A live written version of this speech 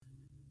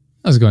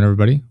How's it going,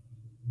 everybody?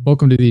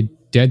 Welcome to the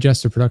Dead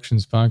Jester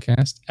Productions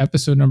podcast,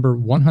 episode number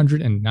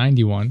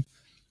 191.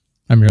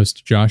 I'm your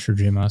host, Josh, or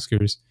J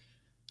Moskers,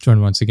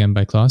 joined once again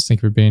by Klaus.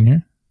 Thank you for being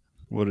here.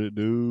 What it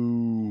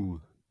do?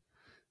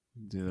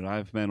 Dude,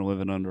 I've been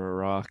living under a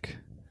rock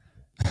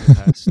the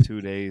past 2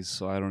 days,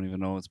 so I don't even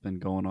know what's been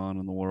going on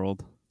in the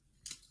world.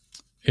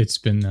 It's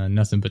been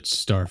nothing but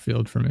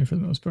Starfield for me for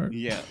the most part.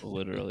 Yeah,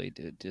 literally,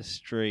 dude. Just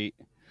straight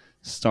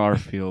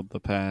Starfield the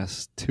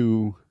past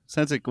two...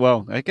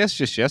 I guess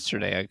just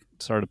yesterday I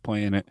started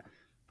playing it.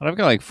 But I've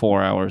got like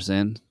 4 hours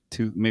in,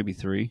 maybe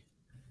 3.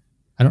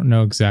 I don't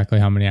know exactly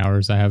how many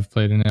hours I have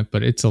played in it,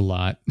 but it's a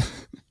lot.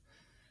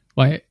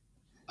 Like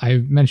I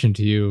mentioned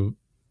to you,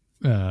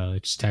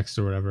 just text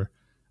or whatever,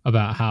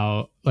 about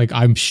how like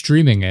I'm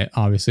streaming it,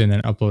 obviously, and then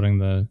uploading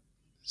the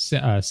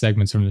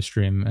segments from the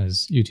stream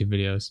as YouTube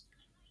videos.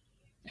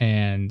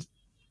 And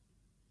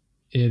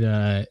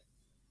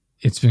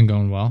it's been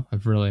going well.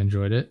 I've really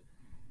enjoyed it.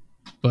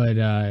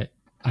 But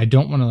I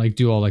don't want to like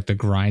do all like the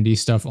grindy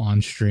stuff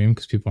on stream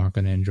because people aren't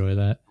going to enjoy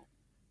that.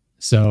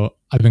 So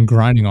I've been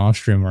grinding off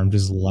stream where I'm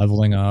just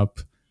leveling up.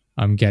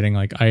 I'm getting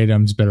like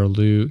items, better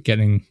loot,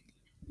 getting,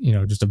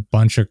 just a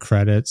bunch of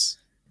credits.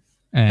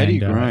 And, how do you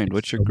grind?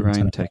 What's your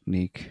grind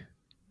technique?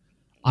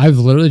 I've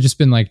literally just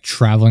been like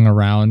traveling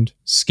around,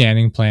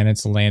 scanning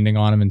planets, landing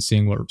on them, and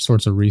seeing what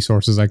sorts of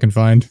resources I can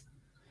find.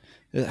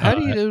 How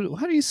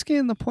do you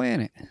scan the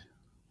planet?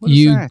 What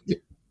is that?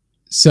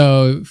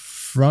 So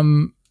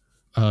from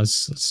I'm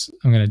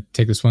going to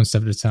take this one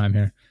step at a time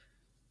here.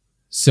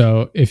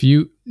 So if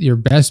your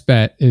best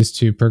bet is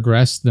to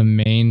progress the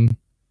main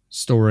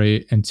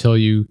story until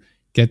you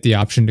get the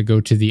option to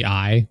go to the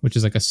Eye, which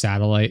is like a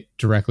satellite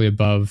directly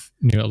above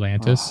New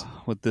Atlantis.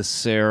 With the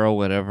Sarah,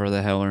 whatever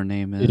the hell her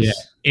name is. Yeah,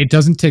 it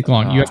doesn't take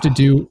long. You have to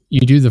do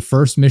the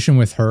first mission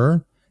with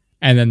her,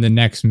 and then the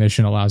next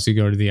mission allows you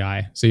to go to the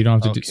Eye. So you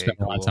don't have to spend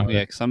a lot of time with it.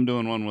 Yeah, because I'm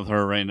doing one with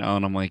her right now,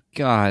 and I'm like,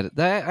 God,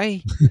 that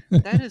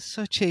is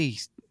such a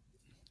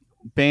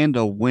band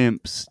of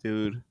wimps,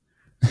 dude.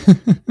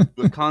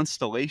 The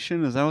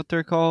Constellation, is that what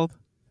they're called?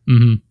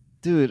 Mm-hmm.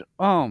 Dude,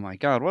 oh my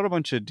God, what a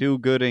bunch of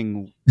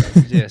do-gooding.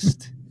 I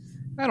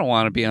don't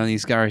want to be on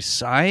these guys'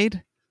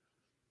 side.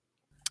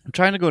 I'm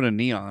trying to go to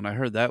Neon. I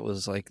heard that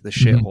was like the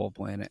shithole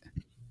planet.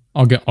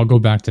 I'll go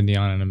back to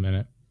Neon in a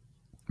minute.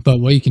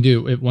 But what you can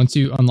do, once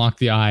you unlock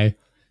the Eye,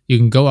 you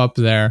can go up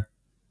there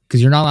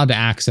because you're not allowed to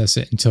access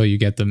it until you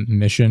get the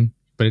mission,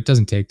 but it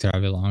doesn't take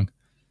terribly long.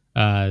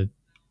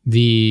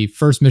 The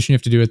first mission you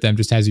have to do with them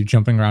just has you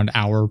jumping around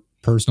our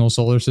personal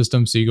solar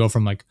system. So you go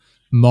from like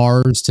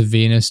Mars to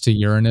Venus to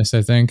Uranus,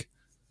 I think.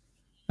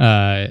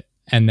 And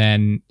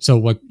then, so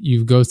what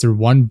you go through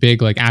one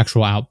big like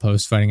actual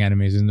outpost fighting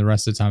enemies, and the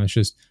rest of the time it's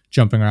just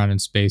jumping around in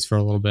space for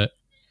a little bit.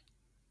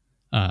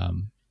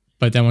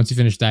 But then once you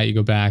finish that, you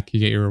go back, you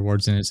get your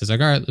rewards, and it says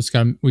like, all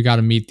right, we got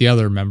to meet the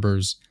other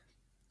members.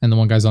 And the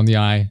one guy's on the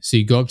Eye. So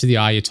you go up to the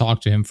Eye, you talk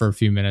to him for a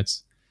few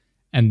minutes,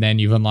 and then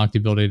you've unlocked the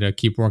ability to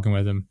keep working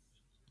with him.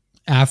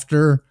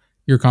 After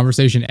your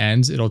conversation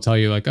ends, it'll tell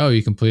you like, oh,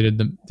 you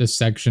completed this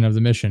section of the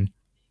mission.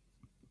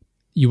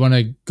 You want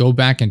to go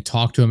back and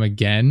talk to him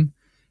again.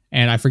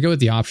 And I forget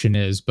what the option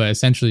is, but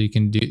essentially you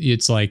can do,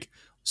 it's like,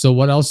 so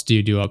what else do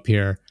you do up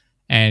here?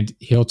 And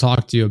he'll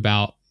talk to you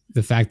about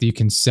the fact that you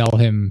can sell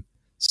him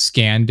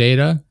scan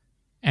data.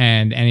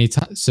 And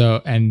anytime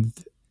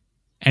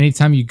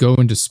you go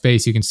into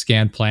space, you can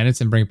scan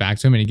planets and bring it back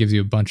to him, and he gives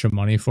you a bunch of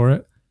money for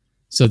it.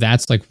 So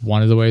that's like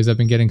one of the ways I've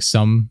been getting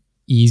some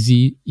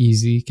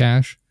easy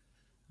cash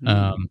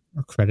or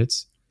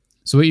credits.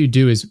 So what you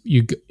do is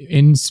you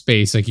in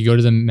space, like you go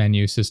to the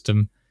menu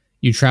system,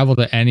 you travel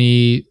to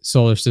any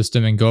solar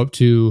system and go up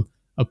to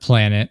a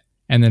planet,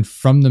 and then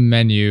from the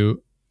menu,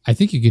 I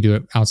think you can do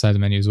it outside the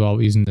menu as well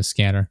using the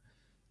scanner.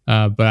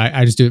 But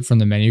I just do it from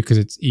the menu because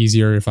it's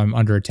easier if I'm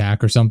under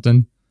attack or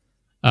something.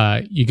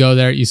 You go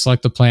there, you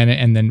select the planet,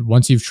 and then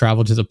once you've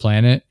traveled to the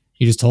planet,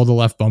 you just hold the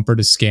left bumper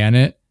to scan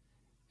it.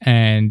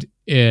 And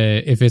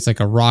if it's like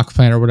a rock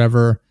planet or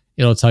whatever,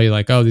 it'll tell you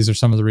like, oh, these are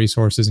some of the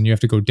resources, and you have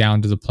to go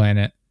down to the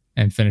planet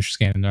and finish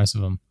scanning the rest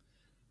of them.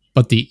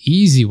 But the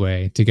easy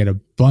way to get a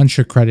bunch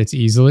of credits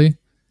easily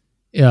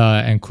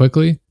and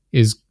quickly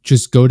is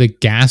just go to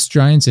gas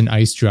giants and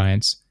ice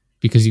giants,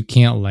 because you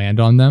can't land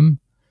on them.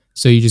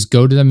 So you just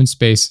go to them in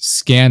space,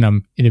 scan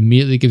them. It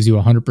immediately gives you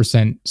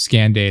 100%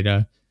 scan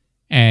data,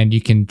 and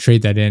you can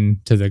trade that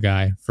in to the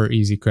guy for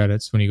easy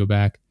credits when you go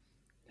back.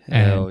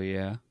 Hell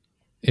yeah.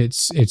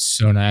 It's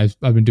so nice.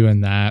 I've been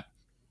doing that.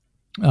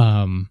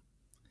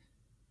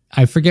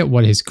 I forget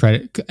what his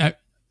credit.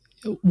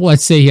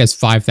 Let's say he has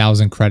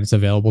 5,000 credits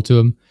available to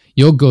him.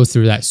 You'll go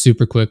through that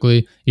super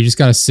quickly. You just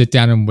got to sit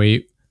down and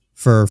wait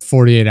for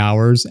 48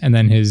 hours, and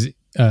then his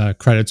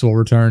credits will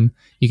return.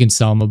 You can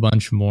sell him a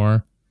bunch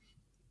more.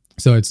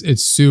 So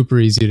it's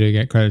super easy to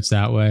get credits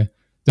that way.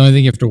 The only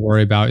thing you have to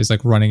worry about is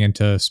like running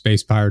into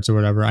space pirates or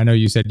whatever. I know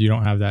you said you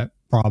don't have that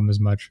problem as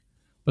much,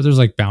 but there's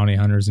like bounty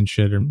hunters and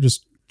shit, or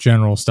just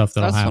general stuff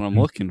that'll happen. That's what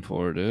I'm looking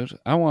for, dude.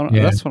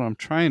 That's what I'm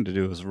trying to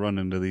do, is run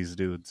into these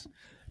dudes.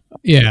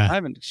 Yeah. I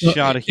haven't Well,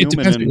 shot a it human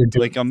depends what you're in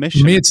doing. like a For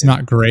mission me, or it's two.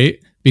 not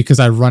great because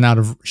I run out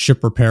of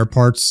ship repair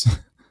parts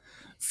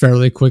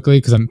fairly quickly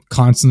because I'm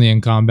constantly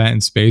in combat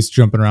in space,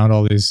 jumping around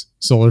all these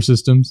solar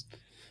systems.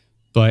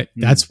 But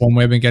Hmm. that's one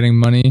way I've been getting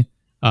money.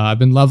 I've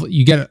been level.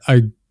 You get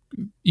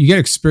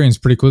experience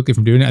pretty quickly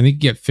from doing it. I think you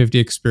get 50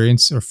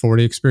 experience or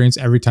 40 experience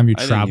every time you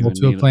I didn't travel even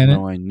to a need planet.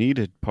 know I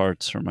needed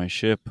parts for my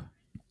ship.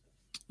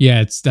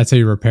 Yeah, that's how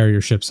you repair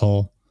your ship's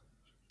hull.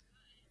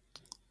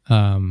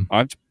 Um,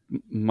 I've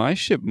my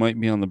ship might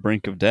be on the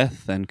brink of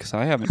death then because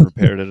I haven't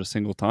repaired it a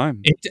single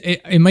time.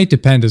 it might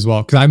depend as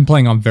well because I'm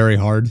playing on very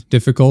hard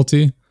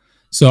difficulty,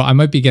 so I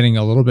might be getting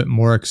a little bit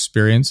more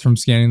experience from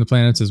scanning the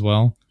planets as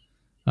well.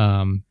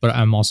 But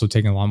I'm also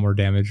taking a lot more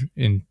damage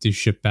in these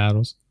ship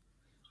battles.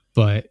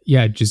 But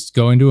yeah, just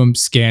going to them,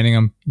 scanning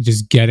them,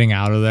 just getting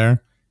out of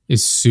there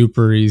is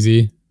super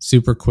easy,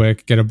 super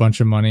quick. Get a bunch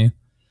of money.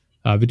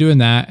 But doing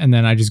that, and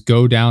then I just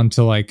go down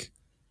to like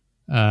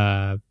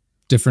uh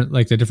different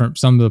like the different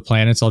some of the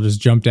planets. I'll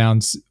just jump down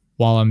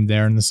while I'm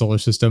there in the solar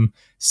system,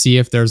 see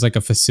if there's like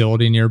a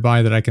facility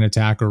nearby that I can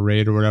attack or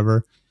raid or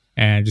whatever,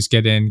 and just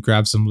get in,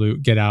 grab some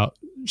loot, get out,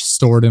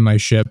 store it in my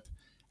ship,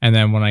 and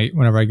then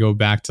whenever I go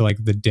back to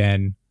like the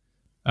den,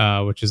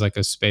 which is like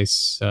a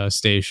space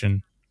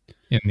station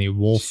in the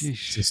Wolf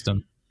Sheesh.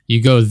 system,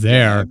 you go Yeah,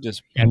 there I've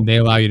just and they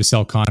allow you to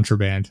sell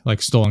contraband,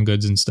 like stolen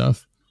goods and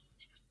stuff.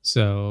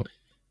 So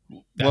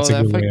well, that's a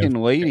that good way of fucking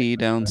getting lady money back.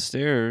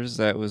 downstairs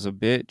that was a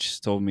bitch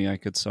told me I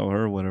could sell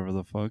her whatever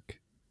the fuck.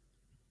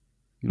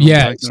 You know what I'm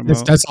Yeah, talking that's,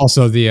 about? that's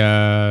also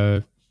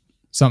the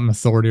something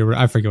authority or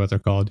I forget what they're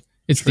called.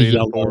 It's the Trade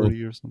yellow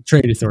authority or something.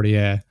 trade authority.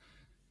 Yeah,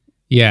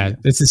 yeah, Yeah.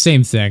 it's the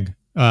same thing.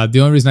 The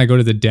only reason I go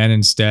to the den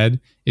instead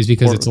is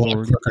because Port it's a lot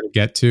authority. quicker to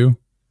get to.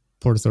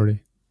 Port authority.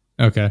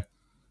 Okay,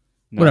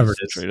 No, whatever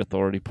it's it the is. trade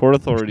authority. Port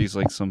authority is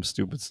like some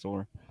stupid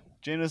store.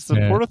 Jane, is the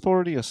Yeah. port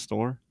authority a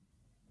store?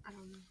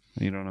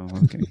 You don't know?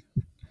 Okay.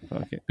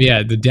 Fuck it. But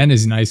yeah, the den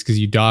is nice because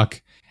you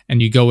dock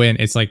and you go in.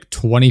 It's like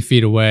 20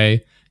 feet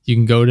away. You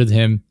can go to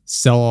him,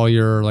 sell all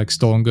your like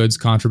stolen goods,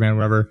 contraband,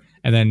 whatever,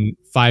 and then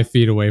 5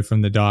 feet away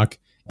from the dock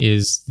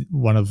is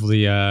one of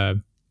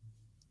the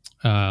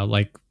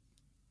like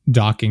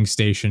docking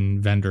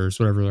station vendors,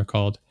 whatever they're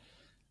called.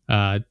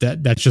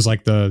 That's just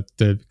like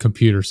the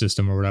computer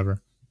system or whatever.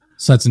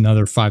 So that's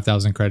another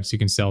 5,000 credits you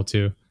can sell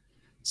to.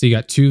 So you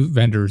got two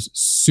vendors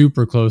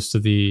super close to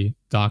the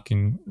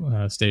docking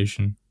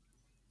station,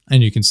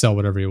 and you can sell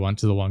whatever you want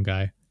to the one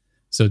guy.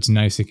 So it's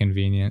nice and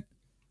convenient.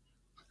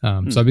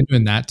 So Hmm. I've been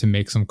doing that to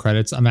make some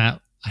credits.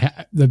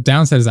 The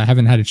downside is I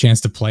haven't had a chance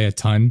to play a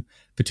ton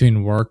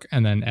between work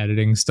and then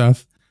editing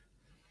stuff.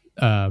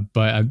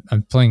 But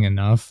I'm playing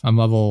enough. I'm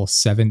level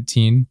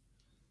 17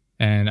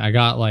 and I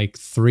got like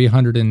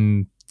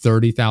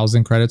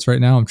 330,000 credits right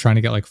now. I'm trying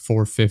to get like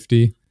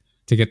 450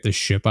 to get the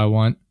ship I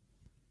want.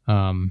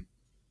 Um,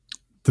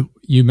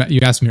 you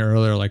asked me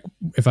earlier like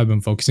if I've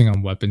been focusing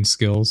on weapon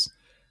skills.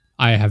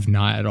 I have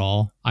not at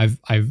all. I've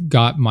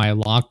got my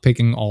lock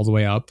picking all the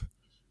way up,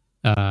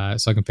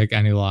 so I can pick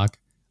any lock.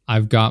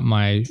 I've got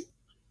my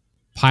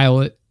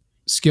pilot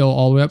skill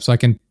all the way up, so I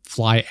can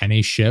fly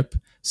any ship.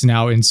 So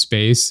now in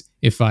space,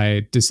 if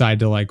I decide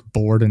to like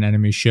board an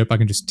enemy ship, I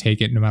can just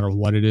take it no matter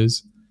what it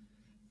is.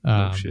 Oh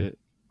Um, shit.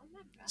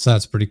 so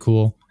that's pretty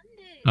cool.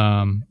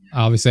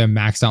 Obviously, I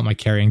maxed out my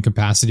carrying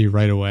capacity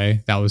right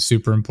away. That was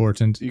super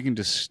important. You can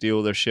just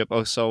steal their ship.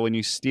 Oh, so when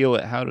you steal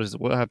it,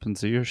 what happens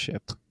to your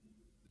ship?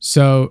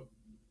 So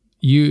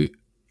you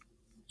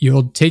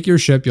you'll take your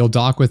ship, you'll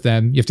dock with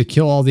them, you have to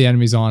kill all the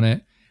enemies on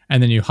it,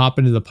 and then you hop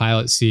into the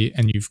pilot seat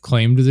and you've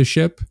claimed the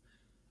ship.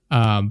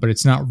 But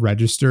it's not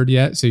registered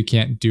yet, so you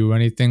can't do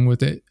anything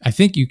with it. I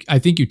think you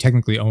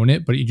technically own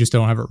it, but you just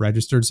don't have it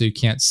registered, so you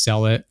can't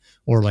sell it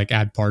or like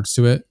add parts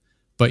to it.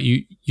 But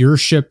your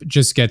ship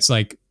just gets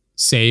like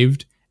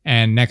saved,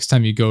 and next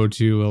time you go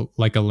to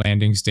like a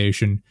landing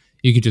station,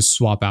 you could just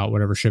swap out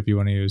whatever ship you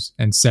want to use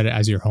and set it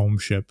as your home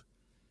ship.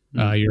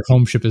 Hmm. Your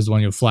home ship is the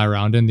one you'll fly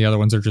around in. The other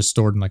ones are just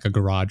stored in like a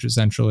garage,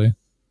 essentially.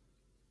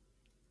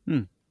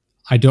 Hmm.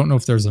 I don't know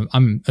if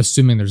I'm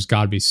assuming there's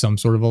got to be some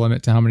sort of a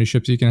limit to how many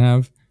ships you can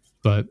have,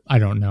 but I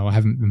don't know. I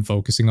haven't been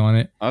focusing on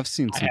it. I've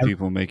seen some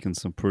people making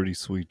some pretty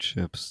sweet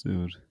ships,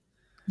 dude.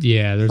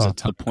 Yeah, there's a Saw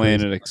ton the of crazy.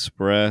 Planet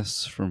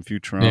Express from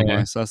Futurama. Yeah.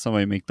 I saw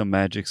somebody make the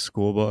Magic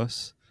School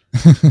Bus.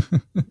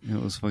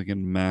 It was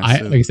fucking Like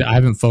massive. I said, I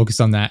haven't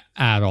focused on that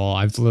at all.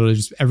 I've literally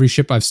just every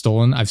ship I've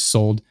stolen, I've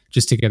sold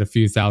just to get a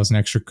few thousand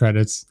extra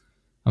credits.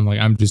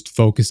 I'm just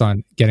focused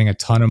on getting a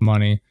ton of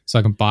money so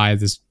I can buy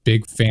this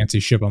big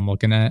fancy ship I'm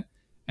looking at,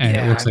 and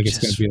it Yeah, looks like it's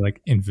going to be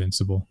like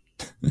invincible.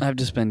 I've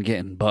just been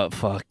getting butt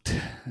fucked,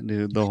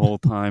 dude, the whole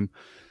time.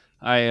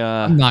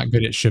 I'm not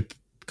good at ship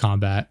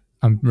combat.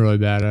 I'm really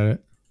bad at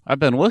it. I've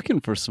been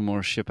looking for some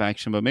more ship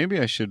action, but maybe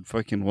I should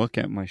fucking look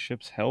at my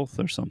ship's health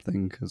or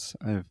something because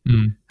I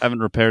Mm. haven't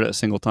repaired it a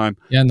single time.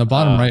 Yeah, in the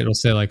bottom right, it'll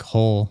say like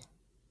hull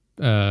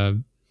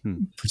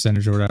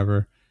percentage or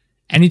whatever.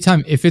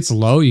 Anytime if it's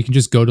low, you can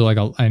just go to like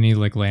any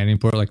like landing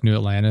port like New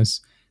Atlantis,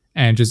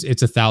 and just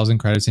it's 1,000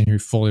 credits and he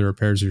fully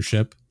repairs your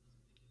ship.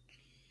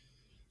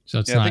 So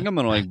it's Yeah, I think not I'm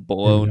gonna like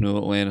blow brutal. New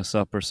Atlantis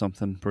up or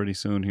something pretty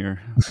soon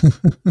here.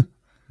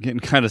 Getting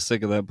kind of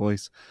sick of that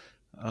place.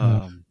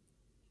 Uh, Um,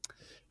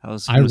 I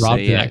was I gonna say,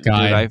 robbed yeah, that dude,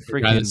 guy, I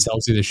the guy that freaking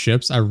sells you the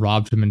ships. I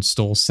robbed him and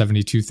stole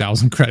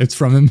 72,000 credits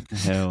from him.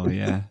 hell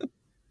yeah.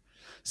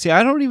 See,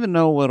 I don't even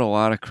know what a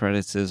lot of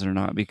credits is or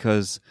not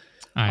because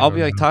I I'll don't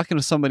be like know. talking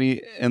to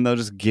somebody and they'll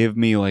just give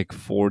me like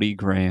 40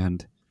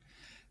 grand.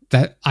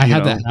 That I You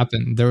had that know?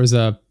 happen. There was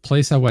a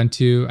place I went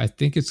to. I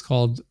think it's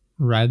called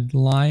Red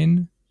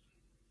Line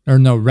or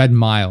no, Red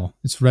Mile.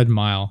 It's Red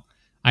Mile.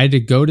 I had to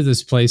go to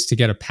this place to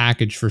get a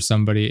package for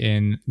somebody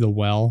in the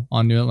well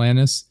on New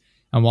Atlantis.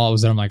 And while I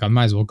was there, I'm like, I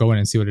might as well go in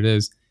and see what it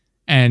is.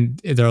 And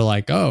they're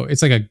like, oh,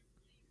 it's like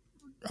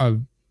a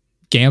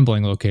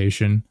gambling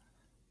location.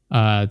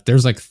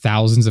 There's like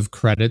thousands of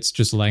credits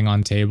just laying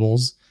on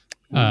tables.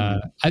 Uh,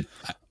 Ooh. I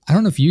I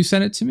don't know if you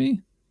sent it to me.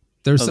 Oh,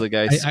 There's the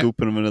guy I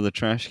scooping them into the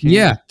trash can?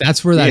 yeah,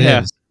 that's where that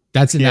Yeah. is.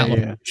 That's in Yeah, that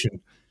yeah. location.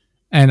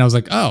 And I was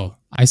like, oh,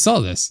 I saw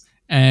this.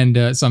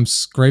 And so I'm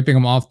scraping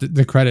them off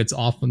the credits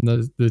off on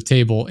the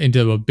table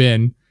into a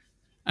bin,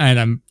 and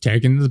I'm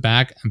taking the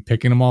back. I'm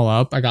picking them all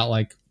up. I got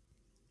like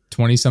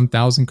 20 some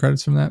thousand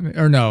credits from that,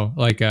 or no,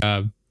 like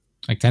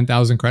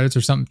 10,000 credits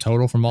or something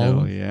total from all of Hell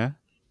them. yeah.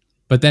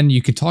 But then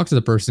you could talk to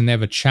the person. They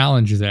have a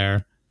challenge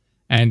there,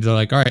 and they're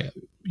like, all right,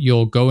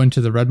 you'll go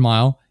into the red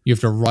mile. You have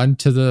to run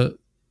to the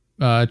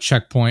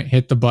checkpoint,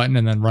 hit the button,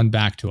 and then run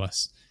back to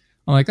us.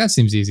 I'm like, that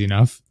seems easy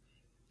enough.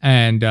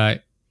 And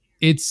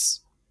it's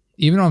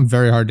even on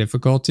very hard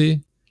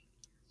difficulty.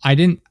 I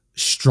didn't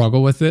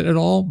struggle with it at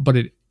all, but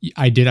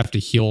I did have to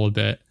heal a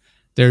bit.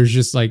 There's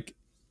just like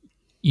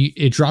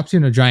it drops you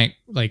in a giant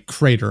like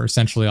crater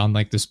essentially on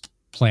like this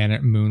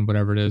planet, moon,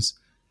 whatever it is,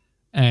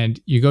 and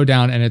you go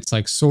down and it's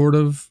like sort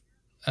of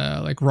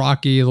like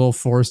rocky, a little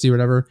foresty,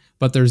 whatever.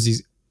 But there's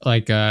these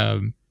like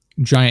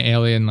giant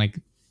alien like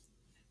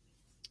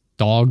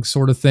dog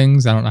sort of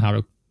things. I don't know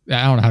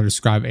how to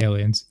describe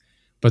aliens,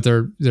 but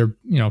they're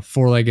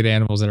four-legged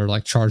animals that are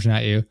like charging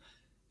at you,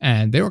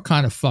 and they were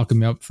kind of fucking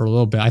me up for a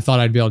little bit. I thought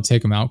I'd be able to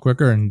take them out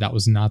quicker, and that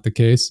was not the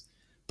case.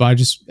 But I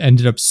just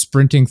ended up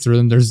sprinting through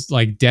them. There's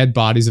like dead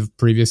bodies of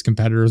previous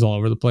competitors all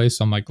over the place,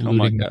 so I'm like Oh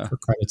my looting them god. for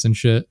credits and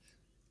shit.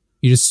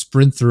 You just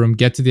sprint through them,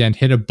 get to the end,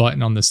 hit a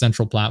button on the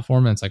central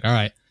platform, and it's like, all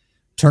right,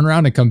 turn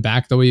around and come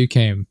back the way you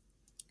came.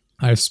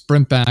 I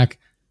sprint back,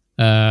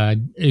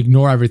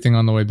 ignore everything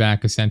on the way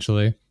back,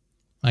 essentially.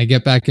 I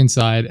get back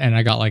inside and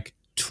I got like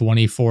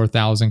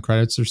 24,000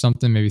 credits or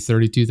something, maybe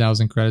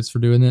 32,000 credits for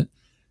doing it.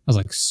 I was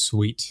like,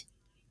 sweet.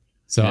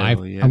 So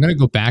Hell yeah. I'm going to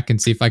go back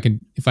and see if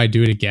I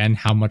do it again,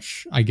 how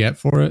much I get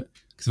for it.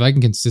 Because if I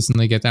can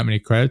consistently get that many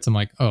credits, I'm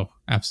like, oh,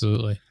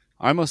 absolutely.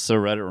 I must have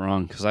read it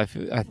wrong because I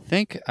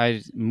think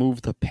I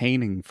moved the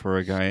painting for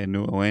a guy in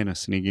New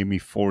Atlantis and he gave me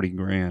 40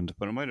 grand,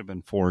 but it might have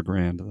been 4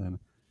 grand then.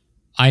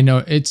 I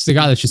know it's the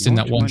guy that's just How in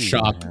much that one money do I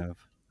shop, have?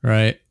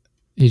 right?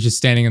 He's just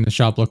standing in the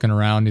shop looking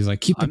around. He's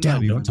like, keep I'm it not down.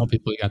 Don't even. tell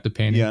people you got the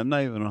painting. Yeah, I'm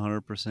not even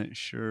 100%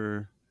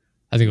 sure.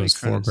 I think How it many was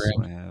 4 credits do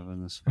I grand. have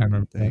in this I fucking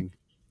remember that. thing?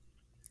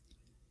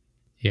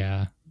 Yeah.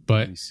 Let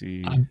But me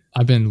see.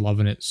 I've been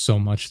loving it so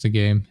much, the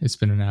game. It's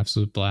been an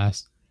absolute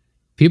blast.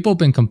 People have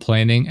been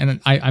complaining, and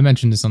I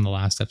mentioned this on the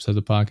last episode of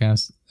the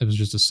podcast. It was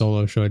just a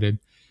solo show I did.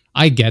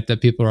 I get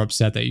that people are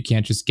upset that you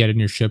can't just get in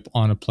your ship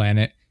on a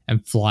planet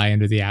and fly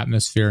into the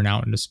atmosphere and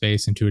out into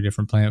space into a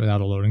different planet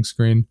without a loading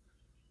screen.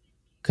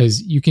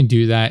 Because you can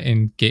do that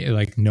in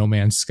like No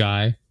Man's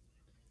Sky,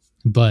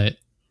 but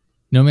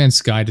No Man's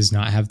Sky does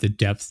not have the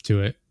depth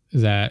to it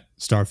that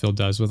Starfield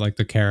does with like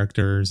the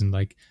characters and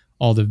like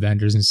all the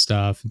vendors and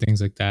stuff and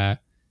things like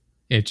that.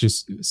 It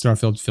just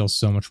Starfield feels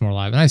so much more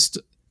alive. And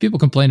people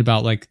complain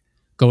about like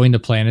going to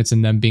planets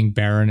and them being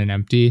barren and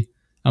empty.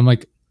 I'm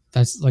like,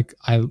 that's like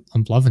I'm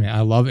loving it.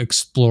 I love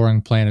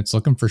exploring planets,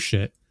 looking for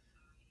shit.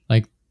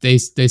 Like they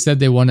said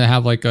they want to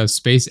have like a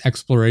space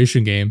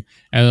exploration game,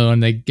 and then when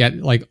they get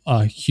like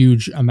a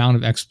huge amount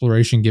of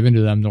exploration given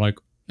to them, they're like,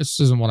 this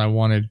isn't what I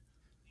wanted.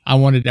 I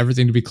wanted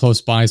everything to be close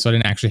by, so I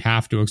didn't actually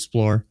have to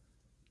explore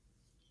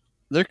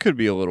There could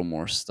be a little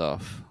more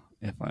stuff,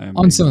 if I am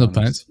on being some of the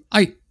honest.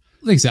 planets.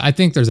 Like I said, I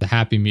think there's a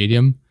happy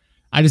medium.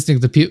 I just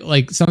think the people,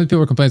 like some of the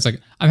people are complaining, it's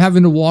like I'm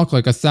having to walk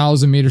like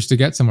 1,000 meters to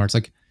get somewhere. It's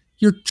like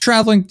you're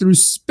traveling through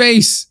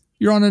space.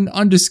 You're on an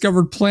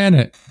undiscovered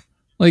planet.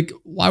 Like,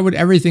 why would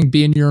everything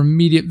be in your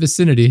immediate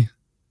vicinity?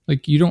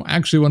 Like, you don't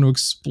actually want to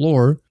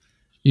explore.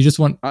 You just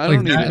want I like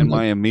don't need that it and in like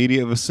my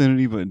immediate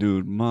vicinity, but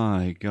dude,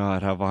 my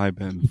God, have I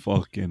been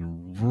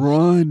fucking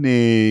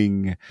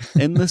running.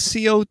 And the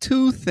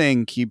CO2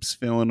 thing keeps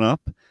filling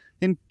up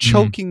and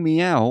choking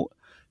me out.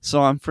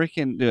 So I'm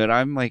freaking, dude,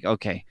 I'm like,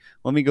 okay,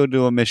 let me go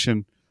do a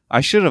mission.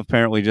 I should have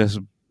apparently just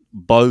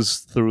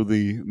buzzed through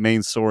the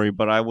main story,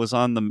 but I was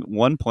on the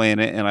one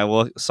planet and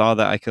I saw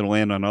that I could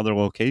land on other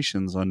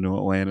locations on New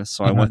Atlantis.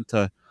 So I went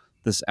to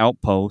this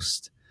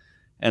outpost.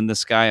 And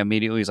this guy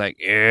immediately is like,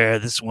 yeah,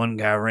 this one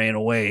guy ran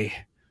away.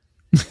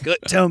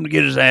 Tell him to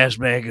get his ass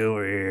back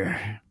over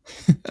here.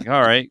 Like,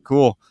 all right,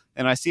 cool.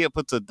 And I see it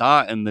puts a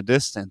dot in the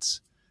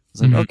distance.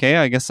 was like, Mhm. okay,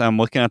 I guess I'm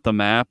looking at the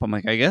map. I'm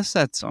like, I guess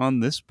that's on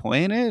this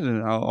planet,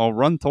 and I'll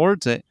run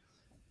towards it.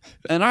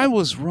 And I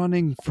was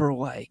running for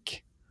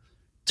like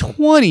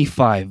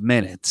 25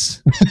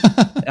 minutes.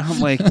 And I'm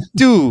like,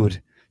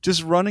 dude,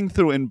 just running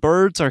through, and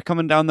birds are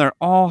coming down there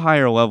all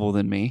higher level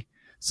than me.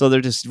 So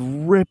they're just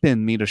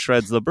ripping me to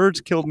shreds. The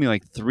birds killed me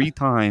like 3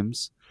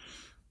 times.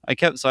 I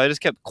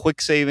just kept quick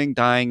saving,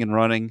 dying, and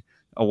running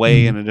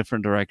away Mhm. in a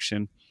different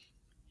direction.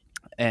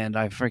 And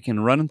I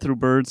freaking running through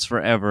birds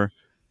forever.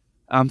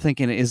 I'm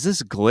thinking, is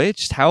this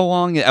glitched? How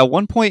long? At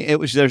one point,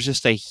 there's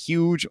just a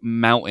huge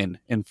mountain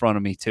in front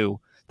of me too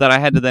that I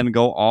had to then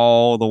go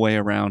all the way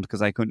around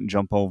because I couldn't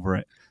jump over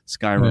it.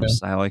 Skyrim Yeah.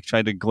 style, like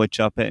tried to glitch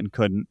up it and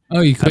couldn't,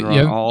 Oh, you and could. run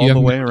You all the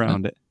haven't way done that?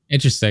 around it.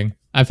 Interesting.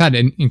 I've had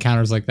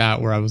encounters like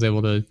that where I was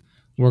able to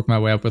work my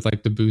way up with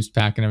like the boost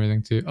pack and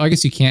everything too. Oh, I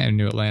guess you can't in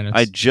New I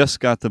Atlantis. just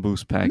got the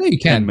boost pack No, you 10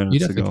 can. You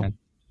minutes definitely ago.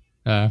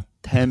 can. Uh,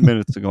 10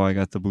 minutes ago, I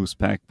got the boost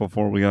pack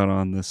before we got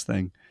on this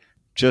thing.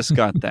 Just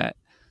got that.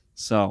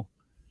 So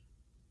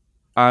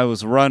I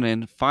was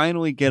running,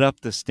 finally get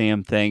up this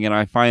damn thing, and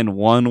I find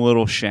one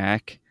little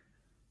shack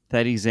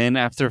that he's in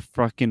after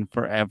fucking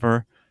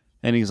forever.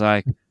 And he's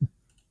like,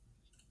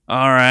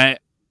 all right,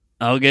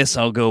 I guess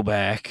I'll go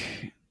back.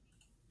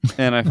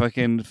 And I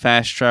fucking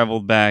fast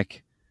traveled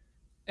back,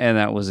 and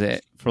that was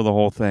it for the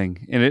whole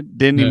thing. And it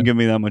didn't yeah. even give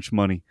me that much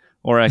money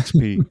or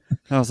XP. And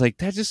I was like,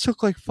 that just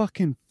took like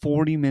fucking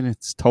 40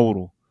 minutes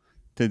total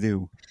to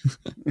do.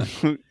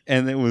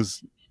 And it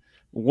was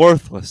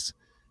worthless.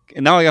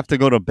 And now I have to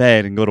go to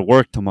bed and go to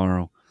work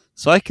tomorrow.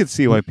 So I could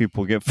see why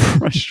people get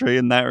frustrated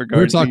in that We were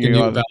regard, talking thinking to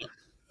you about,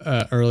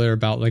 about earlier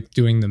about like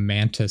doing the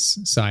Mantis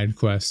side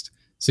quest,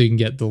 so you can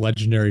get the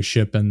legendary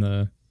ship and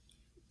the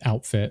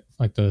outfit,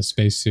 like the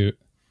spacesuit.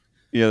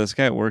 yeah, this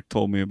guy at work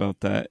told me about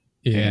that.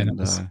 Yeah, and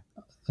And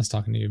I was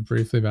talking to you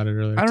briefly about it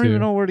earlier I don't even too.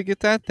 know where to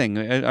get that thing.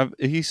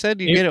 He said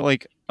you It, get it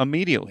like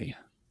immediately.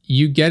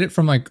 you get it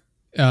from like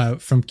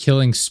from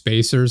killing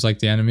spacers, like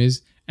the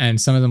enemies, and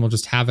some of them will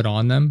just have it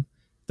on them.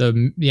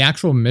 The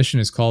actual mission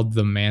is called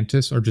the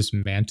Mantis, or just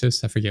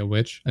Mantis. I forget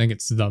which. I think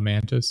it's the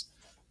Mantis.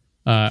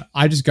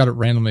 I just got it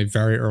randomly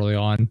very early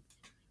on,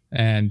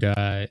 and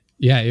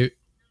yeah,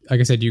 like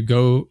I said, you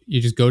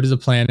just go to the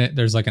planet.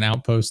 There's like an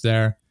outpost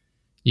there.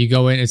 You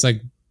go in. It's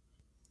like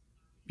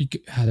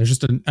there's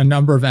just a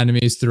number of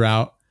enemies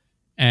throughout,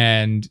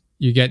 and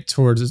you get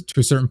towards to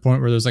a certain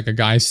point where there's like a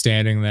guy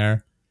standing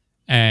there,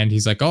 and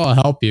he's like, "Oh, I'll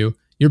help you."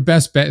 Your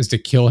best bet is to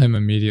kill him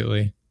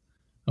immediately,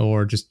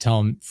 or just tell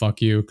him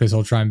 "fuck you" because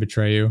he'll try and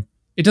betray you.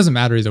 It doesn't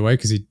matter either way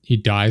because he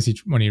dies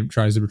when he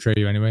tries to betray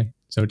you anyway,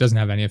 so it doesn't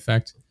have any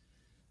effect.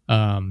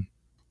 Um,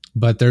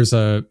 but there's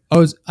I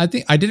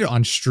think I did it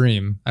on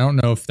stream. I don't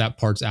know if that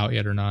part's out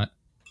yet or not.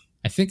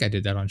 I think I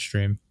did that on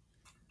stream.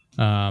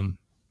 Um,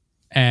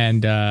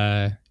 and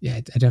yeah, I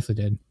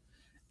definitely did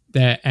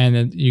that. And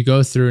then you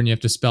go through and you have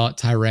to spell it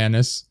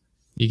Tyrannus.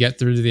 You get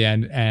through to the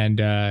end, and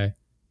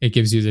it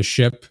gives you the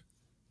ship,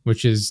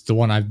 which is the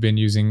one I've been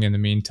using in the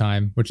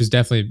meantime, which is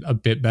definitely a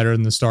bit better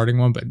than the starting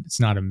one, but it's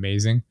not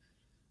amazing.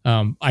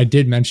 I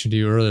did mention to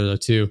you earlier though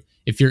too,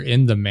 if you're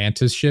in the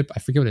Mantis ship, I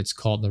forget what it's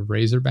called, the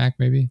Razorback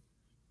maybe.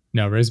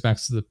 No,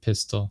 Razorback's the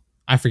pistol.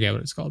 I forget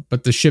what it's called,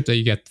 but the ship that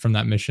you get from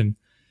that mission.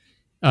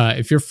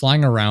 If you're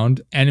flying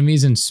around,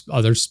 enemies and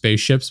other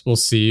spaceships will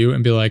see you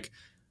and be like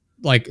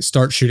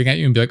start shooting at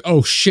you and be like,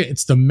 "Oh shit,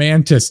 it's the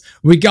Mantis.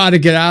 We got to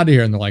get out of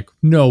here." And they're like,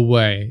 "No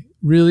way,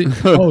 really?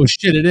 Oh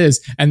shit, it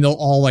is." And they'll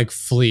all like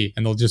flee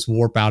and they'll just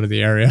warp out of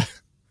the area.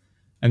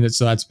 And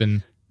so that's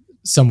been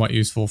somewhat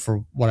useful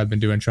for what I've been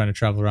doing, trying to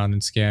travel around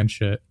and scan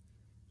shit.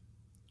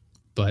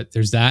 But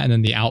there's that, and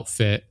then the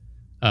outfit.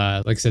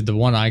 Like I said, the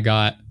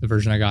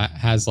version I got,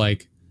 has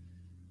like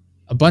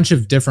a bunch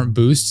of different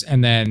boosts,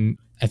 and then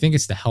I think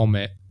it's the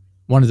helmet.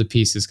 One of the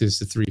pieces,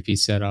 because it's a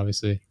 3-piece set,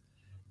 obviously,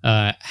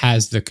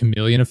 has the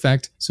chameleon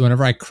effect. So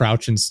whenever I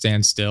crouch and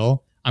stand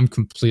still, I'm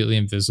completely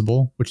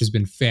invisible, which has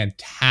been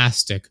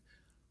fantastic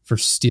for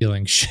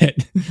stealing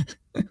shit.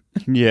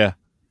 Yeah.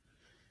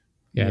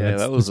 Yeah, Yeah,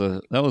 that was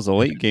a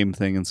late game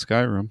thing in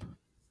Skyrim.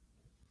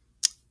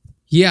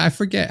 Yeah, I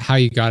forget how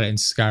you got it in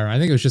Skyrim. I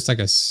think it was just like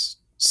a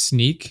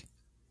sneak.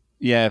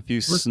 Yeah, if you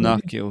Maybe?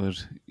 snuck,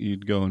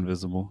 you'd go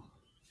invisible.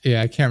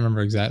 Yeah, I can't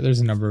remember exactly. There's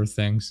a number of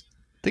things.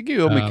 I think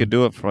you only could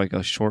do it for like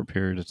a short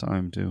period of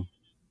time too.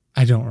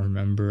 I don't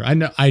remember. I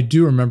know I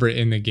do remember it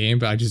in the game,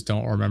 but I just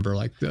don't remember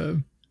like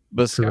the.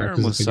 But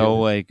Skyrim was so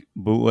like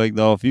bootleg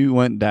though. If you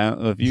went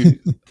down, if you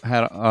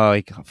had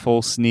like a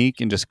full sneak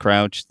and just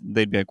crouched,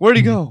 they'd be like, "Where'd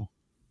he go?"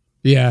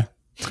 Yeah,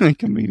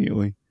 like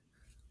immediately.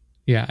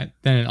 Yeah.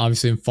 Then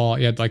obviously in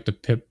Fallout, you had like the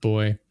Pip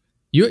Boy.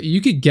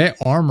 You could get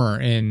armor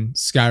in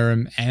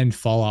Skyrim and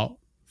Fallout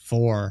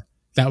 4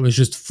 that was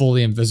just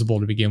fully invisible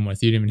to begin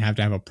with. You didn't even have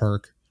to have a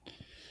perk.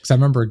 Because I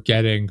remember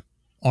getting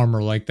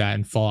armor like that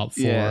in Fallout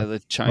 4. Yeah, the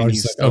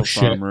Chinese stealth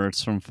armor.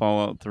 It's from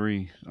Fallout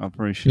 3,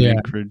 Operation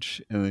Anchorage,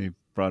 and they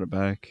brought it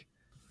back.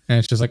 And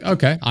it's just like,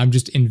 okay, I'm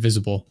just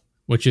invisible,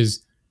 which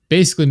is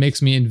basically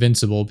makes me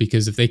invincible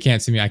because if they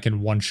can't see me, I can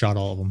one-shot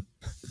all of them.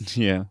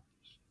 Yeah.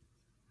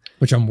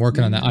 Which I'm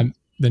working on that.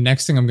 the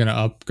next thing I'm going to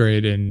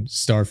upgrade in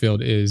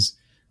Starfield is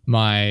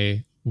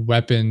my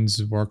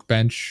weapons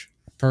workbench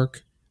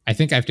perk. I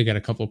think I have to get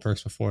a couple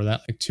perks before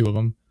that, like 2 of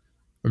them,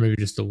 or maybe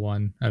just the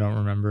one. I don't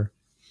remember.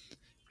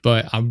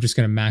 But I'm just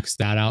going to max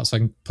that out so I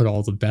can put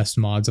all the best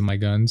mods on my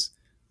guns,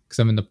 because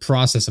I'm in the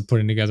process of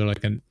putting together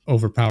like an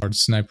overpowered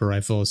sniper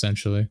rifle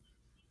essentially.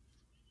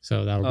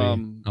 So that'll be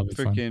fun.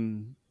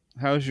 Freaking,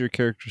 how's your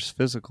character's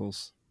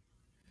physicals?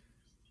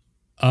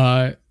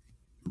 Uh,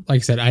 like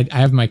I said, I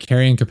have my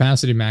carrying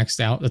capacity maxed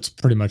out. That's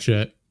pretty much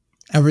it.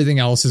 Everything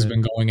else has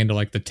been going into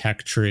like the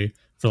tech tree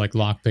for like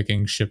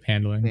lockpicking, ship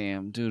handling.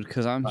 Damn, dude,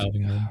 because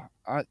piloting.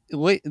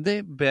 wait,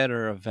 they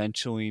better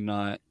eventually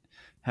not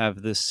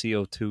have this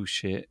CO2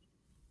 shit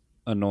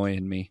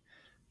annoying me.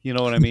 You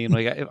know what I mean?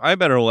 Like, I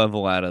better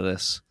level out of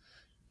this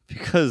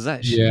because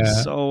that shit's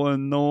Yeah. so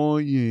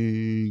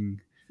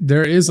annoying.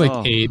 There is like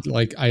Oh. aid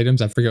like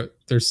items. I forget.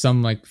 There's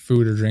some like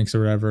food or drinks or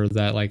whatever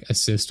that like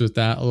assist with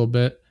that a little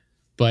bit,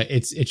 but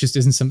it just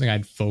isn't something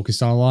I'd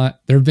focused on a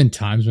lot. There have been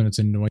times when it's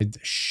annoyed the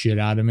shit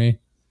out of me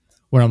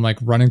when I'm like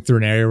running through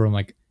an area where I'm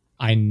like,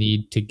 I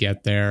need to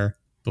get there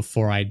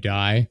before I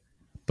die,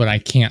 but I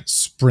can't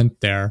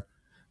sprint there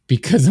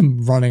because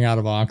I'm running out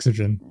of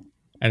oxygen.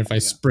 And if I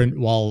sprint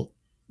while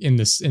in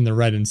the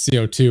red and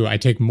CO2, I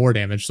take more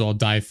damage, so I'll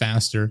die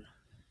faster.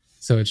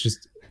 So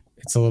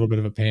it's a little bit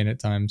of a pain at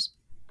times.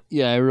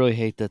 Yeah, I really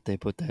hate that they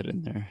put that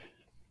in there.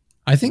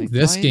 I think like,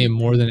 this game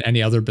more than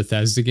any other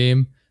Bethesda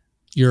game,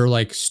 your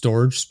like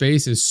storage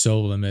space is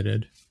so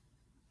limited.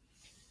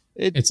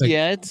 It's like,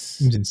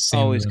 it's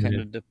always kind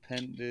of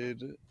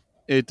depended.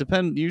 It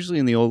depend usually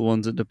in the old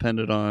ones. It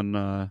depended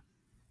on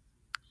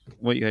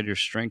what you had your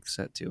strength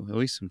set to. At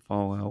least in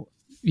Fallout.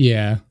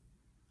 Yeah,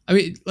 I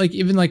mean, like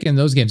even like in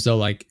those games though,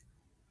 like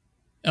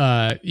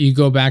you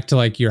go back to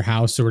like your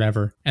house or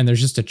whatever, and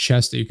there's just a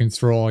chest that you can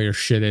throw all your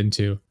shit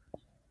into.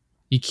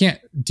 You can't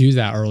do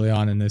that early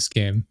on in this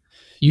game.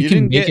 You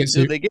can make it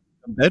so they get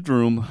a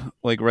bedroom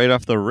like right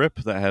off the rip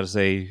that has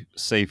a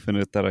safe in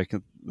it that I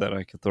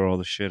could throw all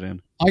the shit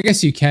in. I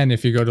guess you can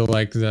if you go to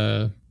like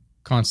the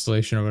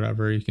Constellation or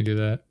whatever. You can do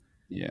that.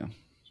 Yeah,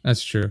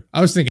 that's true.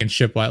 I was thinking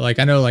shipwide. Like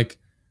I know like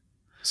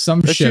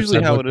some that's ships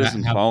usually how it is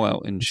in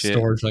Fallout and shit.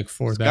 Storage like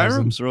 4,000.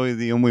 Skyrim's really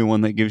the only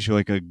one that gives you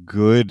like a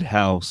good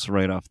house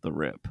right off the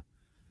rip.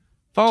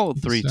 Fallout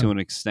 3 to an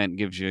extent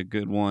gives you a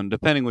good one.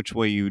 Depending which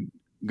way you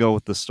go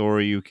with the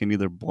story, you can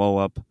either blow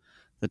up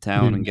the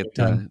town and get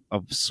a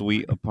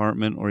sweet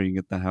apartment, or you can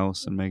get the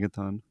house in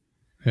Megaton.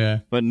 Yeah.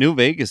 But New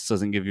Vegas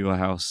doesn't give you a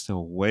house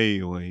till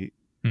way late.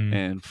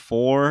 And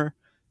 4,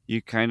 you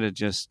kind of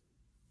just,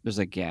 there's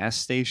a gas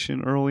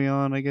station early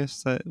on, I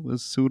guess, that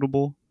was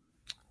suitable.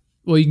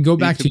 Well, you can go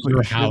back to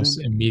your house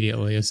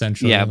immediately,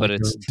 essentially. Yeah, but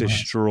it's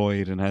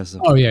destroyed and has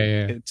a... Oh,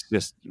 yeah.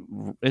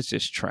 It's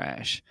just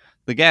trash.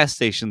 The gas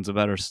station's a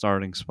better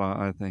starting spot,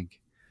 I think,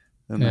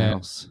 than the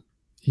house.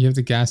 You have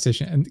the gas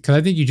station, and because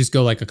I think you just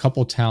go like a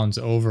couple towns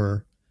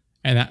over,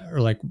 and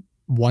or like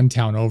one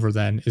town over,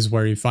 then is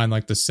where you find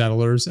like the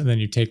settlers, and then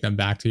you take them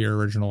back to your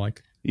original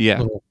like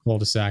little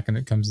cul-de-sac, and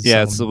it comes.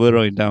 It's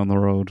literally down the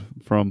road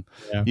from.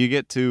 Yeah. You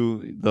get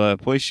to the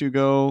place you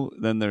go,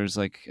 then there's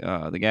like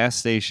the gas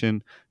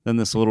station, then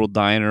this little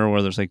diner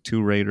where there's like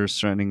 2 raiders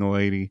threatening a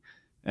lady,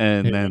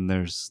 and then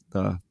there's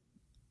the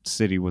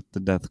city with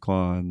the death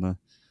claw and the.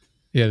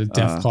 Yeah, the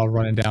death claw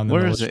running down the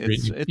middle of the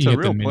street. It's a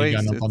real place.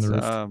 Up on the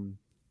roof.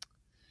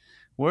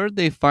 Where'd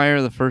they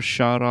fire the first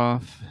shot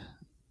off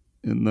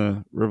in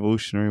the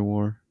Revolutionary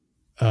War?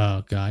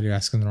 Oh God, you're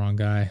asking the wrong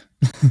guy.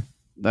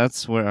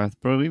 That's where I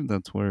believe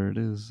that's where it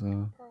is.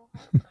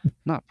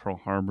 Not Pearl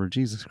Harbor.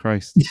 Jesus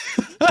Christ,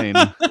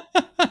 Dana.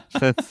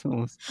 That's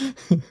almost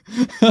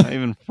not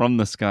even from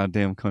this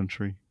goddamn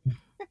country.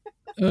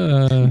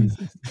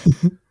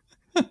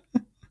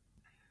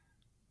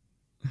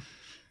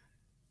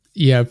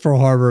 Yeah, Pearl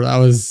Harbor. That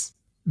was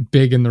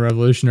big in the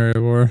Revolutionary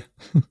War.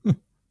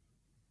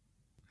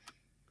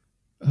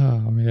 Oh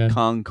man,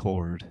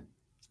 Concord.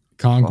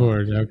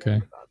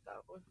 Okay.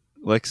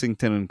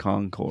 Lexington and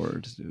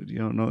Concord, dude. You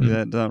don't know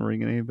that? Doesn't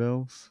ring any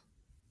bells.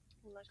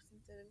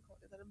 Lexington and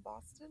Concord. Is that in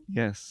Boston?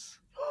 Yes.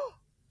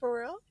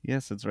 For real?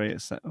 Yes, it's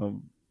right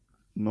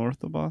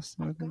north of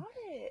Boston. I think. Got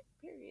it.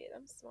 Period.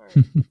 I'm smart.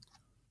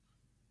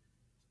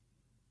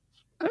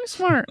 I'm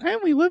smart. I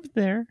only lived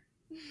there.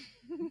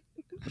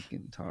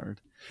 Fucking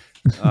tard.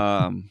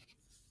 Yeah,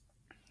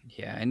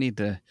 I need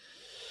to.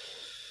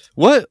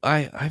 What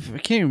I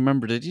can't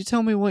remember. Did you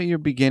tell me what your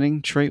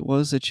beginning trait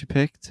was that you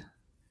picked?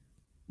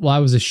 Well, I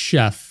was a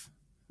chef.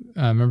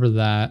 I remember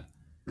that,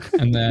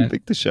 and then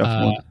pick the chef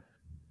one.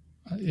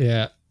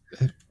 Yeah,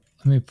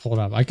 let me pull it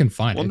up. I can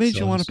find it. What made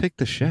you want to pick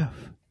the chef?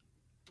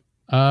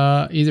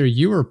 Either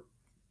you or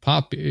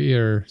Poppy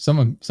or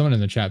someone in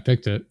the chat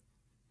picked it.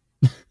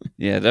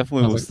 Yeah,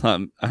 definitely was not.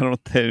 I don't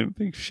think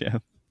pick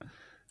chef.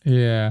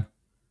 Yeah.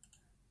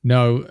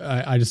 No,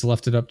 I just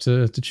left it up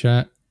to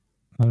chat.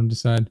 Let them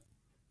decide.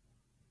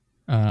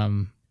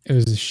 It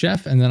was a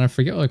chef, and then I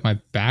forget what like my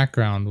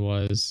background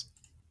was.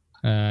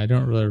 I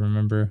don't really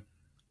remember,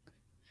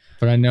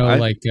 but I know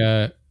like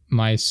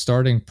my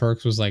starting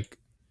perks was like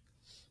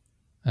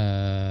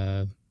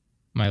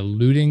my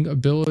looting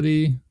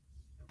ability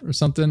or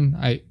something.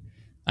 I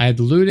had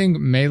looting,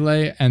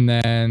 melee, and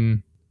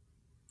then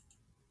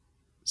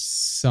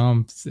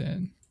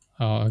something.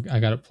 Oh, I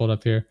got it pulled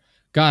up here.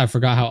 God, I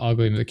forgot how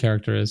ugly the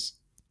character is.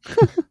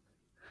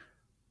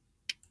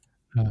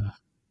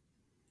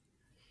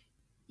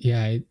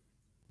 Yeah,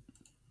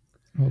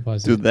 what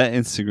was Dude, it? that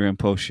Instagram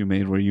post you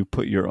made where you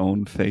put your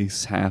own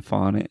face half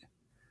on it.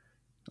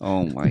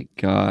 Oh my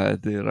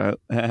god, dude, I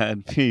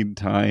had me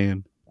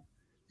dying.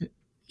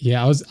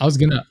 Yeah, I was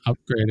gonna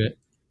upgrade it,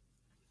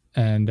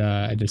 and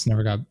I just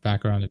never got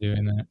back around to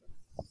doing that.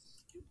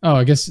 Oh,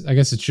 I guess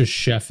it's just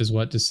chef is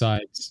what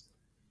decides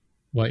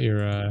what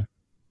your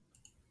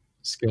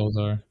skills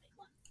are.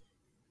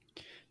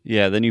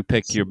 Yeah, then you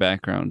pick your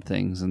background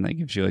things, and that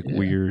gives you like Yeah.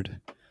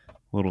 weird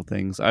little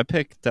things. I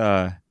picked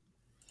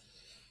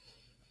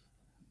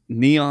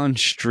Neon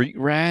Street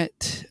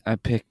Rat. I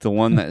picked the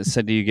one that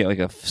said you get like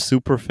a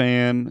super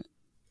fan,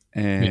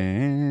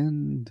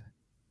 and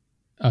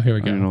Oh, here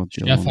we I don't go. know what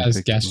the other Chef one I has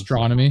picked was.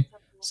 gastronomy,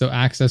 so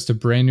access to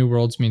brand new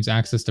worlds means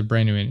access to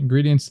brand new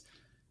ingredients.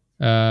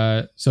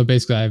 So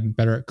basically, I'm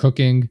better at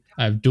cooking.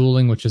 I have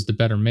dueling, which is the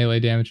better melee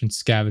damage, and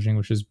scavenging,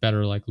 which is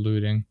better like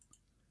looting.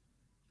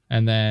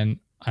 And then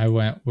I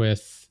went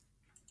with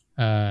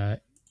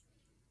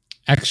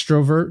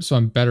extrovert, so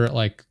I'm better at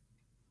like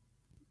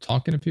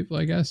talking to people,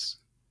 I guess.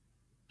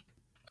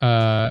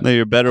 No,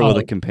 you're better with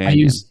a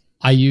companion.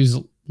 I use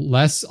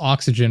less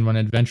oxygen when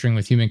adventuring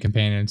with human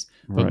companions,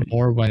 but Right.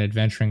 more when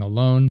adventuring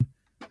alone.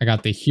 I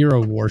got the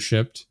hero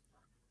worshipped.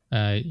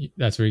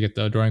 That's where you get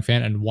the adoring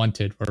fan, and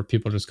wanted, where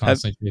people are just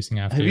constantly chasing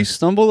after Have you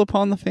stumbled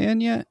upon the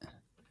fan yet?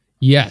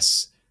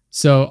 Yes.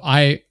 So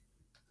I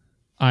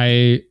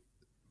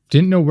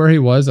didn't know where he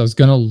was. I was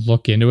gonna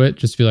look into it,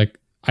 just be like,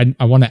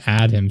 I want to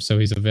add him so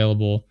he's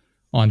available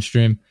on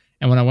stream.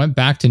 And when I went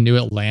back to New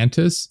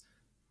Atlantis,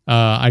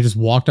 I just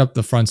walked up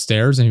the front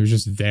stairs and he was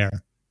just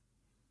there.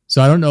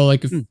 So I don't know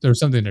like if there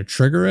was something to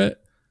trigger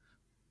it,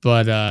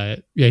 but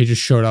yeah, he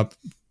just showed up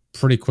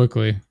pretty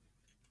quickly.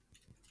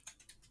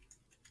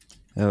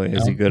 Oh,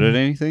 is he good at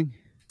anything?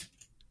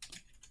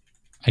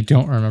 I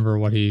don't remember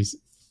what he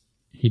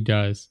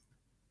does.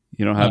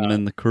 You don't have him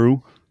in the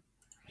crew?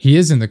 He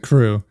is in the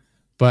crew,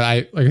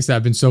 but like I said,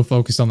 I've been so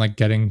focused on like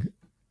getting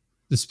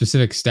the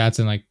specific stats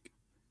and like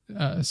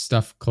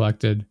stuff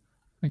collected,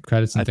 like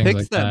credits and things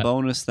like that. I picked that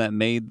bonus that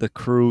made the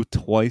crew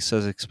twice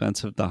as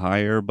expensive to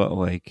hire, but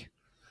like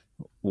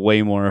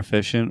way more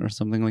efficient or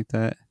something like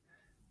that.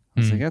 I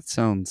was like, that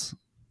sounds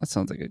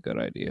like a good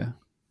idea.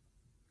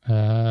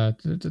 I'm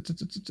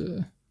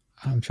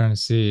trying to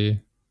see.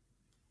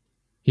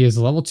 He has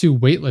a level 2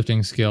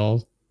 weightlifting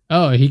skill.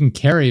 Oh, he can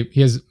carry.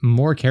 He has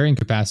more carrying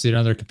capacity than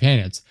other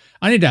companions.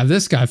 I need to have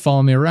this guy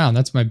follow me around.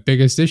 That's my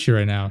biggest issue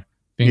right now,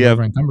 being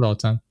over encumbered all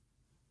the time.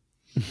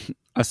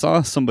 I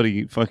saw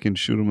somebody fucking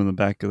shoot him in the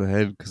back of the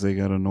head because they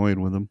got annoyed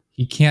with him.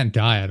 He can't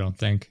die, I don't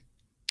think.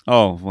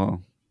 Oh,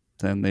 well,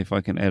 then they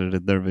fucking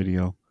edited their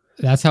video.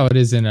 That's how it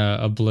is in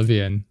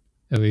Oblivion.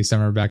 At least I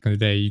remember back in the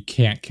day, you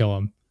can't kill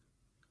him.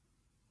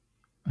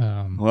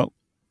 Well,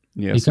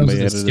 yeah, he comes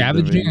with a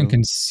scavenging and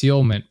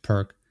concealment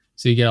perk.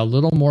 So you get a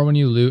little more when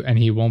you loot, and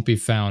he won't be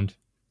found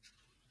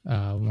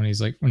when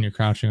you're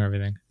crouching or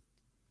everything.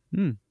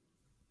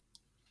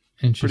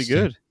 Interesting. Pretty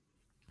good.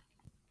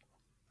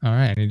 All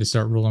right, I need to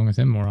start rolling with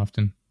him more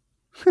often.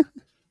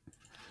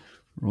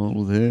 Roll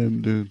with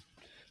him, dude.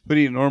 But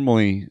he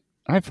normally,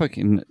 I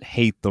fucking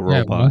hate the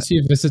robot. Once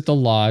you visit the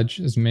lodge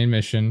as main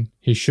mission,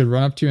 he should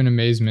run up to you in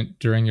amazement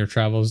during your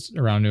travels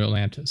around New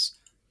Atlantis.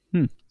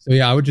 So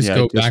yeah, I would just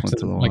go back to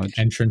the like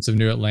entrance of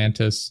New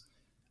Atlantis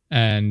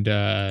and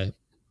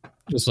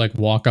just like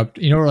walk up.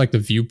 You know where like the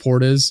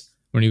viewport is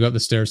when you go up the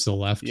stairs to the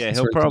left? Yeah,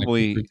 he'll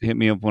probably hit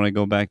me up when I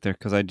go back there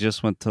because I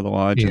just went to the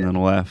lodge and then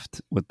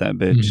left with that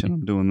bitch, and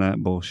I'm doing that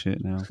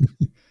bullshit now.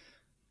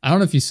 I don't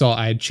know if you saw,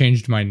 I had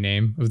changed my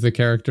name of the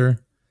character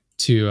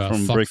to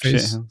from Brick Shit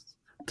House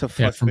to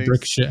Fuckface. From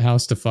Brick Shit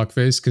House to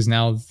Fuckface, because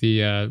now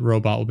the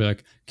robot will be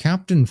like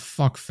Captain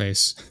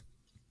Fuckface.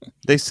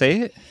 They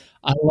say it.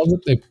 I love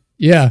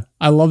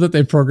that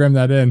they programmed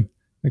that in.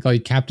 They call you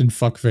Captain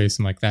Fuckface.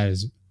 I'm like, that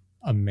is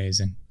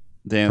amazing.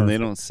 Damn, perfect.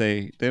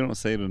 They don't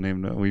say the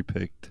name that we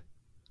picked.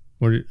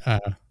 What?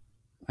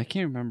 I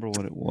can't remember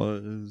what it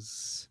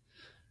was.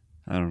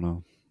 I don't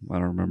know. I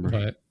don't remember.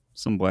 But,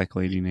 some black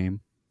lady name.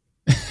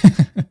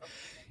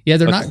 Yeah,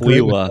 they're not great.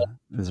 Aquila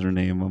is her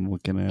name. I'm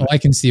looking at. Well, I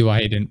can see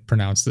why he didn't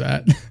pronounce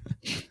that.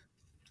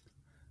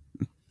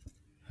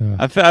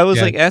 I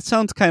was like, that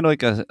sounds kind of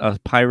like a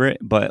pirate,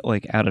 but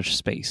like out of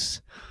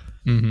space.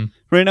 Mm-hmm.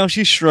 Right now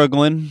she's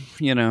struggling,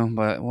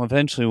 but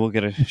eventually we'll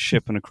get a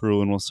ship and a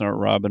crew and we'll start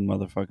robbing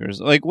motherfuckers.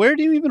 Like, where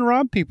do you even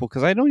rob people?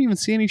 Because I don't even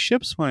see any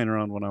ships flying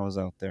around when I was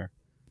out there.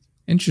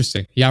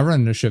 Interesting. Yeah, I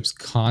run into ships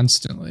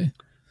constantly.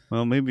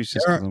 Well, maybe it's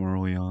just because I'm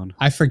early on.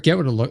 I forget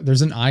what it looks.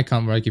 There's an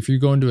icon where, like, if you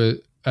go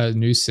into a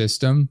new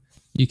system,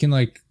 you can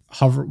like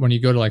hover when you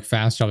go to like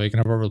fast travel. You can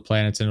hover over the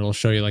planets, and it'll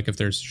show you like if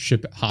there's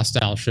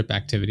hostile ship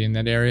activity in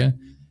that area.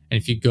 And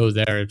if you go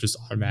there, it just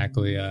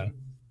automatically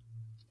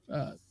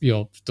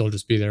they'll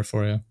just be there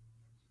for you.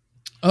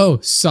 Oh,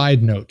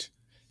 side note.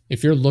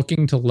 If you're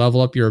looking to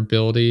level up your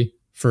ability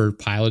for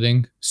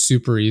piloting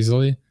super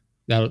easily,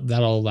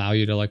 that'll allow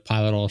you to like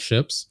pilot all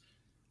ships.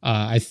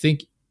 I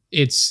think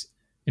it's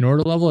in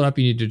order to level it up,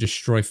 you need to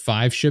destroy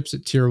 5 ships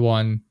at tier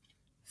 1,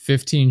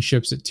 15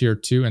 ships at tier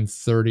 2, and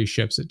 30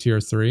 ships at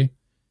tier 3.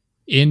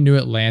 In New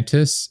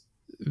Atlantis,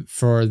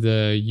 for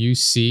the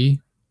UC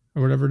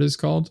or whatever it is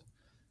called,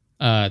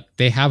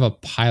 they have a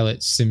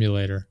pilot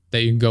simulator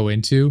that you can go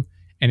into,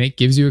 and it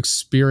gives you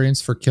experience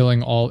for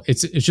killing all.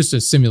 It's just a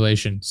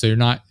simulation, so you're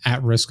not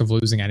at risk of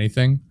losing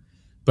anything.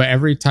 But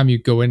every time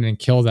you go in and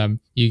kill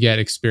them, you get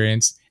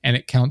experience, and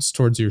it counts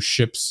towards your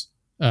ships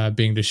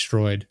being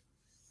destroyed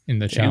in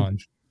the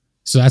challenge.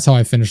 So that's how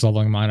I finished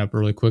leveling mine up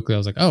really quickly. I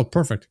was like, oh,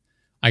 perfect.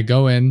 I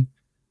go in.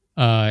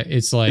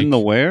 It's like in the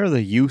where?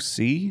 The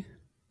UC?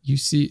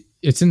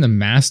 It's in the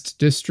Mast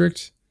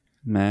district.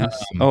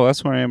 Mast?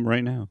 That's where I am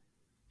right now.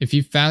 If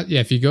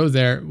you go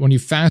there, when you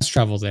fast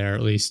travel there,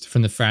 at least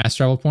from the fast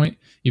travel point,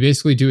 you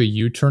basically do a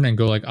U-turn and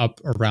go like up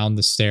around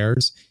the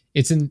stairs.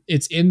 It's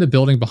in the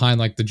building behind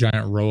like the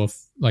giant row of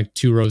like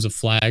 2 rows of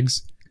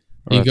flags.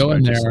 You go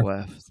in there.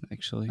 Left,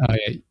 actually.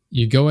 Yeah,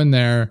 you go in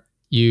there.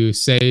 You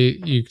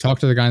talk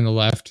to the guy on the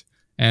left,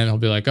 and he'll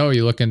be like, "Oh,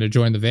 you looking to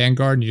join the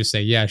Vanguard?" And you just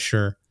say, "Yeah,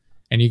 sure."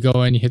 And you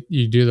go in,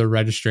 you do the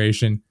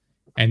registration,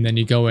 and then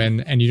you go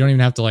in, and you don't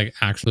even have to like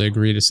actually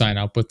agree to sign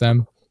up with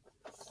them,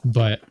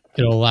 but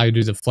it'll allow you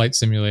to do the flight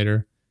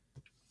simulator.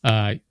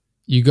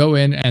 You go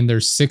in, and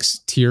there's 6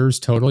 tiers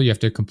total. You have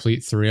to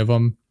complete 3 of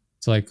them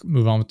to like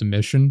move on with the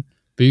mission,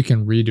 but you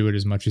can redo it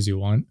as much as you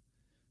want.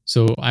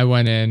 So I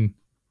went in.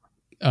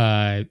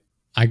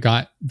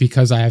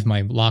 Because I have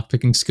my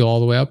lockpicking skill all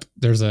the way up,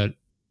 there's a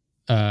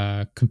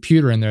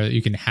computer in there that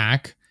you can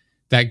hack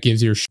that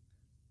gives your.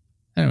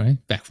 Anyway,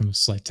 back from a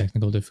slight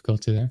technical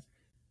difficulty there.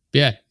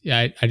 But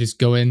yeah, I just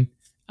go in.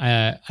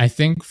 I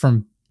think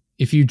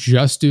if you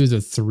just do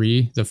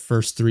the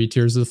first 3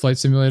 tiers of the flight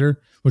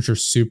simulator, which are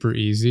super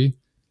easy,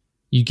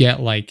 you get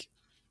like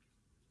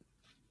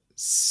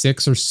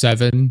 6 or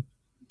 7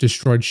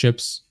 destroyed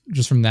ships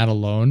just from that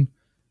alone.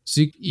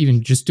 So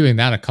even just doing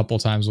that a couple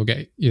times will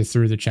get you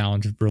through the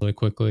challenge really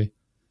quickly.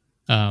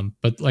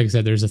 But like I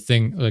said, there's a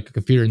thing like a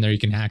computer in there you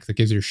can hack that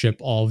gives your ship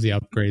all of the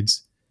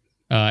upgrades.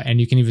 And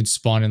you can even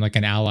spawn in like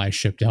an ally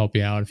ship to help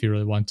you out if you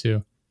really want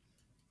to.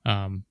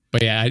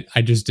 But yeah,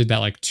 I just did that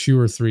like 2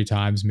 or 3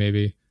 times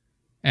maybe.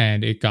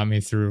 And it got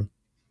me through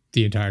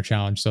the entire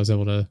challenge. So I was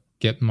able to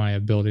get my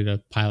ability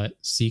to pilot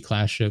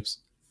C-class ships,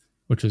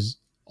 which was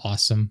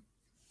awesome.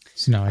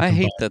 So now I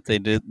hate that they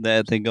did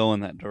that. They go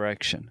in that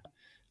direction.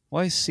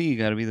 Why C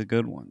got to be the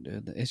good one,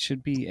 dude? It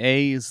should be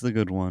A is the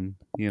good one,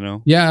 you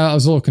know? Yeah, I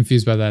was a little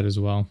confused by that as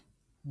well.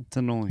 It's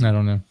annoying. I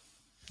don't know.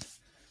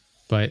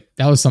 But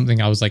that was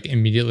something I was like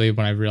immediately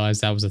when I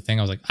realized that was a thing,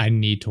 I was like, I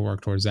need to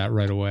work towards that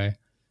right away.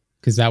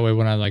 Because that way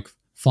when I like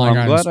flying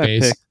around in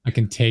space, I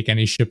can take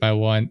any ship I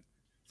want.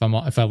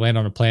 If I land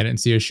on a planet and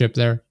see a ship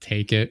there,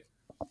 take it.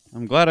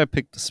 I'm glad I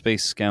picked the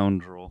Space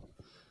Scoundrel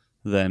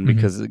then,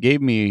 because it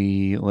gave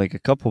me like a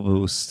couple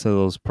boosts to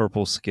those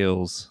purple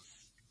skills.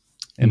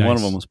 And one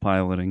of them was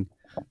piloting.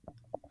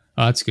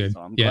 Oh, that's good.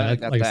 So yeah,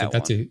 like I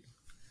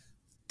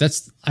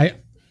said,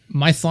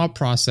 my thought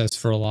process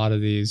for a lot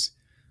of these,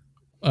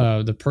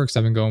 the perks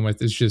I've been going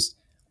with is just,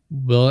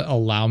 will it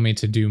allow me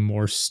to do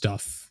more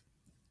stuff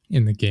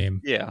in the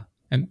game? Yeah.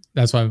 And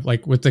that's why I'm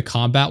like with the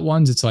combat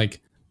ones, it's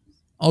like,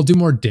 I'll do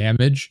more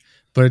damage,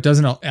 but it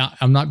doesn't,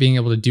 I'm not being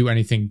able to do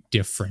anything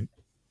different.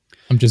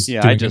 I'm just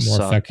doing it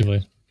more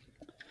effectively.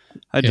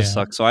 I just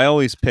suck. So I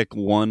always pick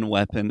one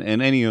weapon in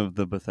any of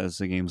the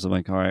Bethesda games. I'm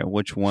like, all right,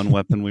 which one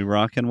weapon we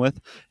rocking with?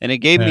 And it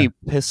gave me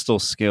pistol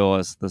skill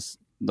as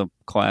the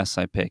class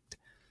I picked.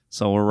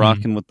 So we're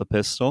rocking with the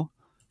pistol.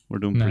 We're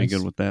doing pretty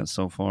good with that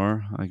so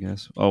far, I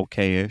guess.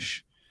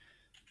 Okay-ish.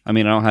 I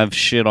mean, I don't have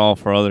shit all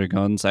for other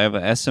guns. I have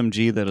an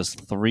SMG that is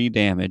 3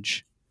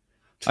 damage.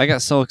 I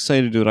got so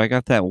excited, dude. I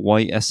got that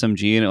white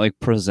SMG and it like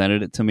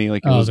presented it to me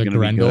like it was going to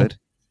be good.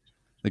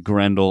 The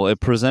Grendel. It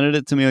presented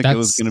it to me like it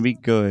was going to be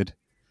good.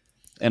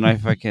 And I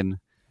fucking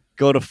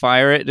go to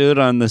fire it, dude,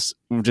 on this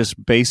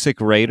just basic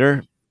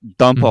raider,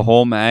 dump a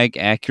whole mag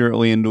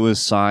accurately into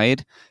his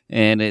side,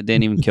 and it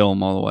didn't even kill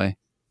him all the way.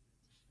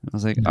 I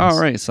was like, all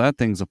right, so that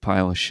thing's a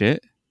pile of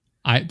shit.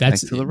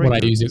 That's what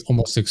I use it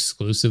almost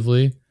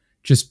exclusively,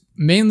 just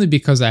mainly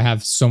because I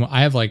have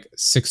like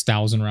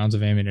 6,000 rounds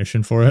of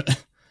ammunition for it.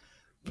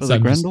 For the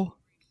Grendel?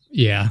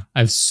 Yeah, I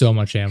have so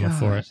much ammo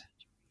for it.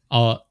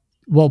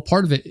 Well,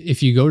 part of it,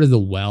 if you go to the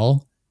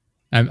well,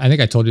 I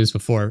think I told you this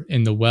before,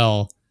 in the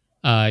well,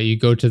 you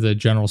go to the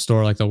general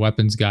store, like the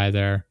weapons guy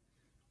there,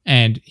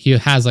 and he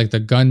has like the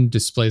gun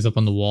displays up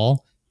on the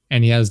wall,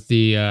 and he has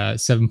the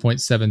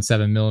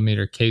 7.77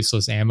 millimeter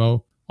caseless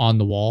ammo on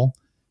the wall,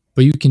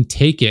 but you can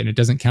take it and it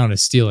doesn't count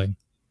as stealing.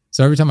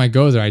 So every time I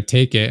go there, I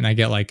take it and I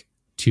get like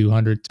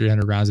 200,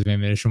 300 rounds of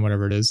ammunition,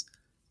 whatever it is,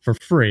 for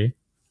free.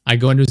 I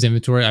go into his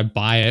inventory, I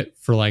buy it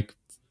for like,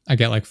 I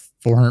get like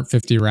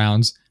 450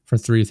 rounds for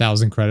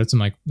 3,000 credits. I'm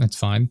like, that's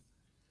fine.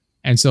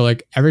 And so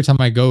like every time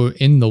I go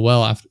in the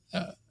well,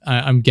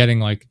 I'm getting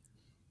like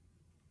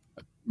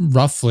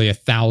roughly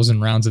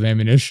 1,000 rounds of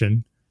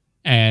ammunition.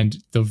 And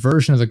the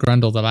version of the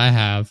Grendel that I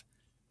have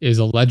is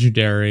a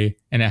legendary,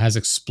 and it has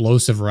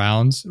explosive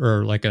rounds,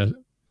 or like a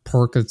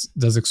perk that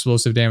does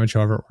explosive damage,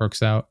 however it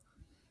works out.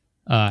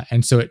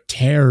 And so it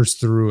tears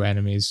through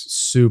enemies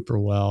super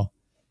well.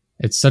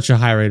 It's such a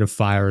high rate of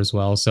fire as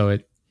well. So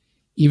it,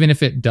 even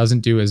if it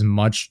doesn't do as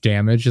much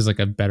damage as like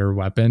a better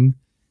weapon,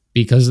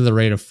 because of the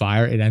rate of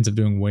fire, it ends up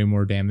doing way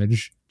more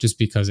damage just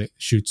because it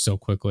shoots so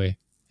quickly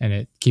and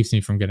it keeps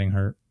me from getting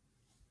hurt.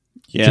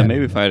 Yeah, Generally.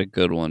 maybe if I had a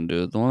good one,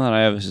 dude. The one that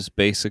I have is just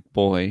basic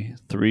boy,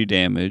 3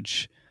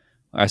 damage.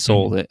 I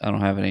sold it. I don't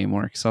have it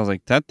anymore because I was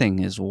like, that thing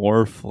is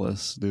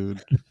worthless,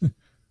 dude.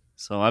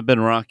 So I've been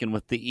rocking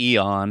with the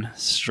Eon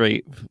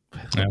straight,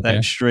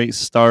 that straight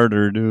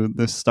starter, dude.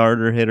 The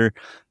starter hitter.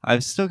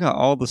 I've still got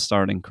all the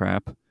starting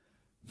crap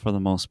for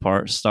the most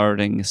part.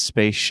 Starting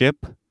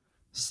spaceship,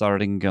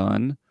 starting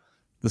gun,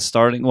 my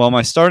starting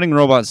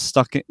robot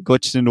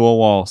glitched into a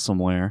wall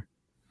somewhere.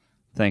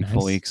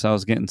 Thankfully, because I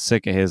was getting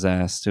sick of his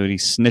ass, dude. He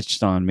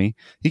snitched on me.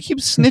 He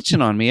keeps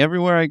snitching on me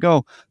everywhere I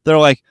go. They're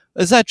like,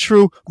 is that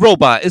true?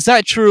 Robot, is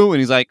that true? And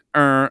he's like,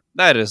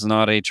 that is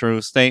not a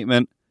true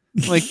statement.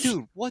 I'm like,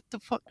 dude, what the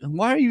fuck?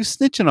 Why are you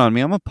snitching on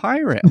me? I'm a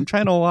pirate. I'm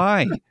trying to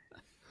lie.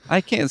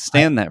 I can't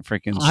stand that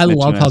freaking snitching. I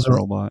love how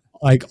robot.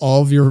 Like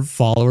all of your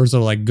followers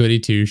are like goody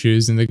two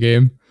shoes in the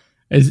game.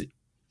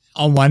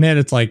 On one hand,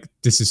 it's like,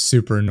 this is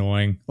super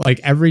annoying.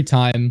 Like every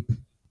time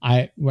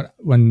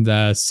when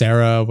the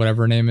Sarah,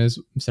 whatever her name is,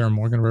 Sarah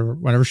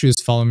Morgan, whenever she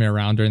was following me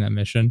around during that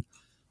mission,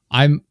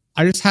 I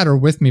just had her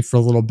with me for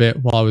a little bit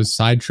while I was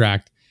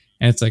sidetracked,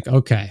 and it's like,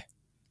 okay,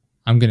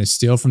 I'm gonna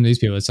steal from these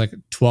people. It's like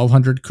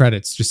 1,200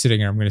 credits just sitting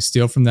here. I'm gonna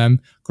steal from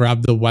them,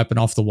 grab the weapon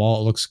off the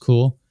wall. It looks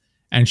cool,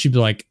 and she'd be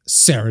like,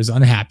 Sarah's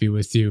unhappy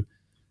with you.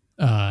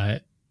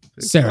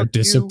 Sarah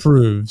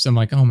disapproves. I'm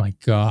like, oh my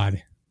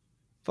god.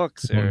 Fuck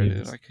Sarah,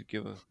 dude. I could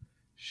give a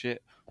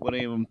shit what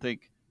any of them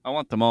think. I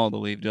want them all to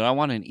leave, dude. I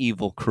want an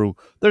evil crew.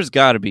 There's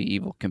got to be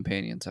evil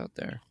companions out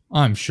there.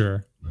 I'm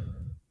sure.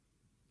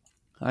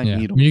 I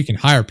need them. I mean, you can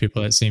hire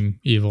people that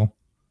seem evil.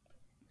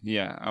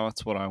 Yeah,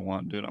 that's what I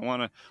want, dude. I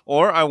want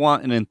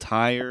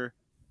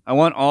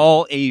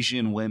all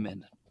Asian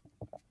women.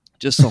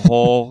 Just a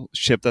whole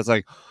ship that's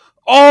like,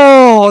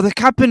 oh, the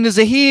captain is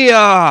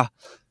here.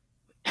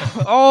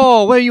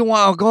 Oh, where you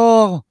want to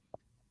go?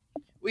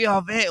 We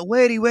are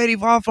very, very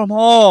far from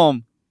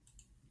home.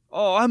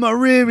 Oh, I'm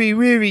really,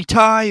 really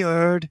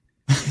tired.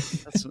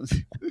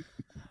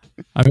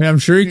 I mean, I'm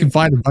sure you can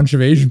find a bunch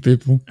of Asian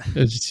people.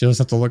 You just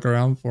have to look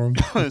around for them.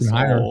 You can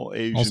hire all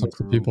sorts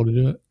of people to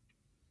do it.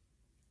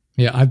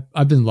 Yeah,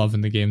 I've been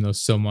loving the game though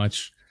so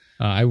much.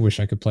 I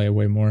wish I could play it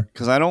way more.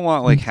 Because I don't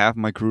want like half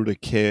my crew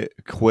to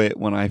quit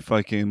when I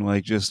fucking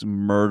like just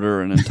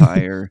murder an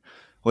entire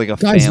like a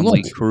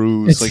family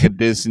cruise, like a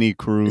Disney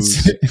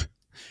cruise.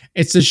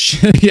 It's a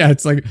ship. Yeah,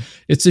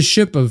 it's a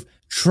ship of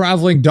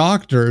traveling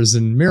doctors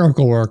and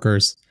miracle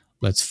workers.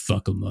 Let's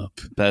fuck them up.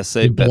 Bet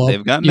they've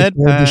got med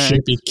packs. The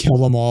ship, you kill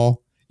them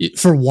all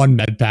for one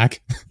med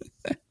pack.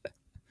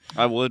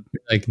 I would.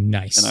 Like,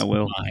 nice. And I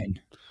will. Mine.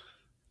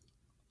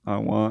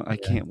 I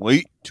can't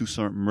wait to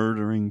start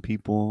murdering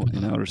people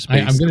in outer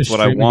space. That's what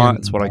I want.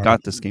 It's what I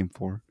got this game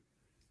for.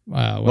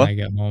 When I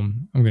get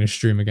home, I'm going to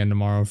stream again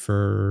tomorrow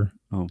for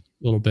a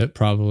little bit,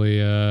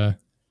 probably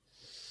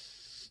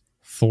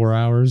 4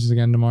 hours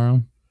again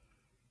tomorrow.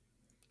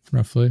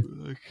 Roughly.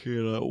 I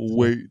cannot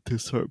wait to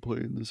start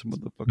playing this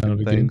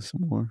motherfucking thing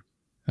some more.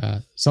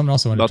 Something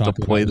else I want to talk about.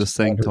 To play this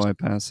thing until I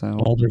pass out.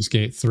 Baldur's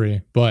Gate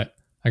 3, but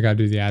I got to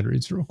do the ad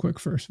reads real quick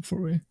first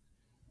before we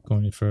go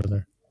any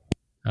further.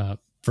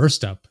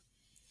 First up,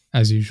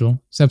 as usual,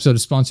 this episode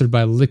is sponsored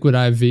by Liquid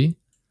IV.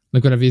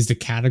 Liquid IV is the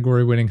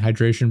category-winning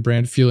hydration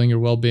brand fueling your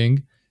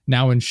well-being,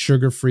 now in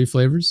sugar-free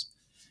flavors.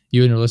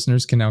 You and your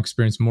listeners can now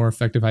experience more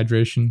effective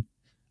hydration.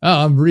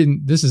 Oh, I'm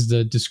reading. This is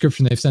the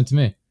description they've sent to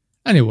me.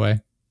 Anyway,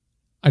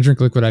 I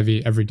drink Liquid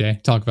IV every day.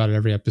 Talk about it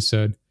every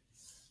episode.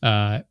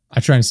 I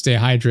try and stay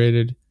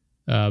hydrated,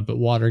 but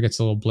water gets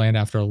a little bland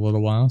after a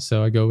little while,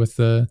 so I go with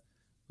the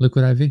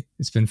Liquid IV.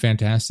 It's been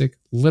fantastic.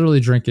 Literally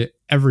drink it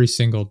every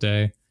single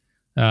day.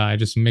 I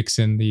just mix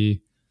in the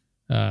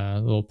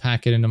little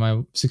packet into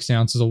my 60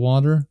 ounces of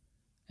water,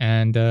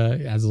 and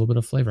it adds a little bit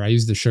of flavor. I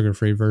use the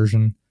sugar-free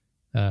version.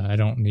 I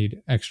don't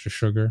need extra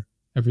sugar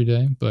every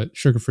day, but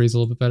sugar-free is a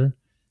little bit better.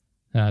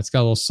 It's got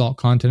a little salt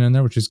content in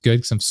there, which is good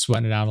because I'm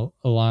sweating it out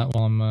a lot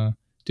while I'm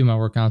doing my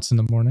workouts in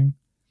the morning.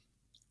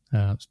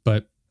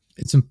 But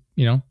it's,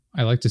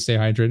 I like to stay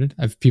hydrated.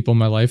 I have people in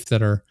my life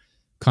that are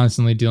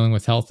constantly dealing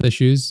with health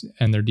issues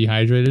and they're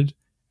dehydrated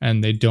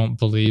and they don't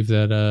believe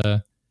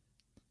that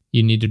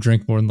you need to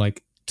drink more than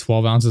like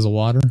 12 ounces of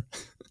water.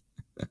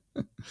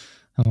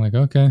 I'm like,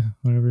 okay,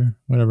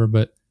 whatever.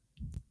 But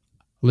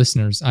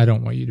listeners, I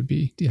don't want you to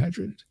be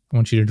dehydrated. I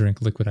want you to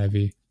drink Liquid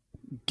IV.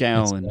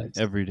 Gallon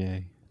every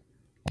day.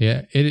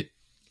 Yeah,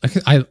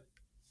 I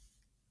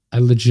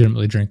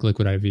legitimately drink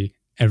Liquid IV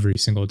every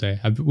single day.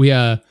 We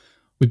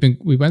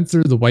we went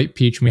through the white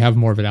peach and we have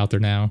more of it out there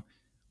now.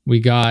 We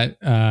got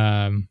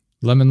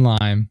lemon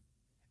lime,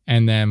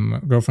 and then my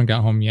girlfriend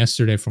got home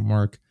yesterday from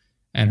work,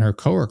 and her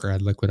coworker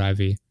had liquid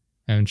IV,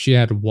 and she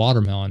had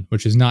watermelon,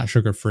 which is not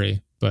sugar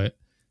free, but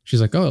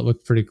she's like, oh, it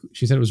looked pretty.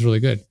 She said it was really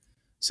good.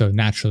 So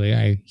naturally,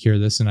 I hear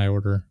this and I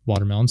order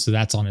watermelon, so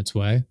that's on its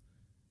way.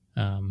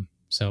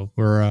 So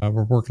we're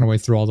working our way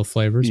through all the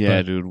flavors. Yeah,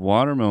 but dude,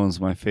 watermelon's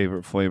my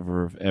favorite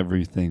flavor of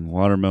everything.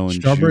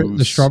 Watermelon the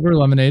juice. strawberry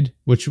lemonade,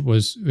 which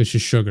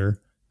is sugar,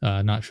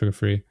 not sugar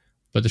free,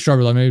 but the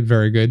strawberry lemonade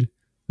very good.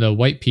 The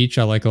white peach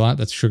I like a lot.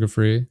 That's sugar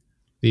free.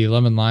 The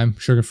lemon lime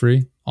sugar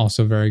free,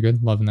 also very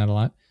good. Loving that a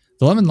lot.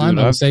 The lemon lime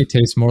I would say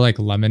tastes more like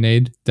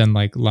lemonade than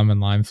like lemon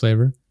lime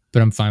flavor,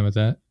 but I'm fine with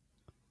that.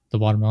 The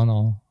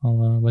watermelon,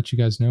 I'll let you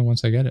guys know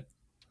once I get it.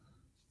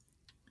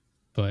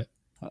 But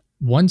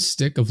 1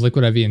 stick of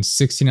liquid IV and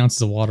 16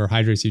 ounces of water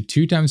hydrates you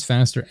 2 times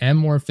faster and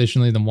more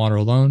efficiently than water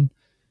alone.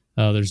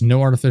 There's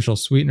no artificial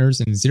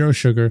sweeteners and zero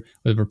sugar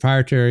with a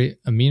proprietary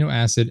amino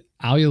acid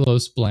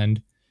allulose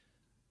blend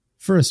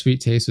for a sweet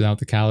taste without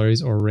the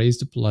calories or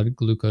raised blood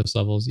glucose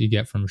levels you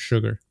get from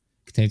sugar.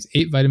 It contains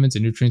 8 vitamins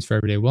and nutrients for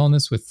everyday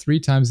wellness with 3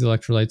 times the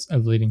electrolytes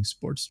of leading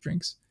sports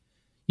drinks.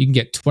 You can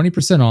get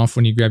 20% off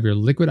when you grab your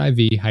Liquid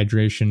IV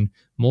Hydration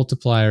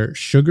Multiplier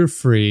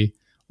sugar-free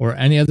or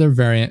any other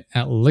variant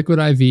at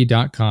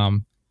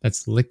liquidiv.com.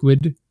 That's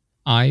liquidiv.com.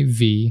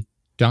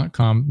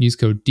 Use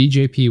code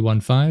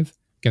DJP15.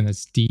 Again,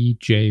 that's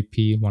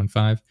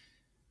DJP15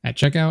 at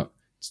checkout.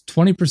 It's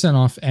 20%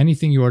 off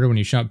anything you order when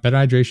you shop Better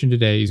Hydration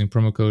today using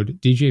promo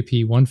code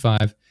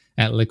DJP15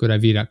 at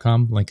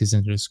liquidiv.com. Link is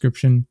in the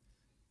description.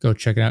 Go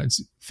check it out.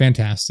 It's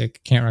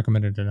fantastic. Can't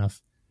recommend it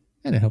enough.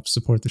 And it helps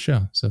support the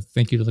show. So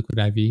thank you to Liquid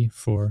IV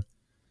for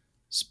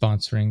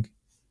sponsoring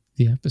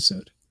the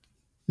episode.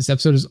 This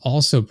episode is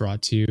also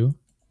brought to you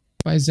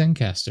by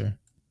Zencastr.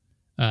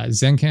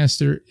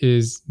 Zencastr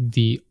is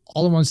the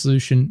all-in-one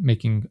solution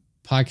making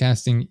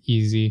podcasting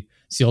easy.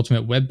 It's the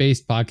ultimate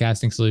web-based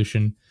podcasting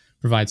solution.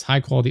 Provides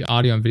high-quality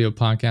audio and video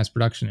podcast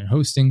production and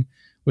hosting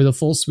with a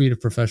full suite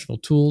of professional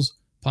tools.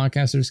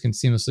 Podcasters can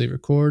seamlessly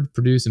record,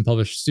 produce, and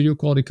publish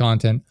studio-quality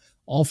content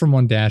all from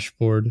one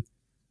dashboard.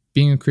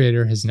 Being a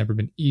creator has never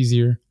been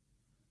easier.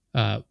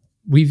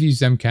 We've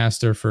used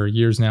Zencastr for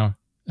years now.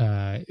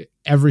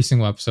 Every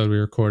single episode we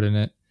record in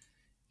it.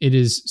 It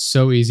is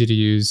so easy to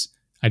use.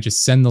 I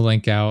just send the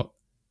link out,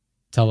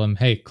 tell them,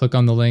 hey, click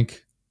on the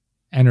link,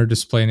 enter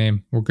display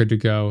name. We're good to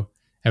go.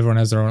 Everyone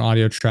has their own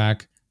audio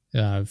track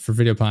for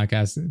video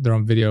podcasts, their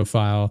own video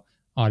file,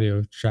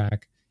 audio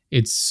track.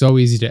 It's so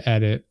easy to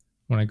edit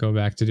when I go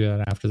back to do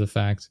that after the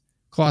fact.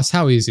 Klaus,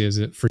 how easy is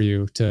it for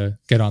you to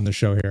get on the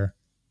show here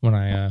when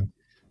I...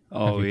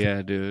 Oh,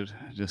 yeah, dude.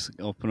 Just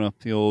open up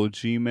the old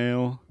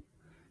Gmail,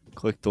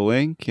 click the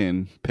link,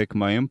 and pick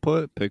my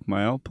input, pick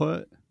my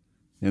output.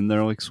 In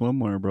there like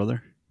swimwear,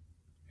 brother.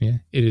 Yeah,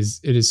 it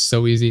is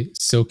so easy,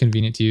 so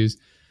convenient to use.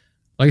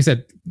 Like I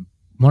said,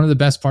 one of the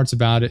best parts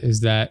about it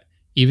is that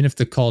even if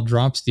the call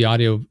drops, the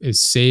audio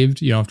is saved.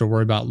 You don't have to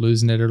worry about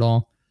losing it at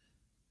all.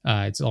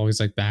 It's always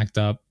like backed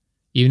up.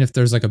 Even if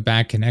there's like a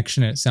bad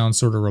connection and it sounds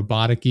sort of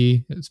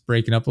robotic-y, it's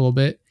breaking up a little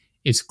bit,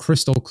 it's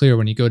crystal clear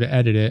when you go to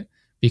edit it,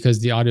 because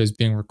the audio is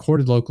being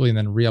recorded locally and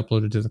then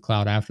re-uploaded to the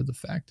cloud after the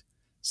fact.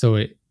 So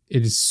it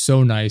is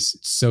so nice.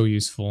 It's so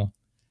useful.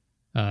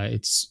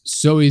 It's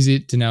so easy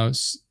to now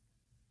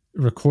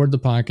record the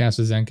podcast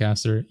with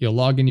Zencastr. You'll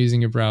log in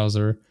using your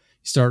browser.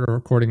 You start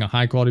recording a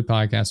high-quality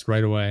podcast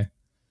right away.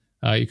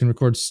 You can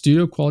record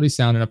studio-quality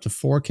sound and up to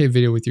 4K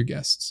video with your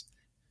guests.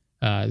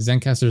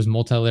 Zencastr's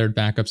multi-layered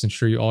backups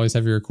ensure you always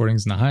have your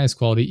recordings in the highest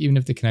quality, even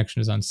if the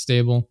connection is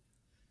unstable.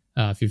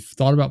 If you've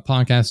thought about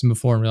podcasting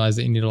before and realized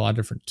that you need a lot of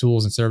different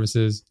tools and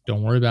services,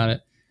 don't worry about it.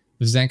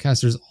 With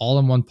Zencastr's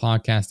all-in-one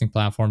podcasting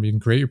platform, you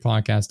can create your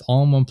podcast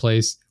all in one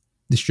place,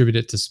 distribute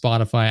it to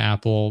Spotify,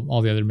 Apple,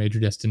 all the other major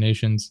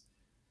destinations.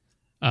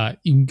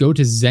 You can go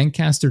to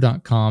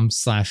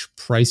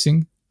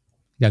zencastr.com/pricing.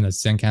 Again,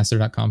 that's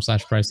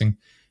zencastr.com/pricing.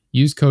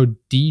 Use code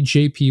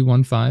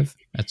DJP15.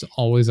 That's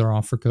always our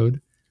offer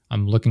code.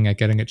 I'm looking at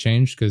getting it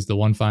changed because the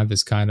 15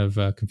 is kind of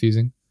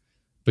confusing.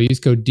 But use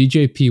code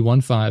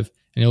DJP15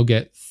 and you'll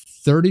get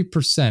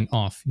 30%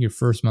 off your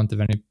first month of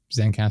any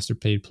Zencastr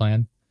paid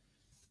plan.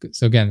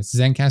 So again, it's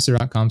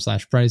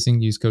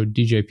zencastr.com/pricing. Use code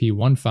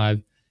DJP15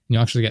 and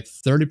you'll actually get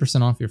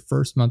 30% off your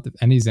first month of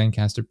any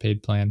Zencastr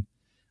paid plan.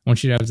 I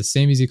want you to have the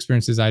same easy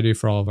experience as I do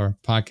for all of our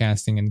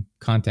podcasting and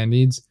content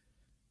needs.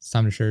 It's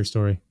time to share your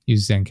story.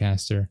 Use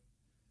Zencastr.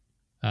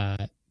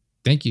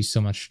 Thank you so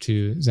much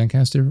to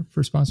Zencastr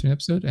for sponsoring the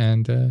episode,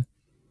 and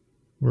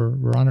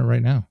we're on it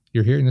right now.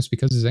 You're hearing this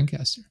because of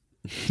Zencastr.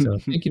 So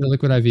thank you to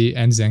Liquid IV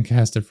and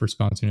Zencastr for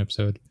sponsoring the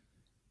episode.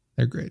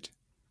 They're great.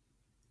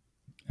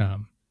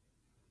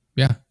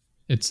 Yeah,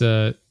 it's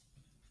been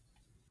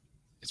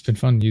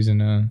fun using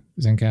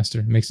Zencastr.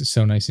 It makes it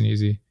so nice and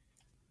easy.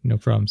 No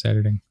problems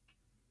editing.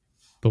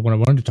 But what I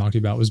wanted to talk to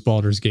you about was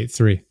Baldur's Gate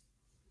 3.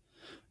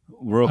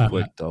 Real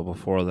quick, though,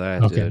 before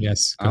that, okay, dude,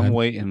 yes, I'm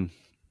waiting.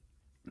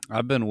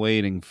 I've been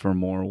waiting for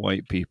more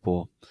white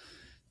people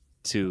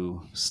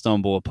to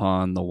stumble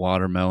upon the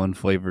watermelon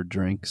flavored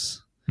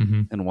drinks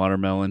and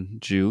watermelon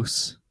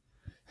juice.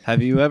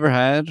 Have you ever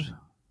had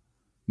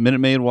Minute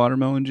Maid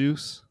watermelon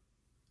juice?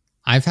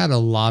 I've had a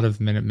lot of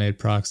Minute Maid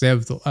products. They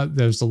have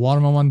there's the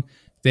watermelon one.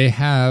 They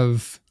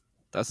have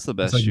That's the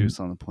best like, juice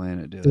on the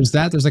planet, dude. There's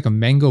that. There's like a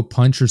mango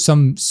punch or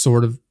some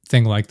sort of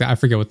thing like that. I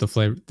forget what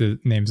the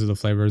names of the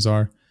flavors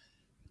are.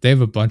 They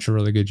have a bunch of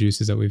really good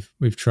juices that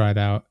we've tried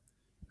out.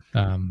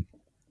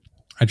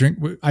 I drink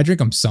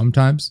them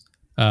sometimes.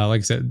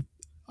 Like I said,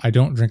 I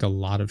don't drink a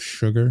lot of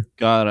sugar.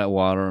 Gotta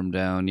water them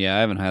down. Yeah, I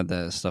haven't had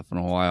that stuff in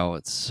a while.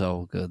 It's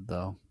so good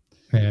though.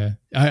 Yeah,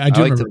 I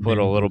do like to remember put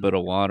a being- little bit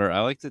of water.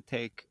 I like to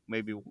take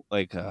maybe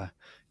like a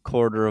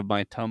quarter of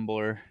my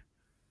tumbler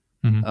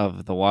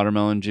of the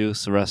watermelon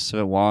juice, the rest of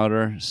it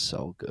water.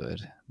 So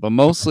good. But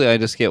mostly I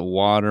just get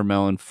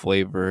watermelon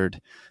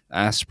flavored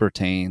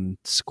aspartame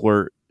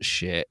squirt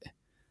shit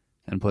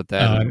and put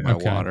that in my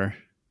water.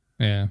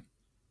 Yeah.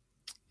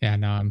 Yeah,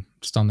 no, I'm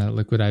just on that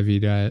liquid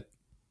IV diet.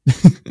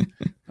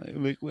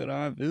 Liquid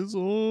IV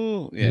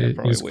Vizzle. Yeah,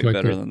 probably way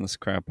better than this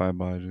crap I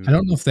buy, dude. I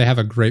don't know if they have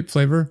a grape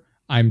flavor.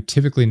 I'm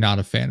typically not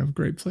a fan of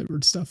grape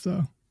flavored stuff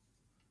though.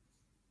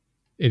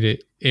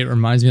 It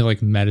reminds me of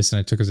like medicine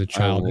I took as a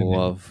child. I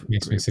love it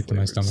makes me sick to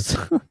my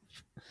stomach.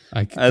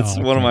 That's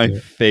one of my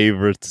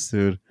favorites,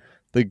 dude.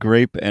 The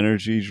grape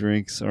energy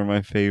drinks are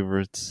my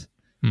favorites.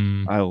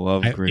 I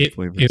love grape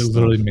flavored It stuff.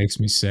 literally makes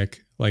me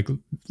sick. Like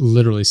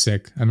literally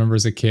sick. I remember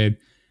as a kid,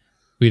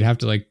 we'd have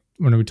to like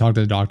when we talked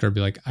to the doctor, I'd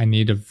be like, I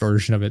need a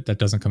version of it that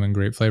doesn't come in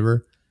grape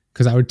flavor.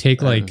 Because I would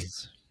take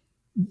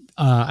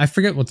I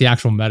forget what the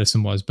actual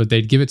medicine was, but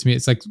they'd give it to me.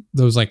 It's like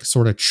those like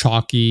sort of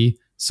chalky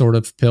sort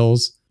of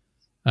pills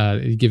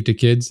you give to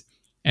kids,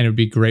 and it would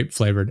be grape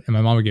flavored. And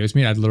my mom would give it to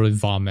me, and I'd literally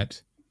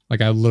vomit.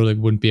 Like I literally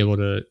wouldn't be able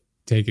to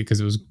take it because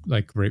it was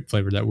like grape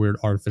flavored, that weird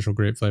artificial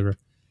grape flavor.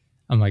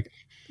 I'm like,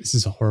 this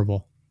is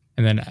horrible.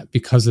 And then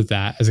because of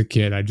that, as a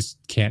kid, I just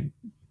can't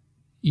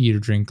eat or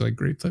drink like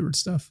grape flavored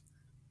stuff.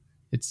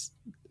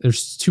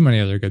 There's too many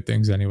other good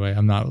things anyway.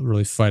 I'm not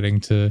really fighting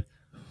to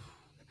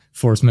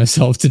force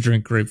myself to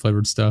drink grape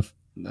flavored stuff.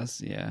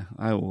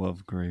 I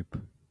love grape.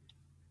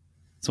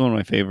 It's one of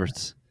my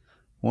favorites.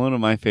 One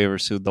of my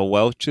favorites too. The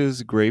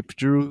Welch's grape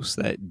juice,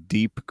 that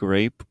deep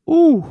grape.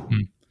 Ooh,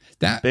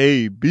 that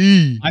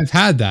baby. I've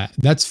had that.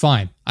 That's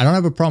fine. I don't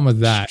have a problem with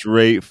that.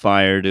 Straight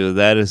fire, dude.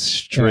 That is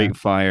straight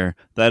fire.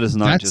 That is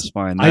not just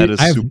fine. That is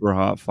super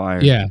hot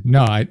fire. Yeah,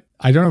 no, I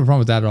don't have a problem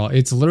with that at all.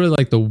 It's literally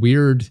like the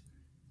weird.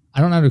 I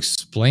don't know how to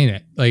explain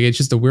it. Like it's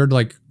just a weird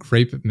like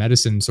grape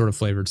medicine sort of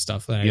flavored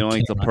stuff. That you don't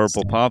like the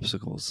purple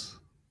popsicles?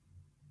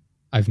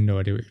 I have no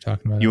idea what you're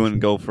talking about. You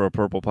wouldn't go for a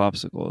purple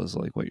popsicle, is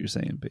like what you're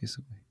saying,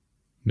 basically.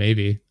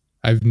 Maybe.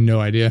 I have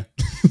no idea.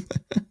 You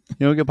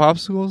don't get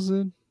popsicles,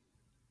 dude?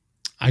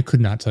 I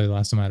could not tell you the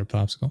last time I had a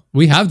popsicle.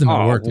 We have them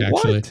at work,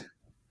 actually.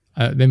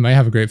 They might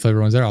have a great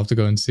flavor ones there. I'll have to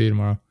go and see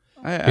tomorrow.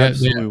 I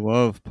absolutely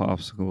love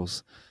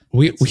popsicles.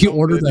 We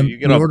order them. You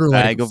get we a order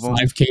bag like of them.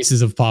 5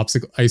 cases of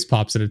ice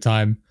pops at a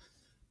time.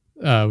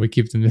 We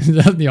keep them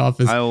in the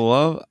office. I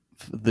love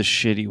the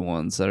shitty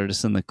ones that are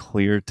just in the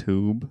clear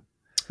tube.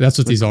 That's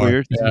what these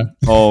are. Yeah.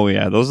 Oh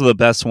yeah, those are the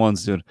best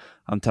ones, dude.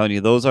 I'm telling you,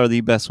 those are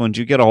the best ones.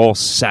 You get a whole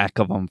sack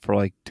of them for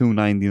like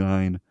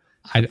 $2.99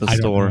 at the store.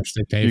 Don't know how much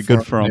they pay. You're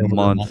good for a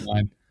month.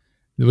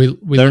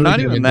 They're not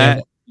even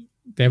that.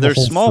 They're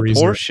small freezer.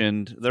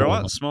 portioned. They're a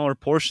lot smaller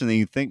portion than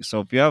you think. So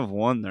if you have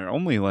one, they're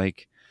only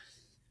like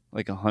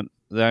 100.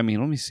 I mean,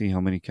 let me see how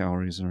many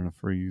calories are in a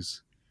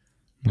freeze.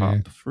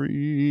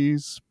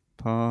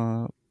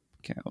 Pop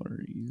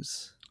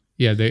calories.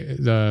 Yeah,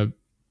 the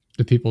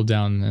people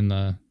down in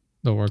the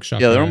workshop.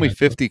 Yeah, they're only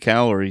 50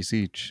 calories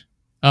each.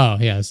 Oh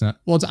yeah, it's not.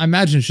 Well, I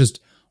imagine it's just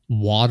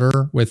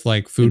water with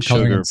like food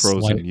coloring,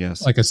 frozen.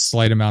 Yes, like a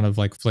slight amount of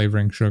like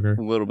flavoring sugar.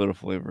 A little bit of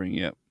flavoring.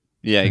 Yep.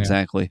 Yeah,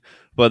 exactly.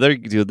 But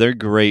they're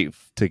great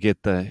to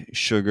get the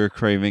sugar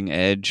craving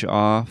edge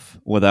off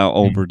without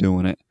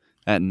overdoing it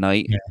at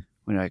night. Yeah.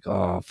 When you're like,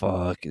 oh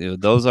fuck,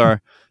 dude, those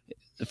are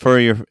for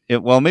your.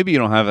 Well, maybe you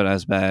don't have it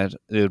as bad,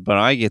 dude. But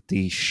I get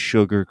the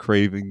sugar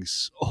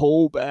cravings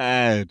so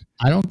bad.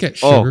 I don't get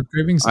sugar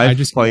cravings. I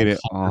just get it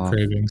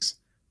cravings.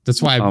 That's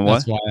why.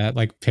 That's why I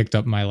like picked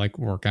up my like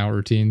workout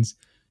routines.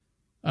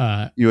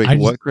 You like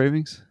what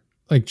cravings?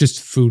 Like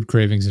just food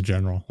cravings in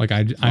general. Like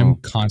I'm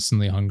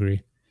constantly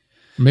hungry.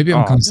 Maybe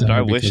I'm constantly.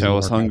 I wish I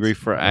was hungry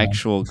for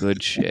actual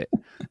good shit.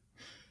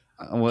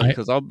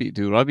 Because I'll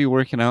be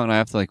working out and I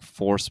have to like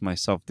force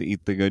myself to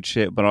eat the good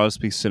shit, but I'll just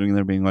be sitting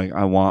there being like,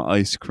 I want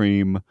ice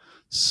cream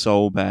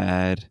so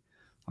bad.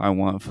 I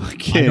want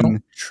fucking. I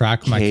don't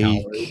track my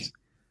calories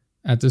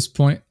at this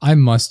point. I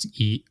must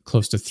eat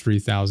close to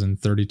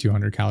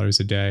 3,200 calories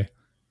a day.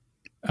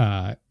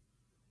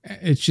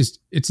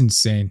 It's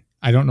insane.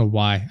 I don't know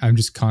why. I'm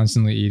just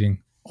constantly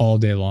eating all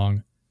day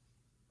long.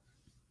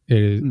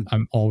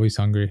 I'm always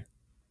hungry.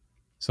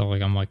 So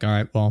like I'm like, all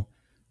right, well,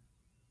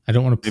 I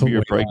don't want to put Maybe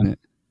you're pregnant.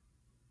 On.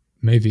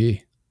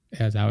 Maybe.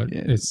 Yeah,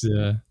 it's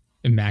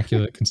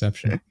immaculate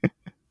conception.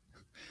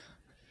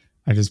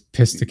 I just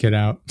pissed the kid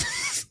out.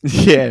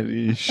 Yeah,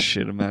 you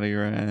shit him out of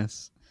your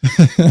ass.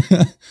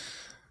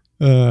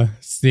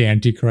 It's the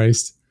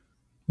Antichrist.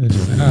 It's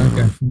just like,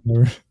 okay,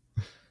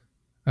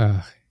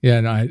 whatever. Yeah,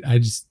 no, I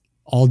just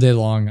all day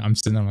long I'm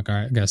sitting there, I'm like, all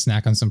right, I gotta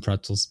snack on some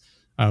pretzels.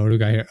 What do we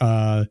got here?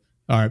 All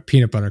right,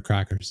 peanut butter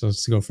crackers. So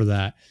let's go for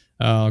that.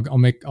 I'll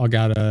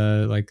got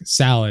a like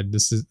salad.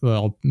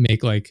 I'll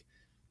make like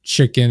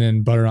chicken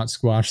and butternut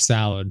squash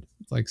salad,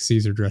 with, like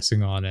Caesar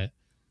dressing on it.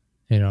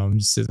 I'm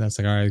just sitting. That's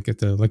like, all right, get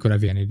the liquid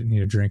IV. I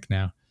need a drink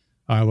now.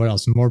 All right, what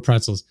else? More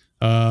pretzels.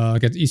 I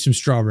got to eat some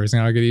strawberries.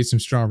 Now I got to eat some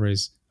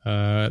strawberries.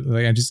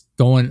 Like I'm just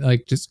going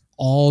like just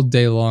all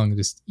day long,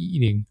 just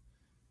eating.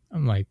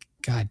 I'm like,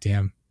 God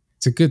damn.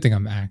 It's a good thing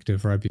I'm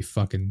active or I'd be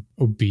fucking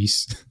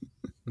obese.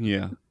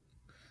 Yeah.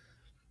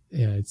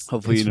 Yeah,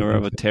 hopefully you never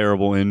have a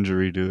terrible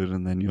injury, dude,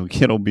 and then you'll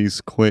get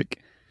obese quick.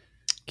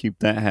 Keep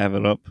that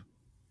habit up.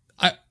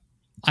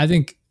 I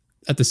think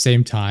at the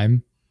same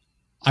time,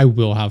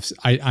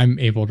 I'm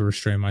able to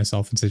restrain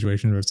myself in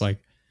situations where it's like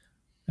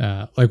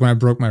when I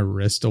broke my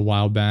wrist a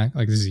while back,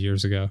 like this is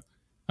years ago,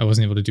 I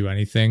wasn't able to do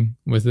anything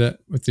with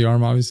the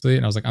arm, obviously.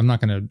 And I was like, I'm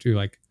not going to do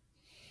like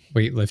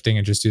weightlifting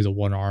and just do the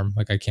one arm.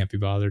 Like I can't be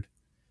bothered.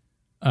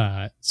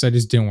 So I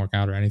just didn't work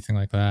out or anything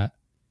like that.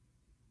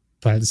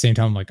 But at the same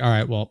time, I'm like, all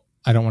right, well,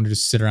 I don't want to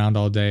just sit around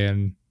all day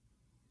and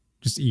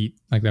just eat.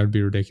 Like that would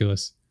be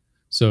ridiculous.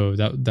 So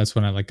that's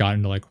when I like got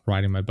into like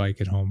riding my bike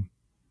at home.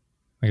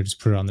 Like I just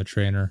put it on the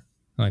trainer.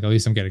 Like at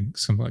least I'm getting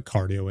some like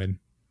cardio in.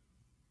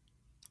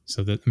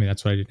 So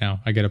that's what I do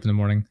now. I get up in the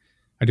morning,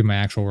 I do my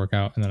actual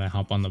workout, and then I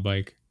hop on the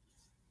bike,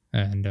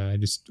 and I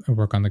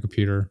work on the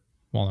computer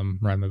while I'm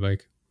riding my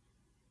bike.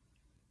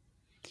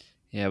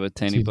 Yeah, but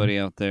to anybody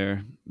out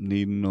there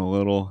needing a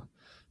little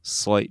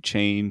slight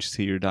change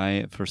to your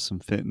diet for some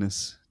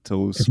fitness to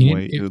lose some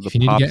weight, the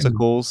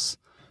popsicles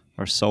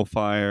are so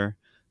fire.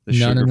 The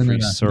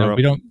sugar-free syrup.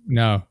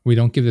 We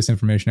don't give this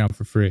information out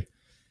for free.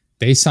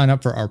 They sign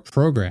up for our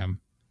program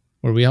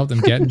where we help them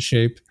get in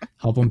shape,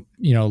 help them,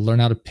 learn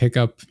how to pick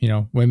up,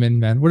 women,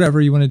 men, whatever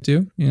you want to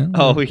do.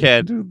 Oh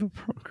yeah, do the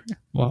program.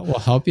 Well, we'll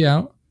help you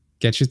out,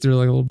 get you through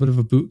like a little bit of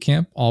a boot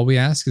camp. All we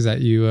ask is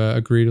that you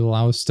agree to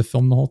allow us to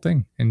film the whole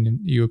thing and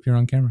you appear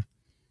on camera.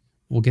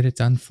 We'll get it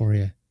done for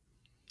you.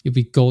 You'll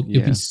be gold.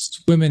 You'll be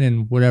swimming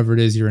in whatever it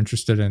is you're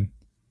interested in.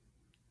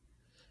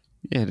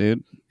 Yeah,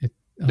 dude.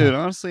 Dude,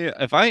 honestly,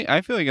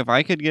 I feel like if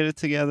I could get it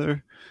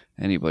together,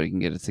 anybody can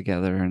get it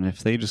together, and if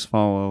they just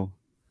follow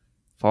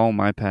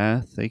my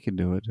path, they could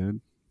do it,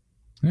 dude.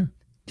 Yeah,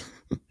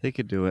 they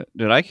could do it,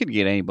 dude. I could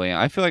get anybody.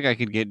 I feel like I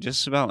could get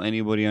just about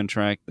anybody on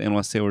track,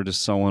 unless they were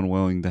just so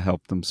unwilling to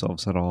help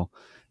themselves at all.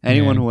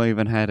 Anyone who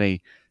even had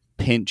a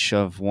pinch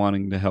of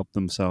wanting to help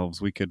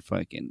themselves, we could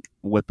fucking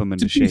whip them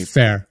into shape.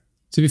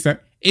 To be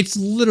fair, it's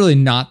literally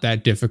not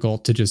that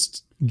difficult to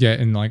just get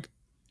in like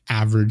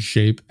average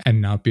shape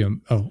and not be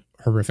a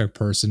horrific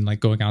person, like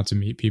going out to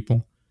meet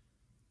people.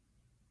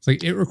 It's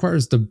like it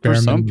requires the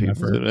bare minimum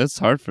effort. Dude, it's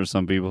hard for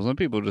some people. Some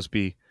people just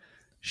be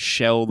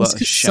shelling up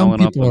immediately. Some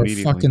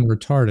people are fucking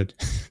retarded.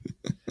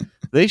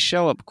 They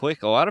shell up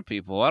quick. A lot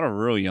of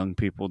real young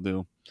people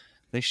do.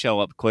 They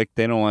shell up quick.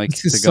 They don't like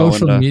to go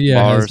social into media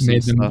bars has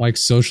made them like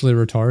socially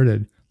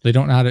retarded. They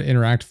don't know how to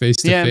interact face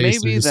to face. Yeah,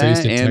 maybe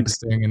that and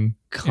texting and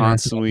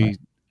constantly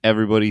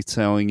everybody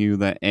telling you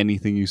that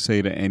anything you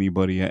say to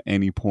anybody at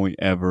any point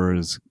ever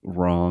is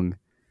wrong.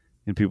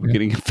 And people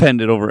getting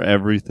offended over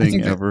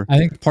everything ever. I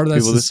think part of that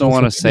people just don't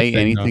want to say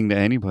anything to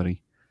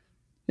anybody.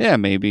 Yeah,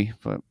 maybe,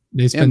 but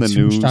they spend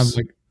too much time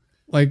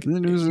like the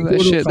news of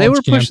that shit. They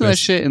were pushing that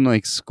shit in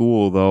like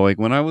school though. Like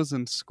when I was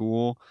in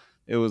school,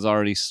 it was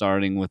already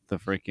starting with the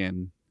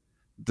freaking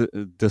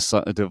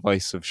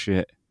divisive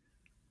shit.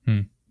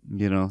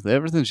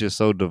 Everything's just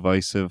so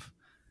divisive,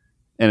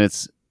 and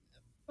it's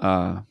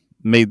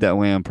made that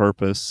way on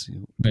purpose.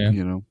 I don't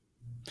know.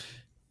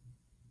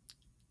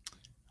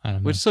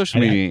 Which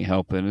social media ain't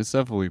helping. It's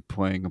definitely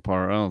playing a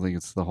part. I don't think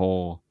it's the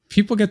whole.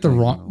 People get the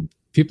wrong.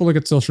 People look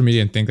at social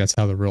media and think that's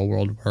how the real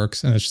world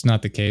works, and it's just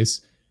not the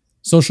case.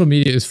 Social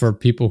media is for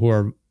people who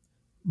are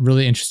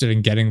really interested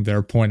in getting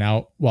their point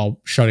out while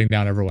shutting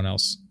down everyone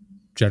else,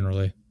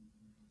 generally.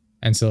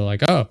 And so,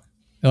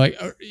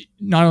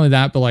 not only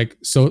that, but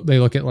so they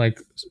look at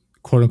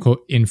quote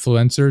unquote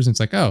influencers, and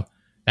it's like, oh,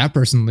 that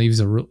person lives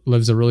a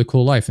really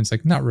cool life. And it's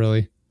like, not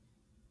really.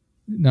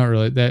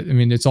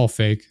 It's all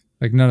fake.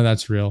 Like none of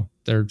that's real.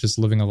 They're just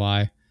living a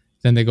lie.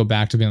 Then they go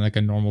back to being like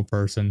a normal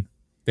person.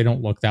 They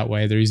don't look that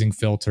way. They're using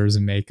filters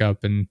and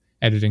makeup and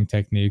editing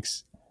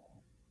techniques.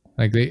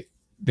 Like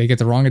they get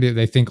the wrong idea.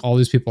 They think all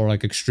these people are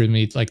like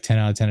extremely 10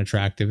 out of 10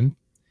 attractive. And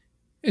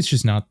it's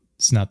just not,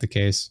 it's not the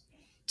case.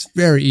 It's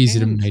very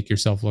easy to make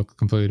yourself look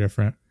completely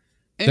different.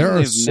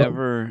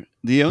 The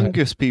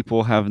youngest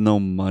people have no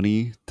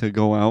money to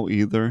go out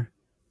either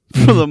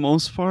for the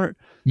most part.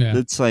 Yeah.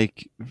 It's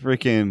like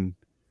freaking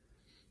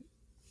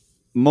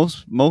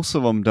most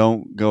of them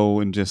don't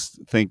go and just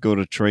go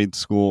to trade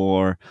school,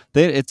 or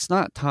it's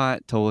not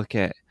taught to look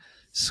at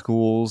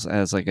schools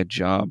as like a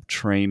job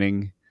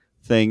training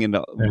thing and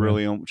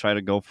really try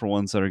to go for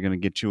ones that are going to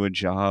get you a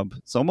job.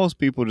 So most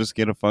people just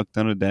get a fuck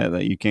ton of debt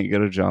that you can't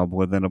get a job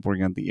with, end up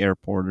working at the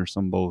airport or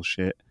some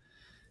bullshit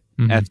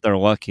if they're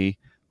lucky.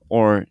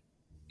 Or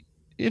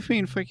if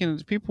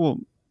freaking people,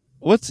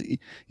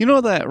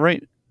 that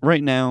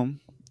right now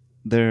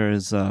there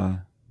is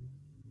 1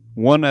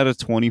 out of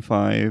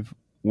 25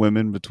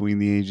 women between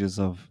the ages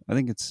of, I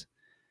think it's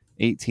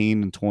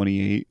 18 and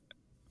 28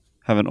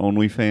 have an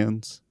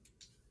OnlyFans.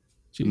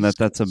 And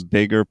that's a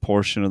bigger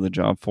portion of the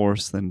job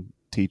force than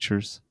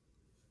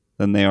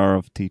they are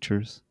of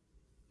teachers.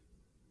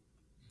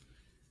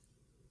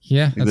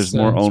 Yeah, there's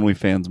more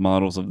OnlyFans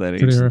models of that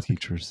age than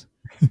teachers.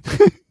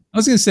 I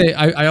was gonna say,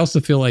 I also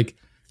feel like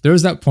there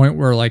was that point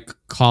where like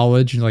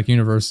college and like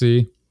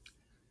university,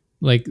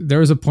 like there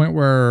was a point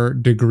where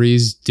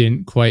degrees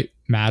didn't quite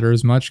matter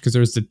as much because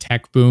there was the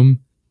tech boom,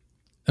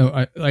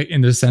 like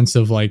in the sense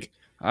of like,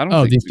 I don't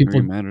think these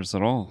people matters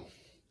at all.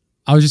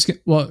 I was just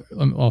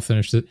I'll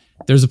finish it.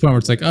 There's a point where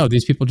it's like, oh,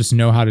 these people just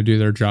know how to do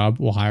their job.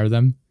 We'll hire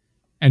them.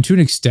 And to an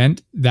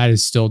extent, that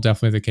is still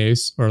definitely the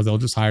case, or they'll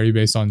just hire you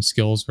based on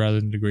skills rather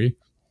than degree.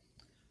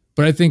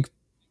 But I think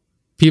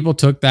people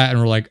took that and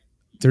were like,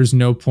 there's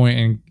no point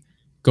in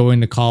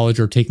going to college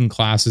or taking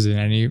classes in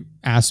any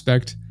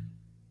aspect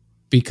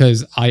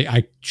because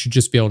I should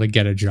just be able to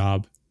get a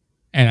job.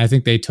 And I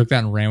think they took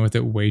that and ran with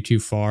it way too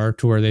far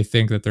to where they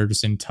think that they're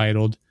just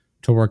entitled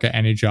to work at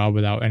any job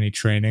without any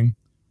training.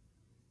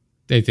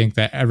 They think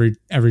that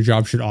every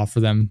job should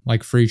offer them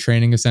like free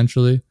training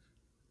essentially.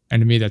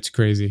 And to me, that's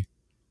crazy.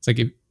 It's like,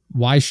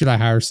 why should I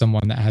hire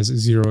someone that has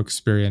zero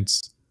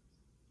experience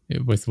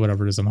with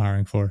whatever it is I'm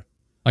hiring for?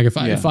 Like if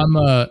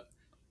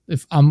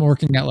I'm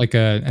working at like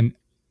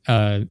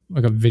a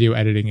video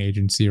editing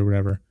agency or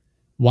whatever,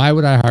 why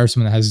would I hire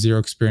someone that has zero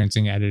experience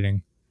in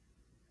editing?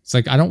 It's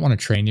like, I don't want to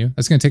train you.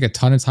 That's going to take a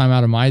ton of time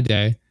out of my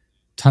day,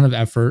 ton of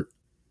effort.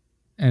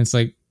 And it's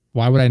like,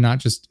 why would I not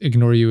just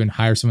ignore you and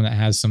hire someone that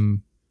has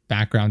some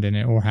background in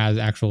it or has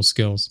actual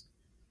skills?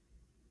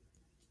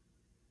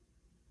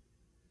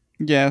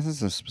 Yeah, this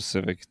is a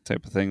specific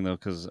type of thing though,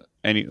 because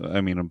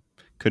a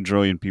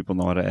quadrillion people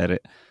know how to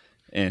edit.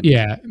 And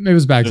yeah, it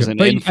was back then.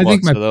 But I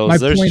think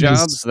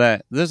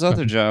there's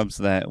other jobs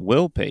that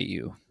will pay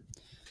you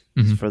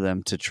for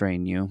them to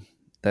train you.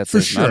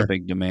 That's not a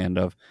big demand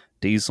of.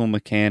 Diesel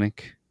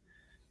mechanic,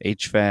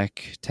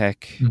 HVAC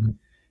tech,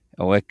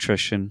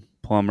 electrician,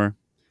 plumber.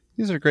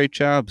 These are great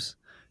jobs.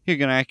 You're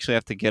going to actually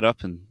have to get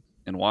up and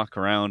walk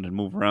around and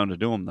move around to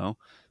do them, though,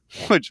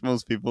 which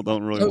most people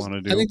don't really want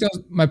to do. I think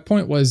my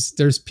point was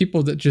there's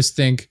people that just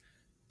think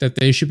that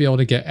they should be able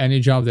to get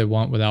any job they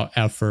want without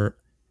effort.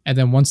 And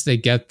then once they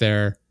get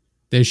there,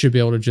 they should be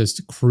able to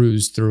just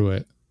cruise through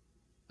it.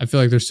 I feel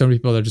like there's so many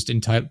people that are just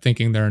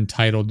thinking they're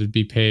entitled to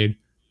be paid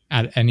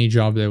at any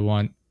job they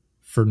want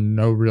for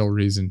no real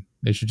reason.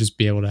 They should just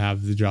be able to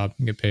have the job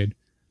and get paid.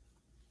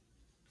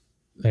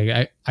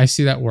 Like I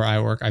see that where I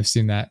work. I've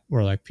seen that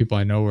where like people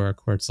I know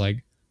work, where it's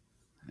like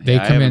I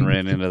haven't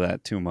ran into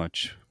that too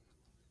much,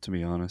 to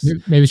be honest.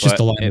 Maybe it's just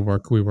the line of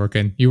work we work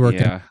in. You work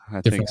in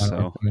I think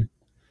so.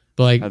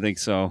 But like I think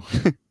so.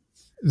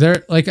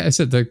 there, like I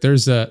said,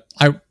 there's the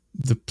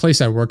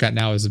place I work at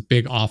now is a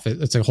big office.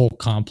 It's a whole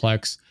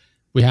complex.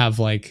 We have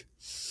like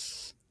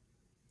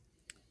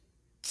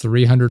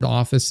 300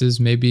 offices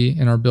maybe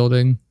in our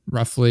building,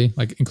 roughly,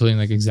 like including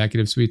like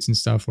executive suites and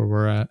stuff where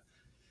we're at.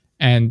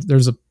 And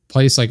there's a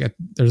place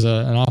there's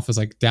an office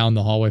like down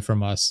the hallway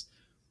from us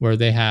where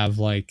they have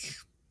like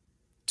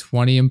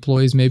 20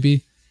 employees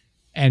maybe,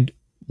 and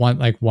one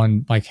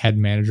head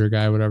manager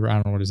guy, whatever. I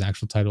don't know what his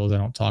actual title is. I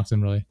don't talk to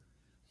him really,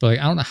 but like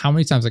I don't know how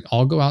many times like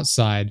I'll go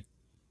outside,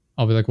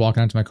 I'll be like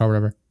walking out to my car,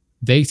 whatever.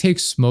 They take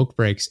smoke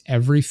breaks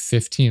every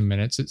 15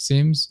 minutes, it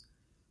seems.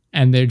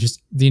 And they're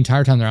just the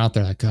entire time they're out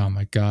there, like, oh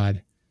my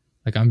God,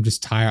 like I'm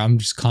just tired. I'm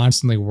just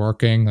constantly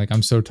working. Like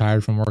I'm so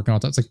tired from working all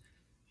the time. It's like,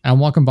 and I'm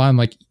walking by. I'm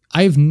like,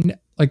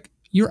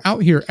 you're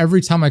out here every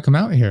time I come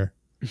out here.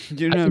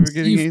 You're never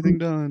getting anything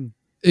done.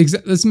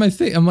 Exactly. That's my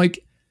thing. I'm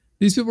like,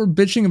 these people are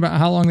bitching about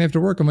how long they have to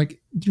work. I'm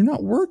like, you're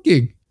not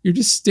working. You're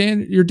just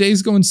your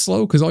day's going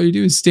slow because all you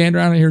do is stand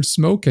around here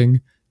smoking,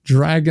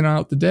 dragging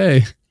out the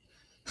day.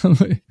 I'm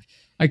like,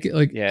 I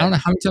don't know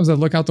how many times I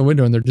look out the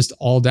window and they're just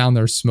all down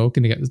there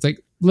smoking together. It's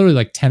like literally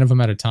like 10 of them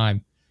at a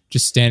time,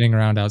 just standing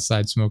around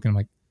outside smoking. I'm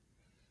like,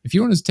 if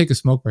you want to take a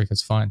smoke break,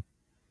 that's fine.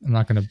 I'm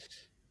not going to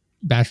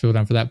bash people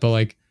down for that. But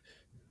like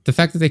the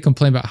fact that they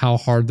complain about how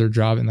hard their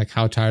job and like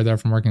how tired they are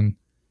from working,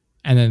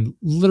 and then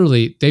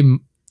literally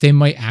they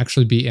might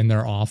actually be in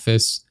their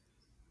office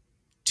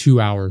 2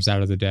 hours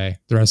out of the day.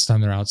 The rest of the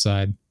time they're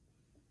outside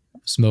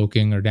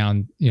smoking or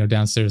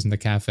downstairs in the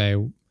cafe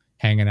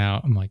hanging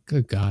out. I'm like,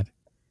 good God.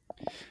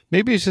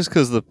 Maybe it's just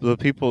because the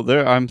people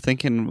there, I'm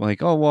thinking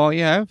like, oh, well,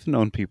 yeah, I've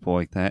known people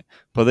like that,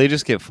 but they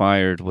just get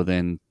fired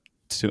within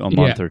a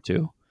month or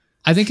two.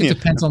 I think it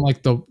depends on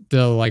like the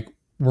like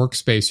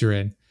workspace you're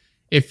in.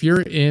 If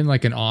you're in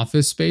like an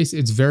office space,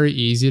 it's very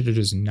easy to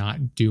just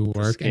not do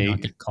work and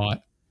not get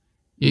caught.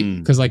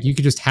 Because like you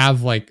could just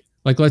have like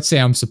let's say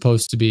I'm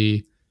supposed to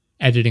be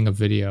editing a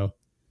video.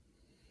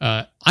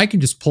 I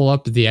can just pull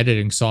up the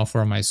editing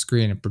software on my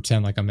screen and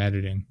pretend like I'm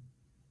editing.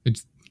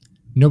 It's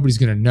nobody's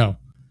gonna know.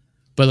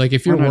 But like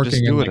if Why you're not working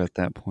just do in it like at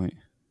that point?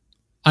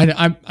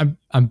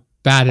 I'm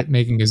bad at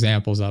making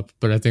examples up,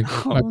 but I think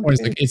my point is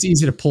Okay. like it's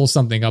easy to pull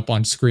something up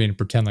on screen and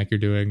pretend like you're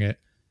doing it.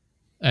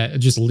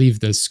 Just leave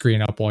the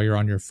screen up while you're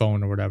on your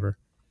phone or whatever.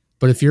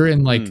 But if you're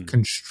in like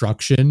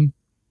construction,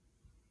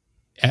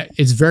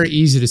 it's very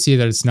easy to see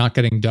that it's not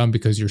getting done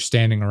because you're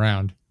standing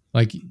around.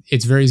 Like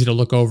it's very easy to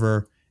look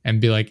over and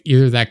be like,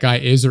 either that guy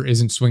is or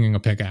isn't swinging a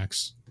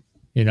pickaxe.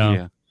 You know,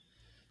 Yeah.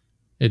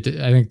 I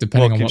think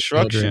depending Well, on what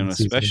field you're in, construction it's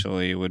easy.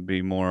 especially would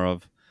be more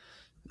of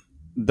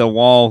the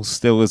wall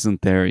still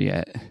isn't there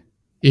yet.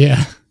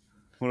 Yeah.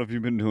 What have you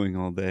been doing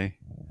all day?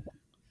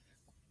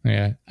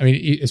 Yeah. I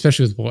mean,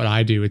 especially with what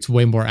I do, it's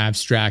way more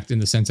abstract in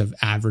the sense of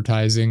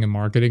advertising and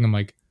marketing. I'm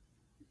like,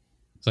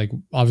 it's like,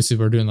 obviously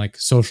we're doing like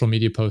social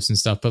media posts and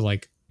stuff, but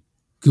like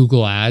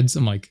Google ads,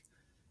 I'm like,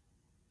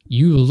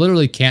 you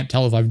literally can't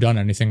tell if I've done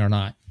anything or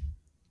not.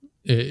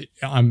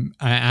 I'm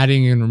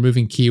adding and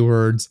removing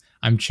keywords.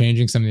 I'm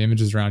changing some of the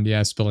images around,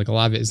 yes, but like a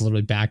lot of it is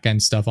literally back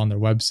end stuff on their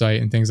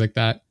website and things like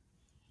that.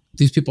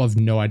 These people have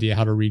no idea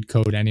how to read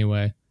code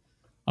anyway.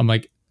 I'm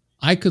like,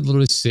 I could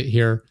literally sit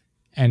here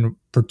and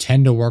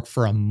pretend to work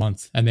for a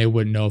month and they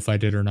wouldn't know if I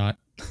did or not.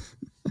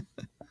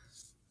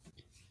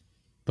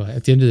 But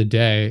at the end of the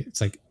day, it's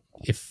like,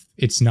 if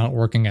it's not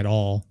working at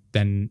all,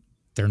 then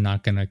they're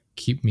not going to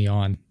keep me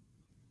on.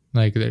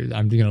 Like,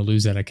 I'm going to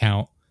lose that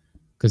account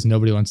because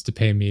nobody wants to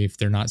pay me if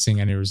they're not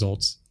seeing any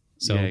results.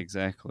 So yeah,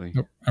 exactly.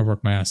 I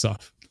work my ass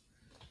off.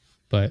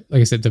 But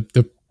like I said,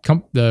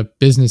 the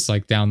business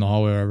like down the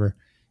hallway or whatever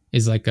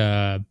is like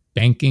a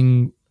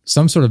banking,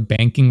 some sort of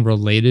banking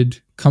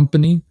related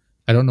company.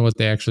 I don't know what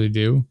they actually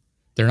do.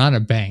 They're not a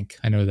bank.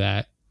 I know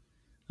that.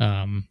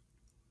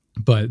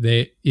 But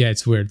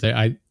it's weird.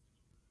 They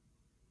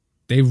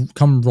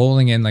come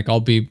rolling in. Like I'll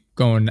be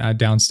going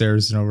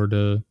downstairs and over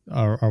to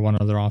our one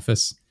other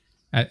office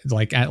at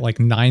like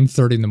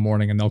 9:30 in the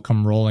morning, and they'll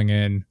come rolling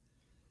in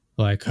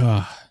like,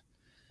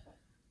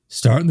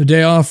 starting the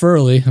day off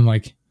early. I'm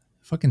like,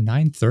 fucking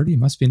 9:30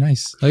 must be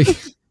nice. Like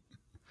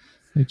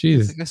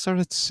Jesus. I think I start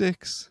at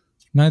 6.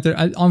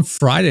 9:30 on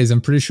Fridays.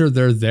 I'm pretty sure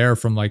they're there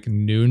from like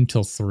noon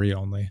till 3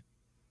 only.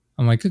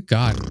 I'm like, good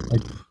God.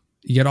 Like,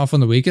 you get off on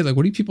the weekend? Like,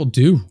 what do people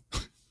do?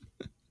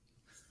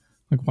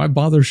 Like, why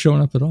bother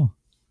showing up at all?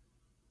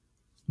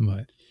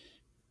 But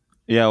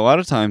Yeah, a lot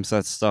of times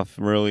that stuff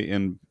really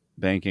in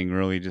banking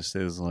really just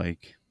is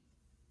like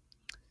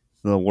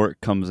the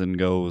work comes and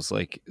goes.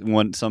 Like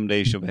some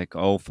days you'll be like,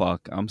 oh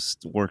fuck, I'm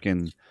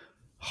working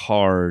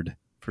hard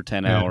for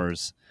 10 Yeah.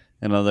 hours.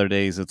 And other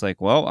days it's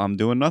like, well, I'm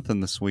doing nothing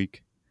this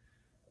week.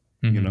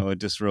 Mhm. You know, it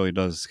just really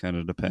does kind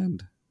of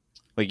depend.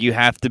 Like you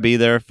have to be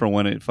there for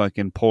when it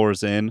fucking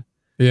pours in.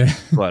 Yeah.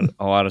 But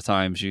a lot of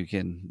times you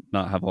can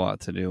not have a lot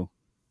to do.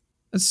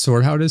 That's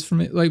sort of how it is for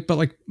me. Like, but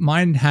like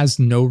mine has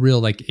no real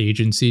like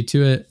agency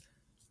to it.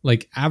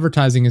 Like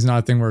advertising is not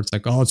a thing where it's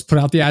like, oh, let's put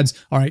out the ads.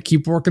 All right,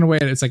 keep working away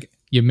at it. It's like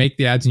you make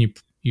the ads and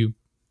you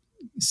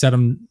set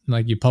them,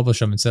 like you publish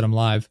them and set them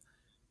live,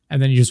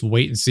 and then you just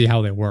wait and see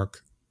how they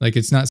work. Like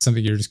it's not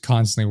something you're just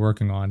constantly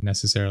working on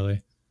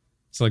necessarily.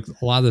 So like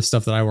a lot of the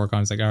stuff that I work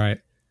on is like, all right,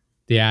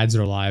 the ads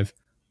are live.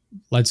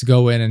 Let's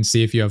go in and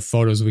see if you have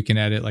photos we can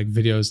edit, like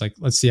videos. Like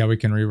let's see how we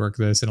can rework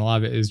this. And a lot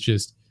of it is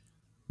just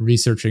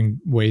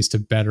researching ways to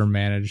better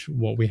manage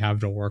what we have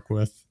to work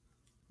with.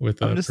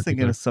 I'm just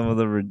thinking of some of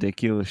the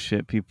ridiculous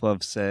shit people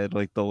have said,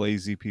 like the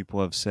lazy people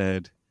have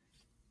said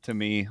to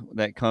me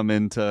that come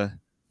into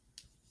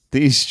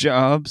these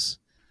jobs,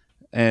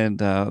 and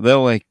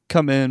they'll like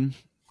come in,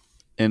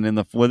 and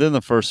within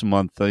the first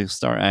month they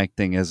start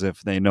acting as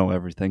if they know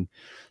everything.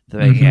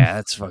 They're like, yeah,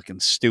 that's a fucking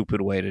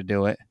stupid way to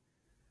do it.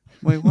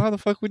 I'm like, why the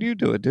fuck would you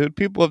do it, dude?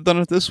 People have done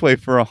it this way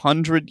for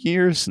 100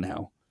 years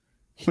now.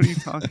 What are you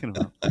talking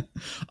about?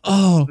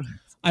 Oh,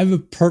 I have a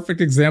perfect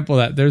example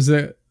of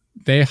that.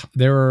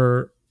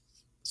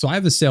 So I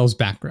have a sales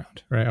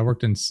background, right? I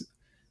worked in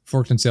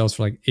sales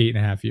for like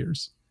 8.5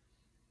 years.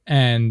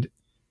 And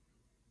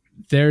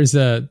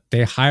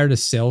they hired a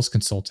sales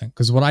consultant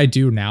because what I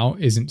do now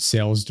isn't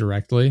sales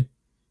directly,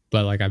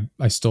 but like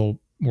I still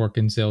work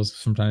in sales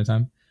from time to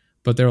time.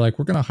 But they're like,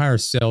 we're going to hire a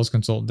sales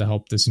consultant to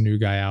help this new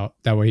guy out.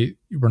 That way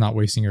we're not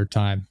wasting your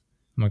time.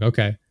 I'm like,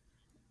 okay.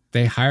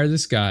 They hire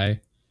this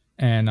guy,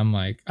 and I'm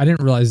like, I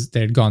didn't realize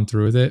they had gone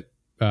through with it.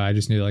 I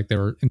just knew like they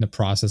were in the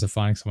process of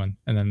finding someone,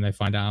 and then they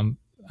find out.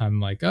 I'm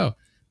like, oh,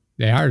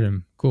 they hired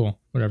him. Cool,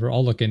 whatever.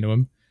 I'll look into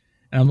him.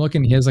 And I'm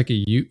looking. He has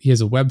he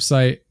has a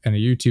website and a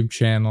YouTube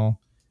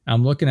channel. And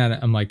I'm looking at it.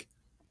 I'm like,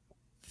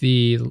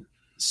 the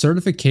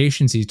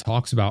certifications he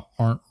talks about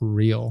aren't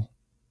real.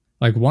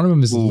 Like one of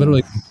them is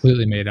literally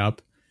completely made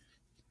up,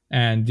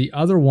 and the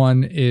other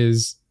one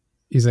he's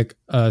like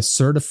a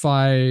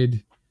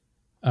certified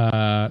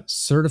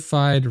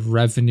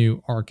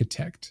revenue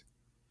architect,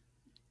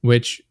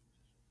 which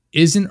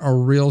isn't a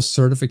real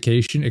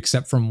certification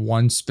except from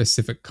one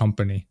specific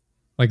company.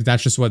 Like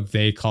that's just what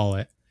they call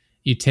it.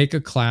 You take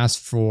a class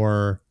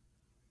for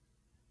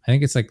I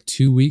think it's like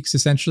 2 weeks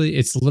essentially.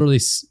 It's literally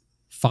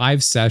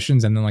 5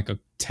 sessions and then like a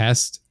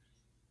test,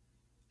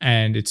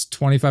 and it's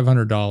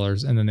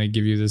 $2,500, and then they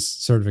give you this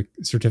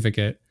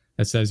certificate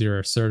that says you're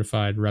a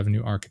certified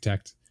revenue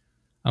architect.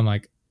 I'm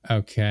like,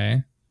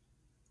 okay,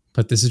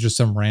 but this is just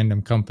some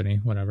random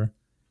company, whatever.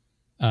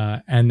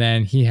 And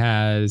then he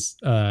has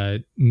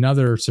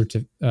another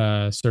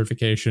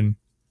certification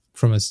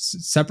from a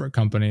separate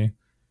company.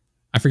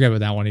 I forget what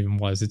that one even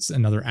was. It's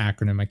another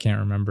acronym. I can't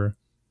remember.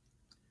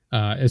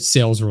 It's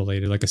sales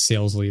related, like a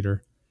sales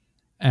leader.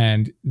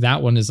 And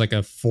that one is like a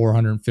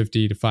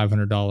 $450 to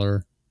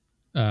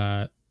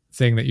 $500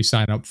 thing that you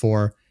sign up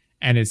for.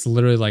 And it's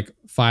literally like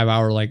 5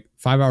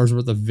 hours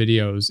worth of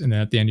videos. And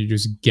then at the end, you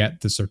just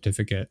get the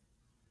certificate.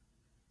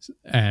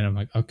 And I'm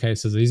like, okay,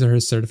 so these are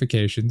his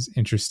certifications.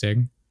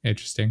 Interesting.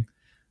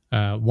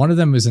 One of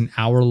them is an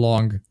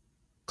hour-long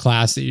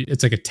class.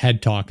 It's like a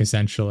TED Talk,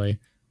 essentially,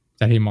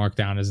 that he marked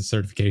down as a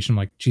certification. I'm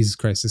like, Jesus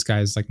Christ, this guy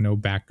has like no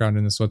background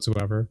in this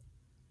whatsoever.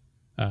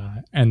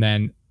 And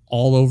then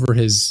all over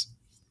his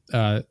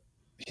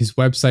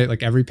website,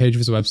 like every page of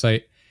his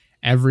website,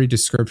 every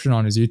description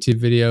on his YouTube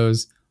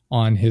videos,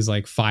 on his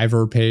like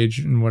Fiverr page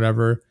and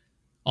whatever,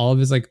 all of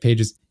his like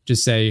pages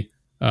just say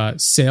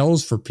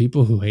sales for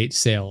people who hate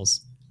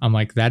sales. I'm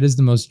like, that is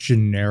the most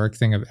generic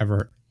thing I've ever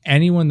heard.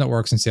 Anyone that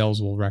works in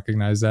sales will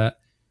recognize that.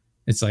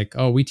 It's like,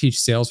 oh, we teach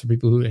sales for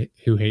people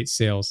who hate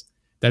sales.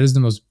 That is the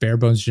most bare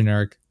bones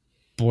generic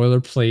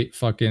boilerplate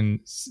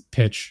fucking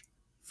pitch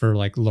for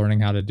like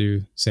learning how to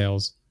do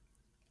sales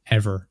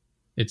ever.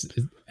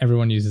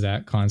 Everyone uses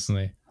that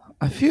constantly.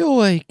 I feel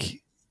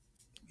like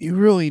you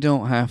really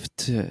don't have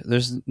to.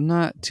 There's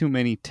not too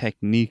many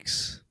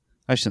techniques.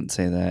 I shouldn't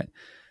say that.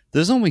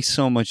 There's only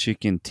so much you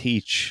can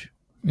teach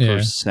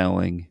for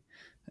selling.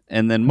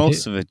 And then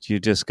most of it, you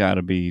just got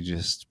to be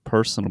just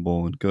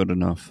personable and good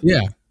enough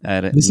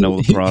at it and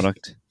know the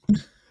product.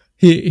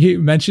 He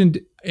mentioned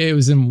it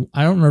was in,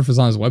 I don't remember if it was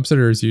on his website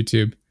or his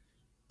YouTube,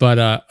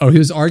 but he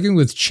was arguing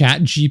with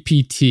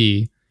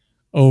ChatGPT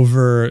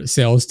over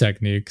sales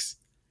techniques.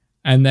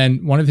 And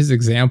then one of his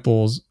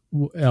examples,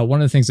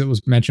 one of the things that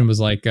was mentioned was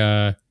like,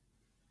 I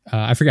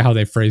forget how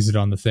they phrased it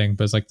on the thing,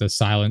 but it's like the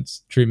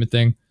silence treatment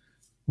thing,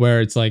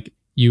 where it's like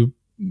you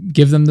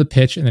give them the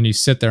pitch and then you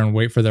sit there and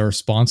wait for their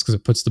response because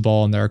it puts the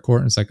ball in their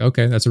court. And it's like,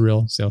 okay, that's a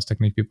real sales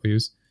technique people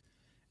use.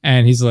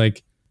 And he's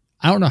like,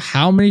 I don't know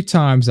how many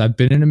times I've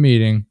been in a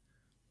meeting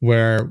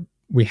where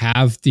we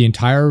have the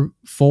entire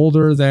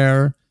folder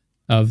there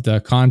of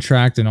the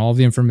contract and all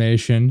the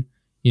information.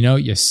 You know,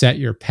 you set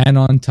your pen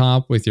on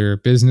top with your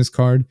business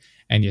card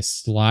and you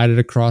slide it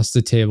across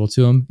the table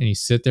to them and you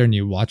sit there and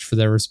you watch for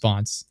their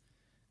response.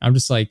 I'm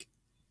just like,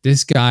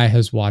 this guy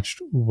has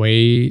watched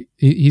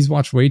he's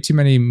watched way too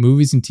many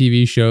movies and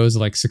TV shows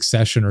like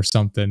Succession or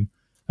something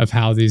of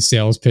how these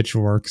sales pitches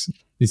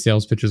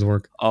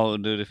work. Oh,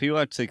 dude, if he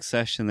watched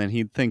Succession, then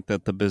he'd think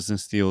that the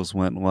business deals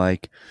went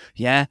like,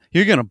 yeah,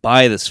 you're going to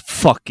buy this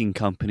fucking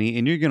company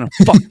and you're going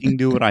to fucking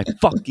do what I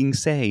fucking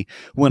say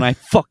when I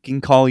fucking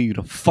call you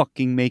to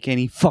fucking make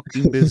any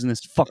fucking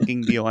business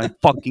fucking deal I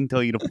fucking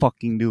tell you to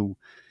fucking do.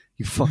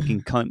 You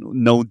fucking cunt,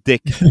 no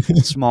dick,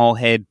 small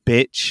head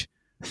bitch.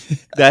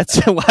 That's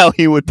how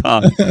he would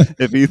talk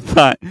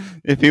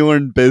if he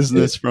learned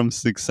business from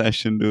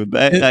Succession, dude.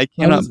 I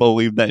cannot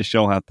believe that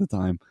show half the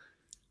time.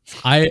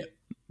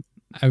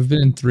 I've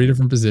been in 3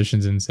 different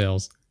positions in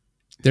sales.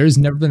 There's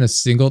never been a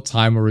single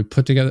time where we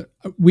put together.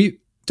 We've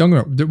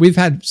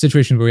had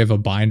situations where we have a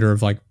binder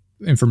of like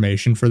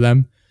information for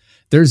them.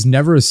 There's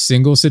never a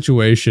single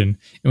situation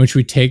in which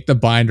we take the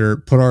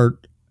binder,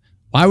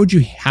 why would you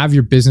have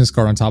your business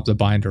card on top of the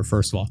binder?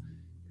 First of all,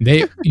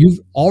 you've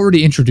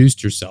already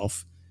introduced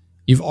yourself.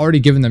 You've already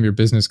given them your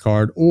business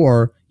card,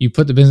 or you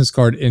put the business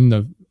card in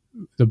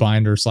the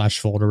binder /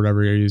 folder,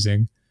 whatever you're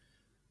using.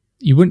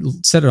 You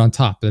wouldn't set it on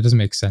top. That doesn't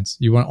make sense.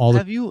 You want all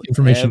the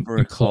information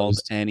ever called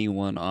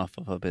anyone off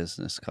of a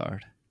business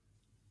card?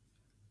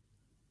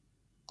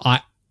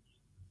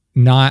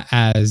 Not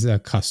as a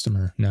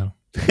customer, no.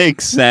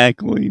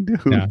 Exactly,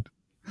 dude. Yeah.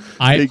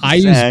 I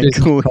use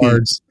business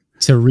cards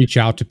to reach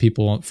out to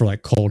people for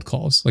like cold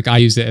calls. Like I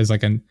use it as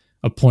like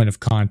a point of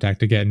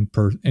contact to get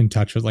in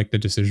touch with like the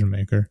decision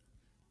maker.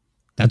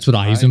 That's what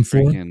I use them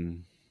for.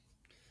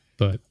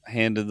 But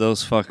handed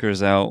those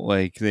fuckers out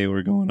like they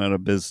were going out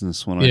of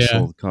business when I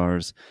sold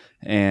cars.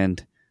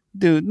 And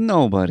dude,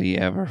 nobody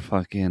ever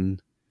fucking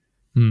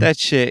that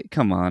shit.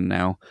 Come on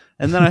now.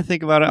 And then I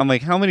think about it. I'm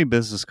like, how many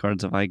business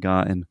cards have I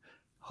gotten?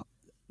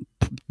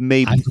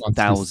 Maybe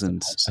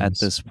thousands at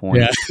this point.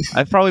 Yeah.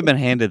 I've probably been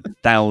handed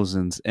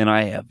thousands, and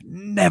I have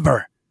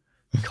never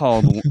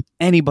called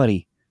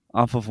anybody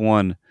off of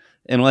one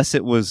unless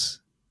it was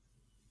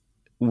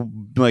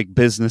like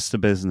business to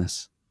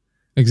business.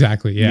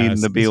 Exactly. Yeah.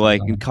 Needing to be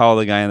like, and call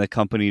the guy in the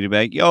company to be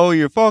like, yo,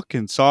 your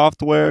fucking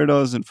software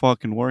doesn't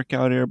fucking work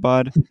out here,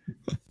 bud.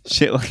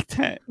 Shit like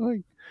that.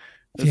 Like,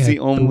 that's the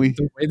only.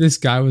 The way this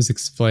guy was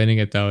explaining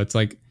it, though, it's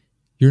like,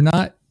 you're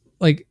not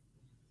like,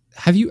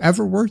 have you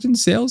ever worked in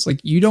sales?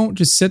 Like, you don't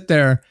just sit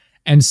there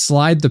and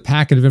slide the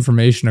packet of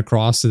information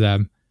across to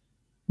them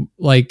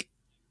Like,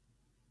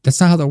 that's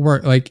not how that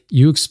works. Like,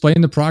 you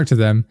explain the product to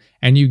them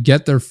and you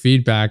get their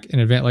feedback in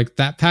advance. Like,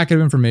 that packet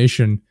of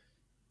information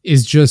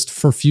is just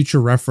for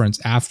future reference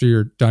after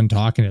you're done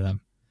talking to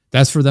them.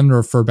 That's for them to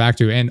refer back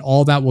to. And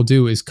all that will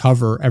do is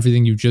cover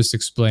everything you just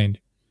explained.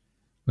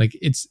 Like,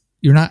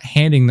 you're not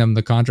handing them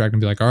the contract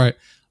and be like, all right,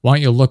 why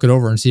don't you look it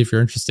over and see if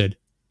you're interested?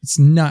 It's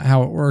not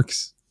how it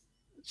works.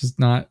 It's just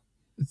not,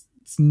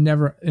 it's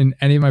never, in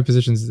any of my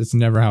positions, it's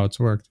never how it's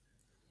worked.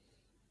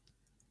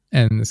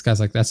 And this guy's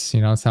like, that's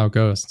how it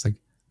goes. It's like,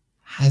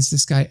 has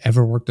this guy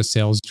ever worked a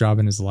sales job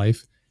in his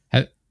life?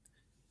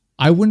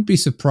 I wouldn't be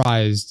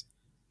surprised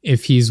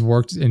if he's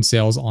worked in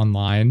sales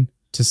online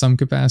to some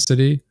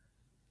capacity,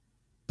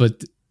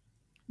 but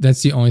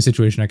that's the only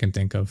situation I can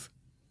think of.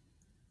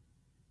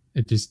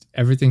 It just,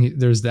 everything,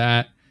 there's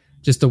that.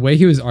 Just the way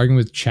he was arguing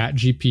with Chat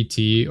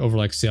GPT over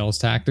like sales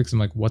tactics, I'm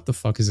like, what the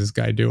fuck is this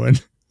guy doing?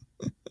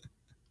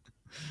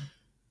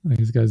 Like,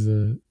 this guy's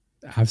a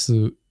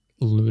absolute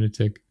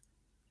lunatic.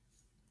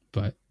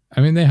 But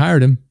I mean, they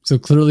hired him, so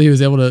clearly he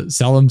was able to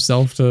sell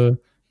himself to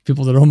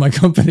people that own my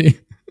company.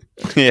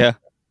 Yeah.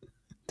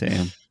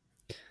 Damn.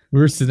 We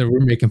were sitting there, we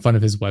were making fun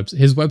of his website.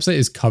 His website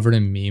is covered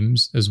in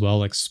memes as well,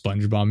 like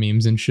SpongeBob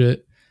memes and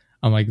shit.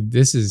 I'm like,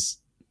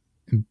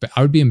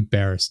 I would be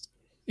embarrassed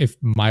if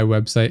my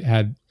website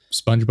had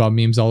SpongeBob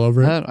memes all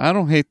over it. I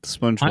don't hate the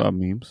SpongeBob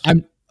memes.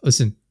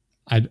 Listen,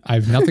 I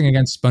have nothing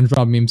against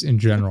SpongeBob memes in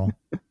general,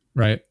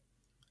 right?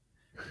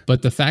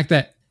 But the fact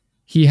that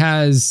he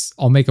has,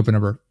 I'll make up a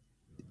number,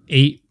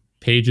 8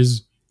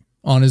 pages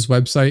on his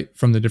website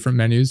from the different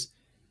menus,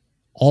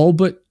 all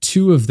but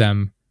 2 of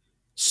them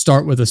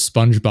start with a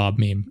SpongeBob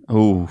meme.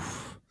 Oh,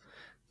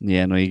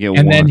 yeah, no, you get and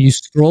one. And then you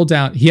scroll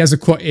down. He has a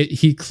quote.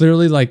 He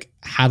clearly like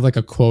had like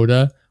a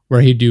quota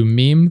where he'd do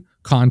meme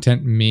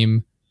content,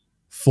 meme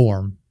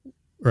form,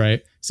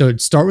 right? So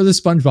it'd start with a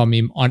SpongeBob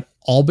meme on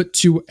all but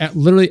 2.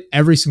 Literally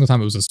every single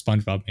time it was a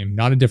SpongeBob meme,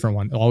 not a different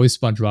one. Always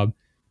SpongeBob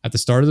at the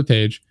start of the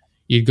page.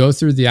 You'd go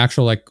through the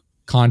actual like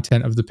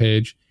content of the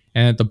page,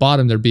 and at the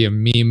bottom there'd be a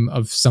meme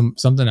of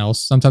something else.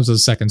 Sometimes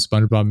it's a second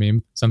SpongeBob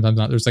meme, sometimes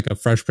not. There's like a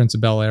Fresh Prince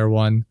of Bel-Air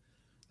one.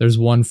 There's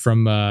one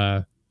from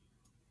I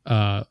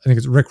think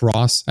it's Rick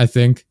Ross. I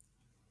think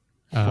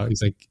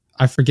he's like,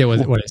 I forget what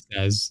it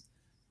says,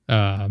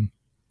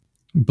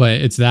 but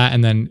it's that.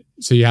 And then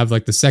so you have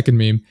like the second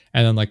meme,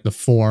 and then like the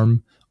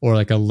form or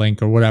like a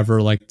link or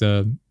whatever, like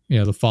the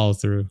the follow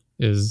through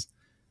is.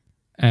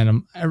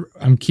 And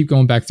I'm keep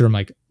going back through. I'm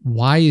like,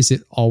 why is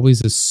it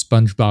always a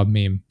SpongeBob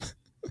meme?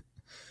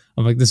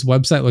 I'm like, this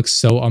website looks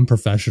so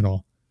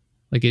unprofessional.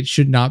 Like, it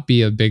should not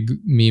be a big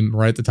meme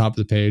right at the top of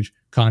the page.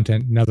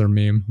 Content, another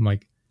meme. I'm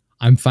like,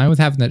 I'm fine with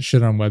having that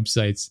shit on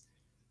websites,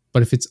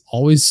 but if it's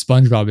always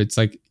SpongeBob, it's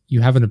like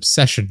you have an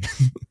obsession.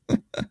 I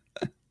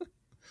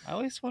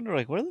always wonder,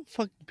 like, where the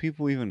fuck do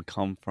people even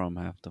come from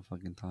half the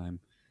fucking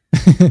time?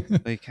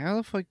 Like, how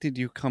the fuck did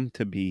you come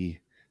to be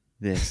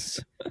this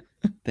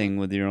thing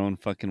with your own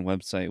fucking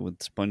website with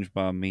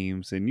SpongeBob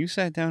memes, and you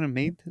sat down and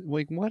made,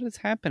 like, what is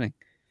happening?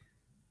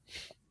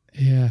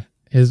 Yeah,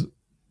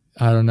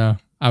 I don't know.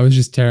 I was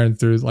just tearing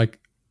through, like,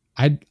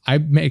 I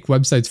make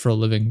websites for a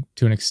living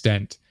to an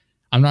extent.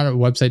 I'm not a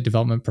website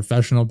development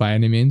professional by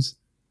any means,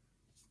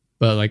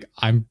 but like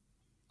I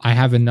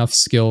have enough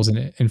skills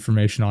and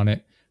information on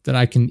it that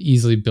I can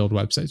easily build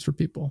websites for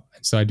people.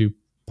 And so I do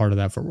part of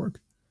that for work.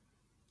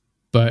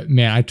 But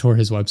man, I tore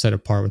his website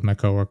apart with my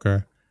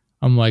coworker.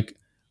 I'm like,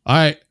 all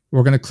right,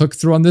 we're going to click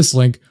through on this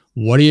link.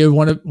 What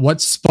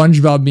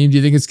SpongeBob meme do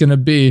you think it's going to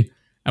be?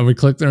 And we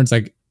click there and it's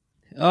like,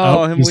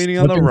 him leaning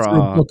on the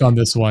rock. Book on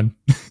this one.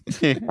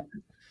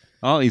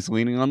 Oh, he's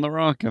leaning on the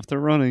rock after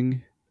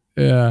running.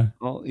 Yeah.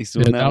 Oh, he's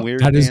doing that weird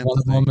That dance is one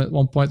of thing. them at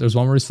one point. There's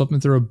one where he's flipping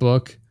through a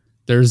book.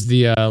 There's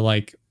the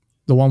like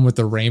the one with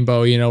the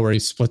rainbow, where he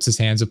splits his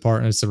hands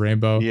apart and it's the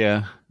rainbow.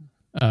 Yeah.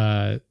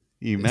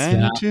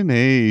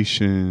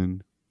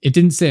 Imagination. It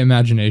didn't say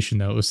imagination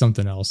though. It was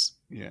something else.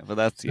 Yeah, but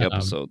that's the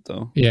episode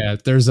though. Yeah.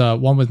 There's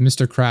one with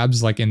Mr.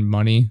 Krabs like in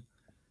money.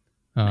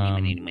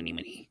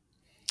 Money.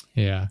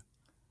 Yeah.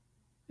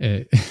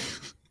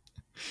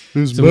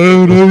 Is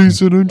mayonnaise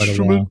an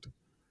instrument?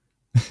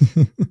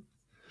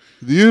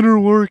 The inner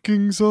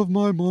workings of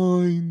my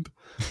mind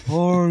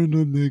are an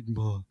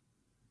enigma.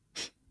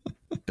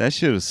 That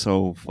shit is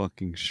so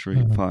fucking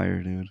street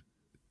fire, dude.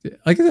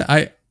 Like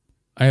I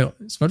said,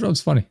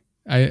 SpongeBob's funny.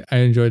 I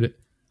enjoyed it.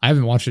 I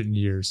haven't watched it in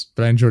years,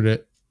 but I enjoyed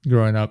it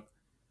growing up.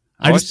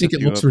 I just think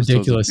it looks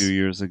ridiculous. A few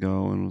years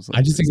ago, and was like,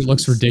 I just think it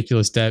looks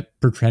ridiculous to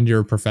pretend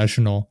you're a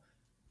professional,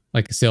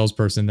 like a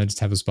salesperson, then just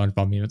have a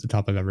SpongeBob meme at the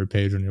top of every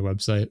page on your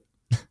website.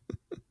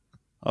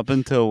 Up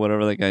until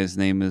whatever that guy's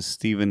name is,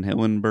 Steven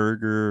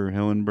Hillenberg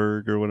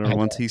or whatever.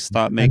 Once he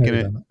stopped making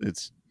it,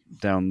 it's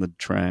down the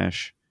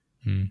trash.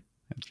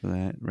 After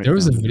that, there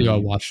was a video I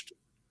watched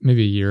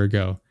maybe a year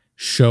ago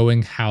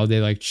showing how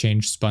they like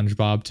changed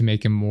SpongeBob to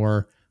make him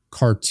more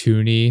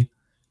cartoony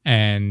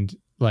and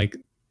like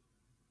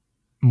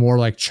more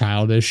like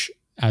childish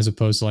as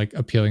opposed to like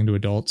appealing to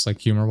adults, like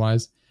humor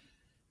wise.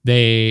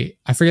 I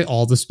forget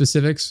all the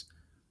specifics,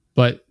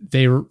 but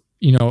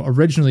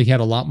originally he had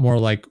a lot more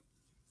like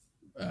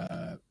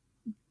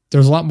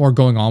there's a lot more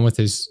going on with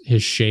his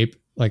shape,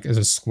 like as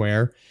a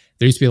square.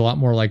 There used to be a lot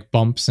more like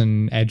bumps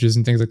and edges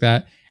and things like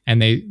that,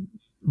 and they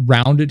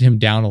rounded him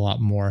down a lot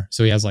more.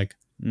 So he has like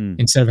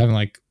instead of having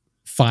like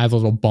 5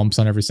 little bumps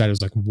on every side, it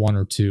was like 1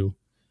 or 2.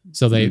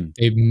 So they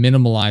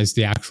minimalized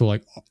the actual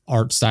like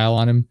art style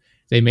on him.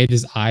 They made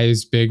his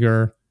eyes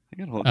bigger. I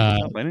gotta look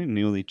this up. I didn't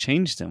know they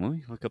changed him. Let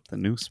me look up the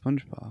new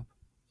SpongeBob.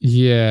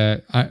 Yeah,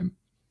 I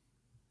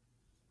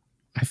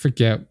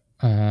forget.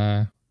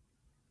 I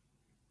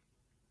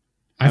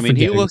mean,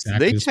 he looks.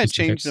 They had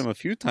changed him a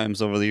few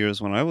times over the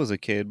years when I was a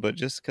kid, but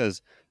just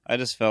because I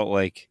just felt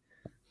like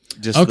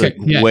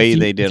the way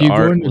they did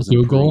art was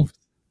Google improved.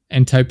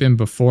 And type in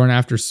before and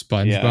after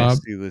SpongeBob. Yeah, I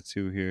see the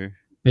 2 here.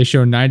 They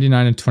show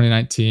 99 in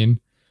 2019.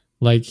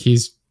 Like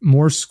he's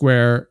more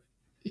square.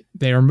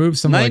 They removed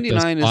some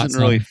 99 like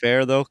isn't really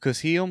fair though, because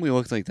he only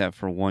looked like that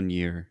for 1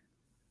 year.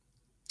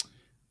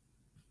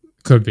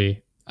 Could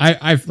be.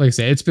 I've like I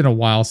say, it's been a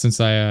while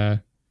since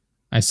I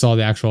saw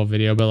the actual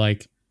video, but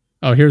like,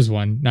 oh, here's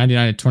one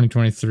 99 in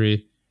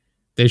 2023.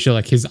 They show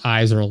like his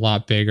eyes are a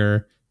lot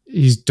bigger.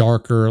 He's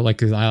darker, like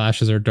his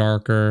eyelashes are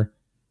darker.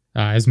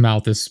 His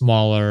mouth is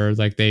smaller.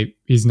 Like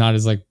he's not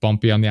as like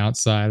bumpy on the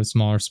outside with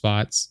smaller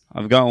spots.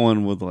 I've got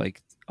one with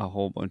like a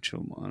whole bunch of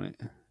them on it.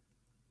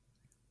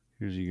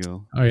 Here you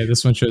go. Oh yeah,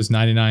 this one shows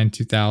 99,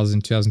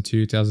 2000,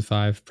 2002,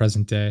 2005,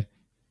 present day.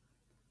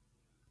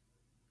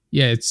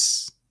 Yeah,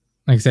 it's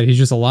like I said, he's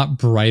just a lot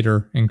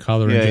brighter in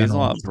color. Yeah, in general. He's a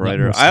lot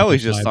brighter. I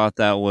always just thought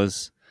that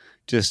was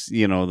just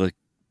like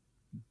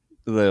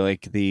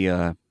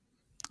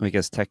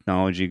as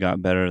technology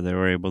got better, they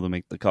were able to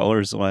make the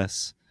colors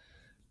less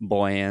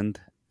bland.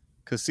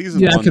 Because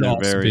season 1 they're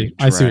very drab.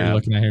 I see what you're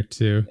looking at here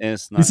too. And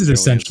it's not this is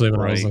essentially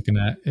what I was looking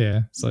at.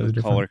 Yeah, slightly the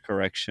different. Color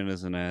correction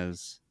isn't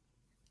as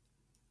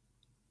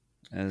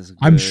good.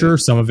 I'm sure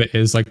some of it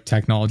is like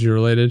technology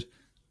related,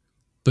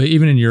 but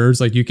even in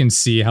yours, like you can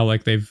see how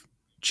like they've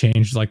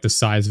changed like the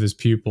size of his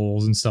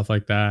pupils and stuff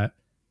like that.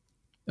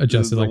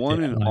 Adjusted the like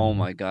one in oh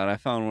my god, I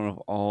found one of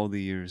all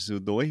the years.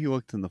 Dude, the way he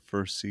looked in the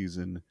first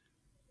season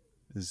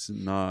is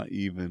not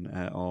even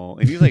at all.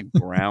 And he's like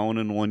brown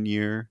in 1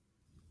 year.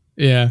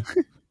 Yeah.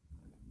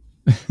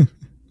 Like,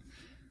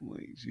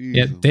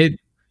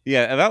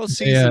 that was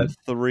season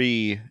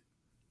 3.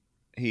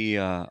 He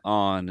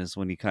on is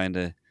when he kind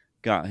of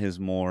got his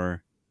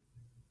more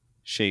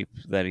shape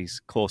that he's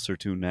closer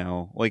to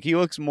now. Like he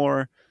looks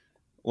more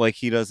like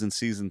he does in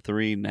season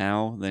 3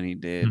 now than he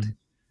did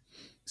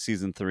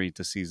season 3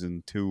 to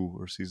season 2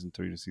 or season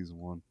 3 to season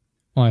 1.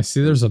 Well, I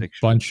see there's a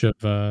bunch of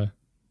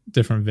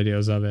different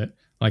videos of it,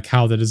 like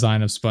how the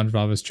design of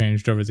SpongeBob has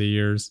changed over the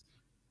years.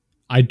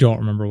 I don't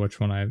remember which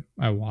one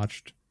I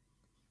watched,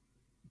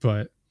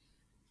 but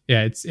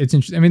yeah, it's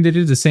interesting. I mean, they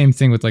did the same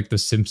thing with like the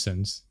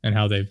Simpsons and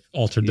how they've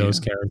altered those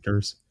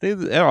characters.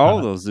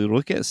 All those, dude.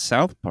 Look at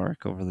South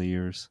Park over the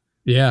years.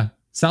 Yeah,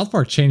 South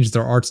Park changed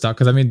their art style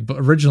because I mean,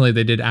 originally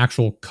they did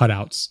actual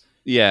cutouts.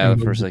 Yeah,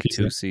 the first like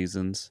 2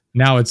 seasons.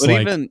 Now it's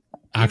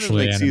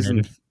actually like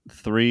season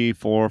 3,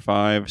 4,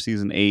 5,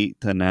 season 8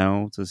 to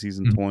now to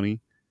season 20.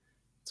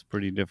 It's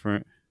pretty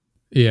different.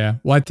 Yeah,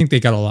 well, I think they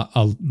got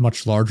a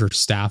much larger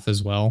staff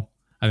as well.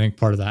 I think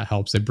part of that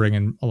helps. They bring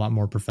in a lot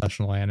more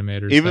professional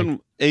animators. Even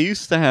it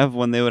used to have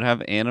when they would have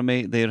they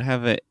would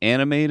have it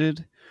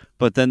animated,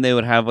 but then they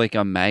would have like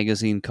a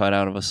magazine cut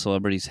out of a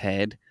celebrity's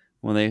head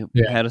when they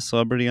had a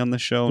celebrity on the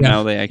show. Yeah.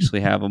 Now they actually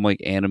have them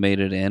like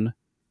animated in.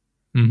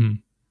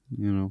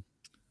 Mm-hmm.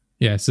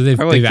 Yeah, so they've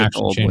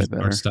actually changed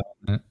their style.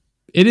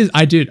 It is.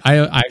 I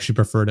actually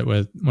preferred it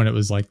when it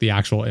was like the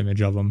actual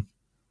image of them.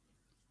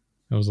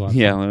 It was a lot.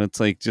 Yeah, and it's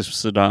like just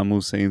Saddam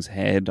Hussein's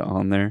head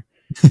on there.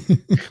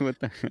 What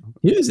the hell?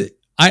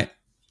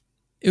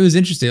 It was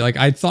interesting. Like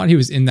I thought he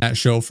was in that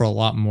show for a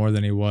lot more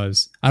than he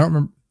was. I don't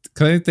remember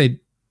because I think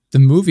the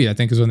movie I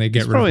think is when they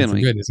get rid of him for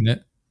good, isn't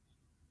it?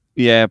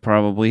 Yeah,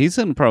 probably. He's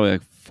in probably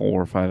like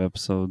 4 or 5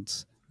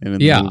 episodes.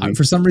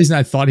 For some reason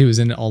I thought he was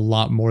in a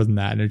lot more than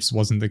that, and it just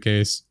wasn't the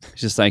case.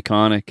 It's just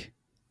iconic.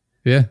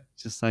 Yeah,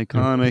 just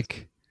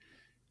iconic.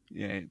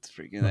 Yeah, it's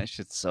freaking that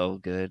shit's so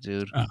good,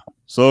 dude.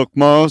 Suck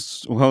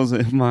most. How's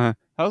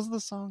the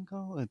song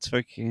called? It's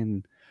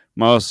freaking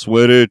my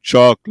sweaty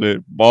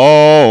chocolate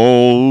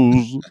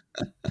balls.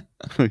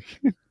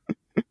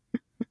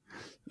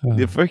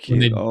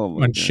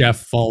 When Chef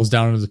falls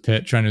down into the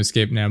pit trying to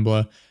escape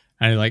Nambla,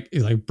 and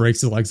he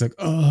breaks his legs, like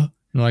and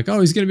like, oh,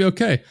 he's gonna be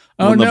okay.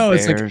 Oh no,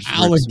 it's like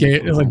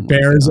alligator, it's like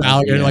bears,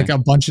 alligator, like a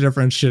bunch of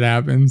different shit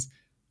happens.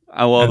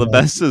 The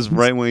best is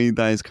right when he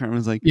dies.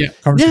 Carmen's like,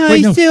 Carmen's no,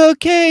 he's still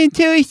okay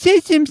until he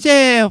shits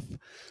himself.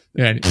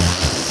 Yeah.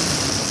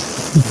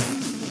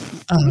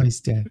 Oh,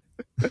 he's dead.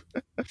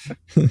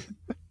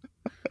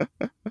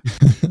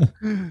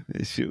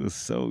 This shit was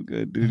so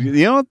good, dude. You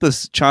know what?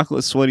 This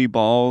chocolate sweaty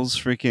balls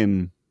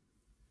freaking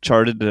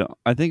charted to,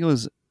 I think it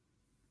was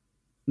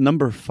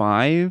number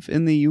 5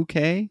 in the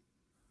UK.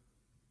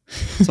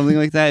 Something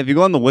like that. If you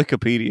go on the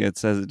Wikipedia, it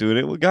says it, dude.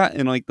 It got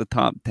in like the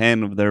top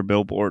 10 of their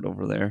Billboard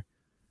over there.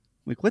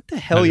 Like, what the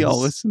hell That y'all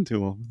is- listen to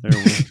them?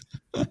 There with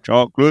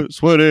chocolate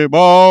sweaty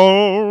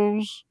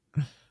balls.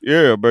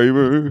 Yeah,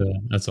 baby.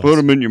 That's Put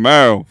awesome. them in your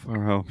mouth.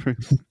 Or however.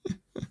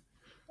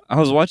 I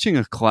was watching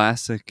a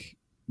classic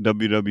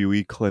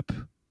WWE clip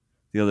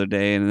the other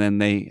day, and then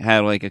they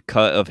had like a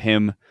cut of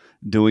him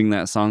doing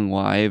that song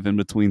live in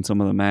between some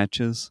of the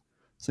matches.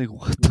 It's like,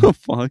 what the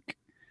fuck?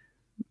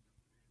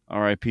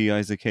 R.I.P.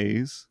 Isaac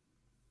Hayes.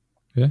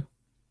 Yeah.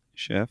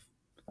 Chef.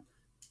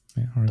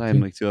 Yeah, Died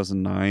in like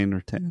 2009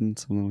 or 10,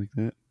 something like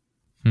that.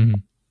 Mm-hmm.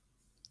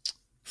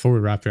 Before we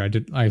wrap here,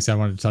 like I said, I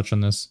wanted to touch on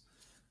this.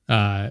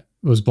 It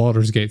was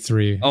Baldur's Gate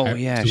 3. Oh,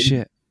 yeah,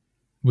 shit.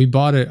 We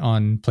bought it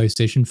on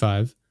PlayStation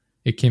 5.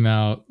 It came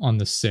out on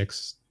the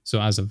 6th.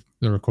 So as of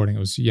the recording, it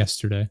was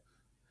yesterday.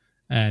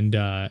 And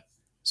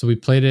so we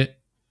played it.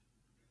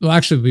 Well,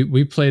 actually,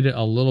 we played it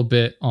a little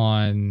bit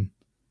on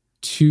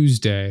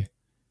Tuesday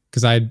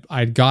because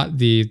I'd got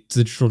the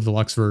digital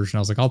deluxe version. I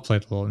was like, I'll play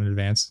it a little in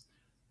advance.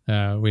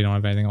 We don't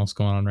have anything else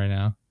going on right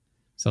now.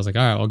 So I was like,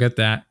 all right, I'll get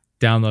that.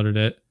 Downloaded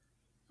it.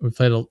 We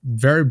played it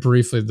very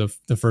briefly the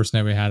first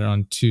night we had it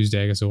on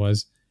Tuesday, I guess it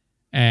was.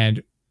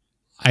 And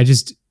I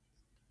just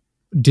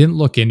didn't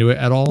look into it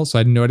at all. So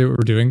I had no idea what we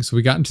were doing. So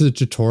we got into the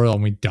tutorial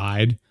and we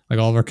died. Like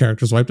all of our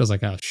characters wiped. I was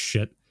like, oh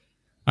shit.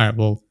 All right,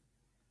 well,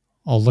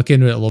 I'll look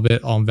into it a little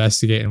bit. I'll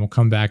investigate and we'll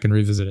come back and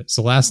revisit it.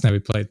 So last night we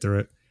played through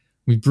it.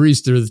 We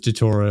breezed through the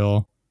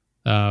tutorial.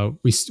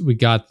 We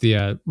got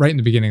the right in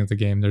the beginning of the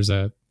game. There's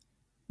I'm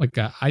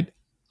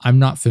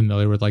not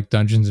familiar with like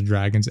Dungeons and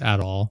Dragons at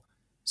all.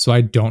 So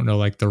I don't know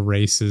like the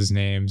races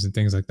names and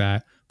things like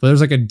that. But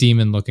there's like a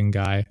demon looking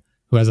guy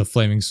who has a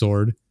flaming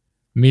sword.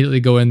 Immediately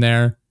go in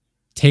there,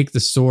 take the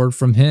sword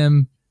from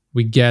him.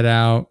 We get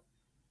out,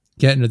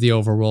 get into the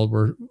overworld.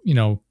 We're,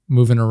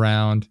 moving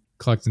around,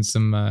 collecting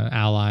some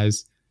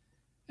allies.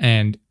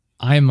 And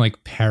I'm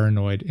like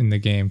paranoid in the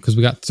game because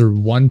we got through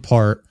one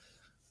part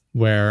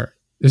where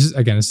this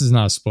is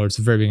not a spoiler. It's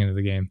the very beginning of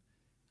the game.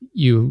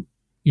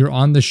 You're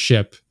on the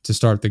ship to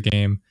start the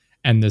game,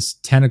 and this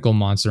tentacle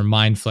monster,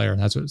 Mind Flayer,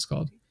 that's what it's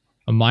called.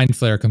 A Mind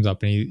Flayer comes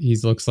up, and he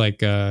looks like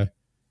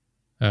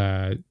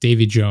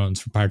Davy Jones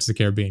from Pirates of the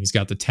Caribbean. He's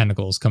got the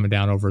tentacles coming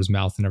down over his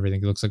mouth and everything.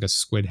 He looks like a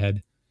squid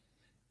head.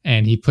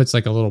 And he puts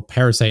like a little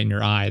parasite in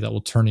your eye that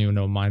will turn you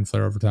into a Mind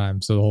Flayer over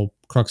time. So the whole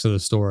crux of the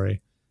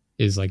story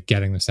is like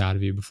getting this out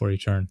of you before you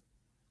turn.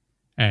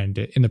 And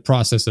in the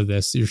process of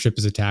this, your ship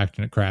is attacked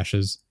and it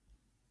crashes.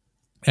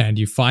 And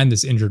you find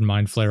this injured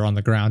Mind Flayer on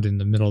the ground in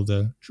the middle of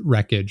the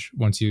wreckage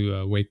once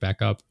you wake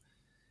back up.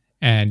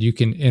 And you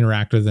can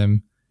interact with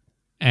him.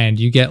 And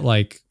you get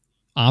like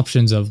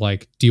options of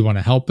like, do you want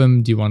to help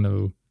him? Do you want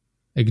to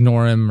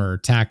ignore him or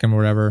attack him or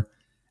whatever?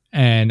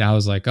 And I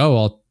was like, oh,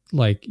 I'll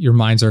like your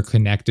minds are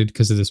connected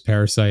because of this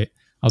parasite.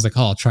 I was like,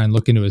 oh, I'll try and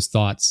look into his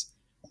thoughts.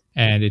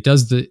 And it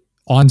does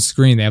on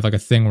screen, they have like a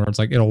thing where it's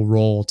like, it'll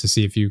roll to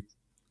see if you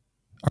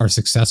are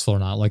successful or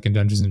not, like in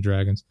Dungeons and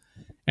Dragons.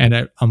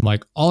 And I'm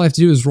like, all I have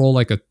to do is roll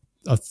like a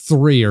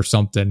 3 or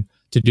something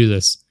to do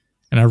this.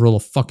 And I roll a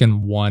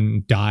fucking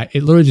 1, die.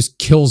 It literally just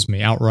kills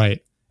me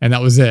outright. And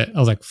that was it. I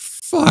was like,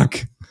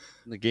 fuck.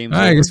 The game's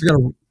I guess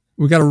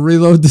we gotta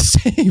reload the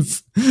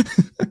save.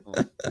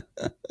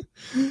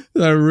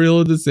 I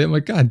reload the save. I'm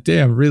like, God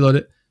damn, reload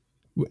it.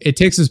 It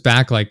takes us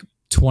back like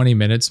 20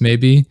 minutes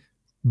maybe,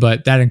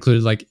 but that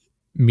included like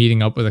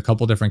meeting up with a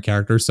couple different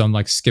characters. So I'm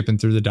like skipping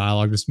through the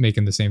dialogue, just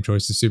making the same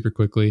choices super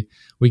quickly.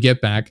 We get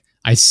back.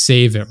 I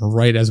save it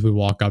right as we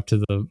walk up to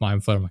the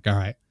Mind Flayer. I'm like, all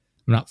right,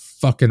 I'm not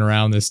fucking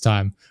around this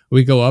time.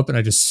 We go up and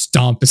I just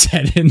stomp his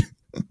head in.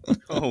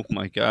 Oh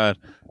my God.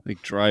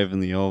 Like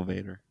driving the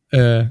elevator.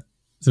 So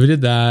we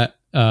did that.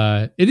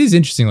 It is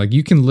interesting. Like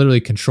you can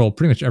literally control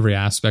pretty much every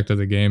aspect of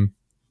the game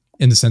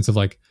in the sense of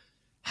like,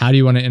 how do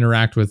you want to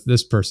interact with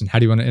this person? How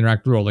do you want to interact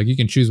with the world? Like you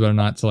can choose whether or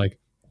not to like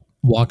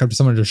walk up to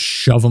someone and just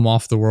shove them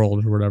off the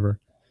world or whatever.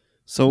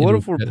 So what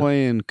if we're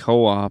playing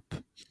co-op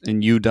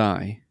and you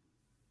die?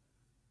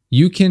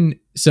 You can,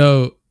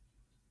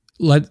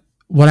 what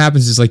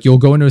happens is like, you'll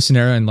go into a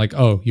scenario and like,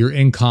 oh, you're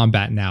in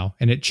combat now.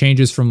 And it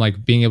changes from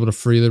like being able to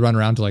freely run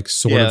around to like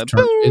sort of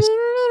turn-based.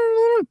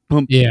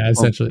 Yeah,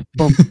 essentially.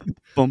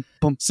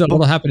 So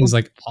what'll happen is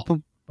like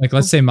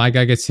let's say my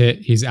guy gets hit,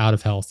 he's out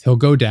of health. He'll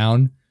go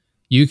down.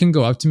 You can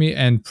go up to me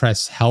and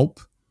press help,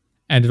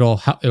 and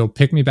it'll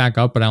pick me back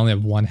up, but I only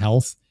have 1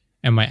 health,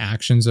 and my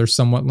actions are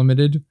somewhat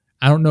limited.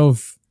 I don't know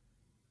if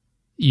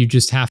you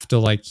just have to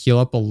like heal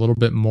up a little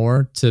bit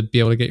more to be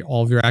able to get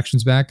all of your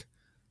actions back.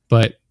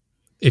 But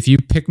if you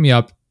pick me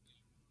up,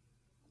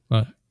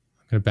 I'm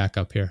gonna back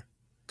up here,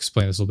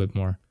 explain this a little bit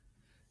more.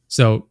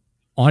 So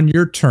on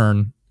your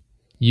turn,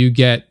 you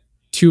get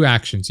 2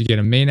 actions. You get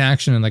a main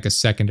action and like a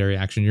secondary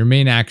action. Your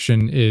main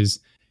action is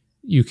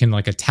you can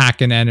like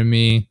attack an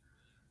enemy.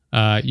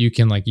 You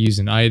can like use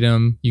an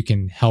item. You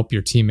can help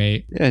your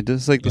teammate. Yeah,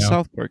 just like the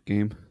South Park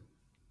game.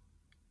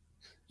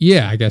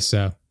 Yeah, I guess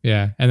so.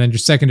 Yeah. And then your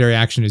secondary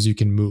action is you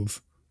can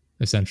move,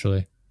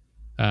 essentially.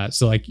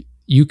 So like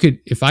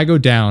if I go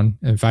down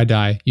and if I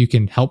die, you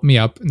can help me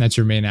up, and that's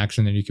your main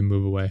action, then you can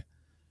move away.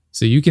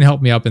 So you can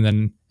help me up, and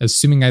then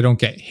assuming I don't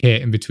get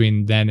hit in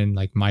between then and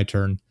like my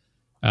turn,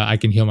 I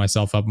can heal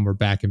myself up and we're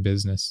back in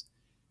business.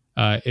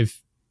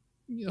 If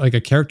like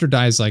a character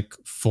dies like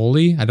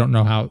fully, I don't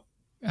know how.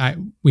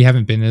 We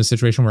haven't been in a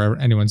situation where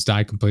anyone's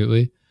died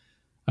completely.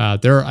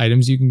 There are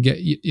items you can get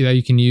that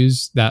you can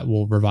use that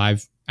will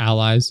revive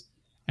allies,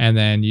 and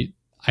then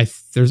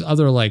there's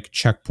other like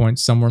checkpoints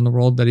somewhere in the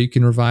world that you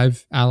can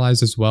revive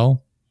allies as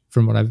well,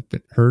 from what I've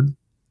heard,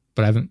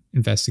 but I haven't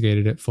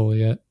investigated it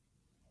fully yet.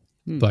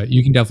 But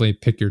you can definitely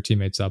pick your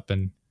teammates up,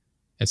 and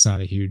it's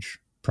not a huge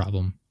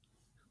problem.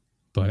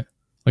 But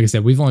like I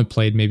said, we've only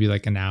played maybe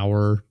like an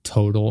hour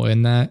total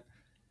in that.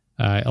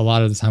 A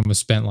lot of the time was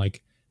spent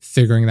like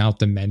figuring out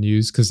the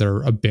menus because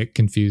they're a bit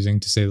confusing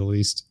to say the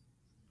least.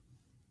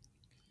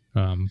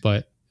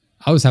 But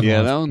I was having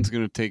that one's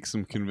gonna take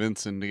some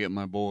convincing to get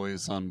my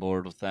boys on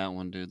board with that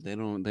one, dude. They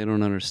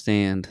don't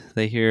understand.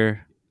 They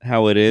hear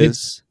how it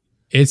is.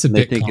 It's a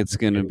bit. They think it's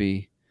gonna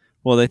be.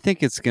 Well, they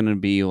think it's gonna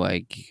be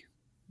like,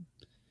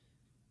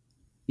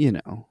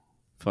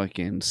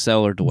 fucking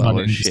cellar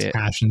dweller shit.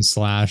 Hash and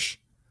slash.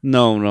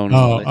 No.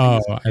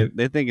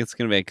 They think it's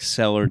gonna be like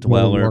cellar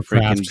dweller,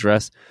 freaking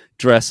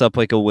dress up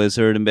like a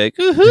wizard and be like,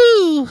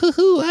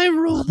 hoo-hoo, I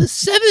rolled a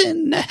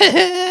 7.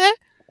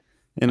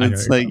 And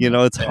it's like,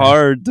 it's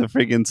hard to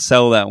freaking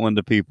sell that one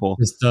to people.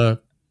 It's the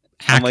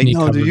Hackney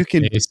dude, you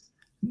can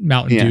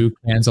Mountain Dew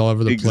cans all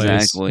over the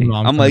place. Exactly.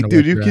 I'm like,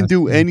 dude, you can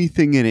do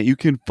anything in it. You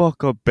can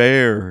fuck a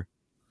bear.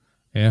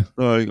 Yeah.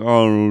 Like, I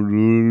don't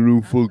know,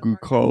 new fucking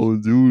Call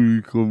of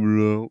Duty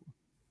coming out.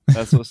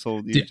 That's what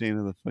sold you, Jane,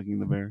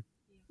 the bear.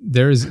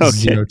 There is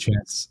zero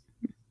chance.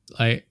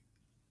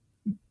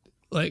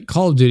 Like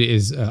Call of Duty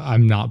is.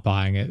 I'm not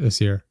buying it this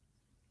year.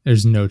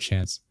 There's no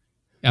chance.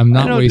 I'm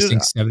not wasting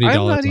 $70.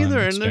 I'm not either,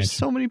 and there's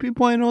so many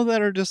people I know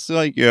that are just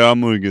like, yeah,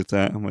 I'm gonna get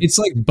that. Like, it's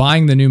like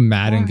buying the new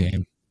Madden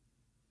game.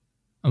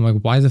 I'm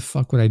like, why the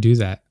fuck would I do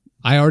that?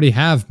 I already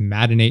have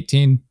Madden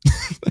 18.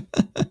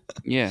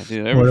 Yeah,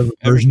 dude. Whatever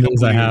version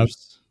is I have.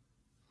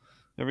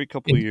 Every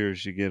couple of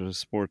years, you get a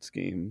sports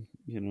game.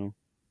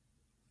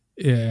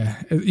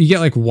 Yeah, you get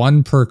like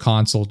one per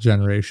console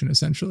generation.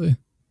 Essentially,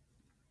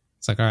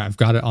 it's like, all right, I've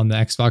got it on the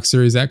Xbox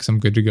Series X. I'm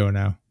good to go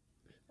now.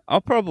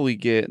 I'll probably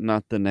get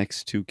not the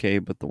next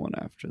 2K, but the one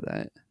after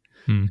that.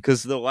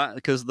 Because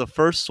the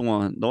first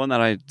one,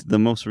 the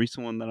most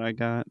recent one that I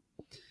got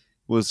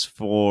was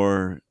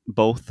for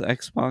both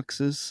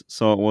Xboxes,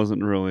 so it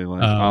wasn't really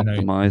like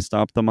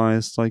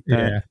optimized like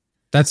that. Yeah,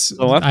 that's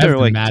so after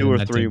like 2 or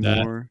 3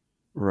 more.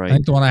 Right. I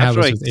think the one I have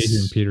was with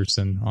Adrian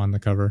Peterson on the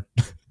cover.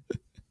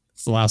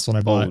 It's the last one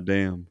I bought. Oh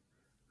damn!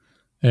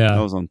 Yeah, that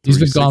was on. He's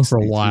been gone for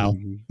a while.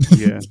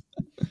 Yeah.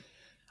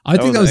 I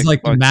think that was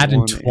like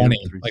Madden 20,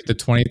 like the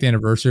 20th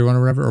anniversary one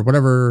or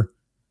whatever.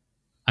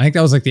 I think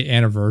that was like the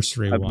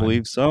anniversary one. I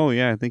believe so.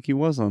 Yeah, I think he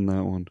was on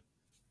that one.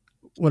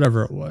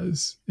 Whatever it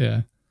was.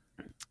 Yeah.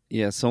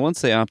 Yeah, so once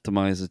they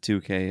optimize the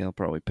 2K, I'll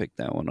probably pick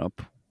that one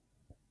up.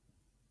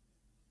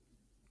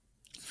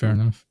 Fair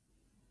enough.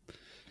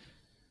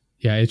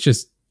 Yeah, it's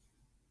just...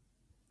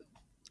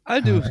 I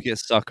do get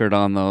suckered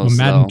on those,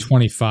 Madden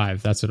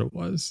 25, that's what it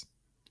was.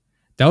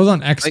 That was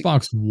on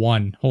Xbox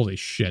One. Holy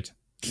shit.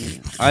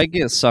 I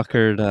get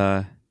suckered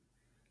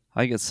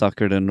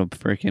into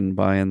freaking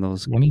buying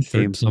those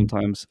games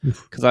sometimes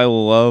because I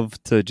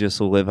love to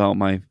just live out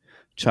my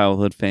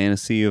childhood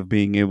fantasy of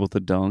being able to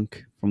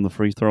dunk from the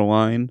free throw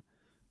line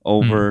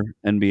over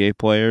NBA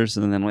players,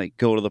 and then like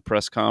go to the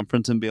press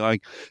conference and be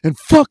like, and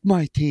fuck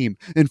my team,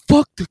 and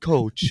fuck the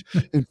coach,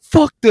 and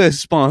fuck the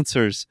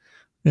sponsors.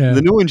 Yeah.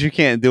 The new ones, you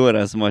can't do it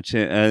as much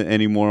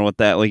anymore with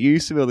that. Like, you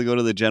used to be able to go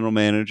to the general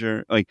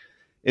manager. Like,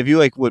 if you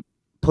like would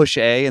push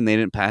A and they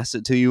didn't pass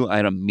it to you,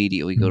 I'd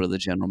immediately go to the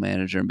general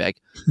manager and be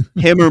like,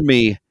 him or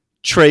me,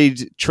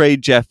 trade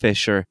Jeff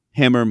Fisher,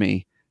 him or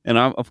me. And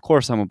of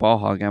course, I'm a ball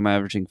hog. I'm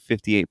averaging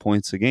 58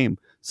 points a game.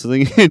 So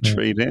they can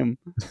trade him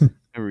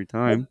every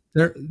time.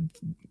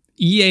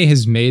 EA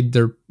has made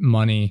their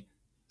money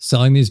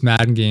selling these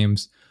Madden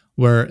games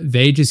where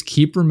they just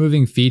keep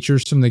removing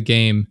features from the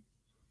game.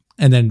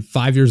 And then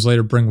 5 years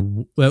later,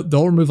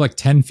 they'll remove like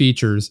 10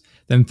 features.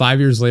 Then 5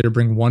 years later,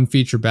 bring one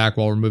feature back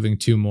while removing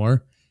 2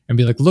 more. And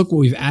be like, look what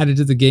we've added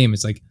to the game.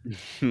 It's like,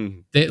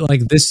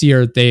 this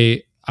year,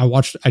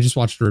 I just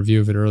watched a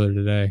review of it earlier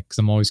today because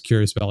I'm always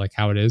curious about like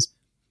how it is.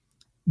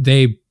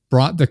 They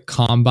brought the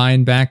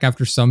Combine back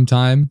after some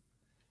time,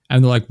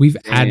 and they're like, we've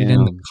added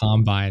in the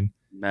Combine.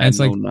 And it's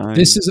like,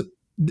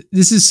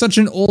 this is such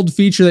an old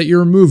feature that you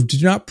removed.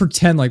 Do not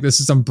pretend like this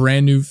is some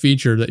brand new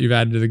feature that you've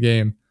added to the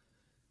game.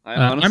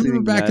 I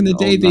remember back in the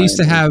day, they used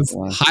to have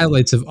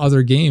highlights of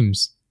other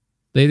games.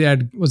 They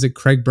had, was it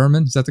Craig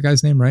Berman? Is that the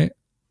guy's name, right?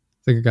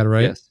 I think I got it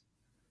right. Yes.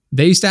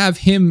 They used to have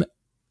him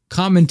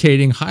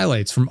commentating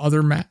highlights from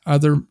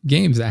other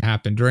games that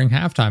happened during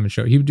halftime and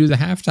show. He would do the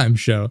halftime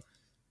show.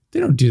 They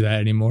don't do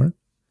that anymore.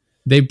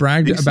 They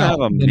bragged about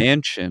a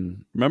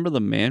mansion. Remember the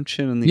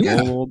mansion in the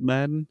old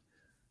Madden?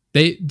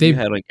 They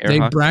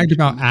bragged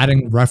about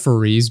adding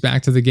referees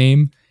back to the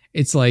game.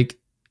 It's like,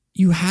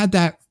 you had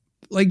that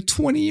like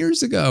 20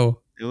 years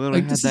ago. They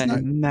literally Like, had this is that not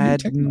in new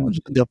Madden, technology.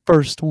 the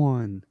first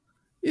one.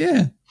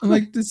 Yeah. I'm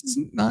like, this is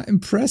not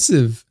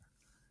impressive.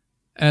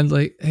 And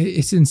like,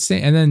 it's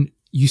insane. And then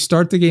you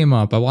start the game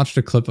up. I watched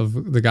a clip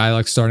of the guy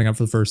like starting up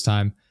for the first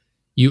time.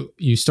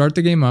 You start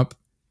the game up.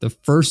 The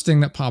first thing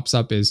that pops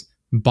up is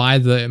buy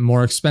the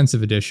more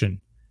expensive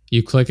edition.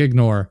 You click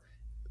ignore.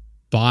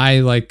 Buy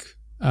like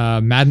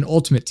Madden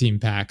Ultimate Team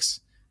packs.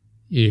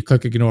 You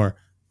click ignore.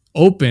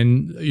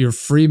 Open your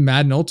free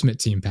Madden Ultimate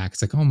Team pack.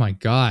 It's like, oh my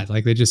god,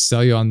 like they just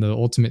sell you on the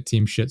Ultimate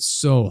Team shit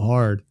so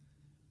hard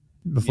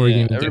before you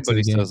Yeah, can even get to the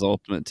everybody game. says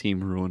Ultimate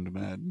Team ruined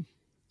Madden.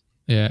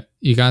 Yeah,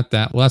 you got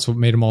that. Well, that's what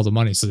made them all the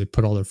money, so they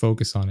put all their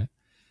focus on it.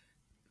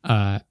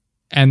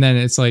 And then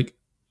it's like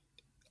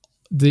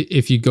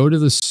if you go to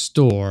the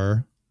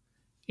store,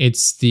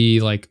 it's the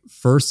like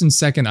first and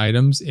second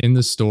items in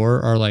the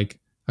store are like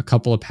a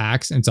couple of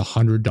packs, and it's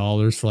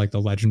 $100 for like the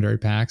legendary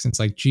packs. And it's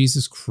like,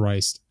 Jesus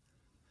Christ.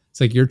 It's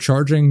like you're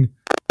charging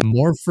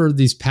more for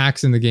these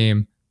packs in the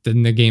game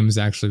than the game is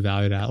actually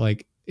valued at.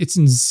 Like, it's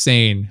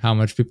insane how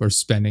much people are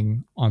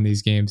spending on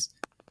these games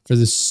for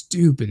the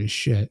stupidest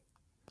shit.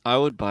 I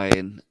would buy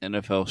an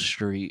NFL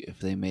Street if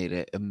they made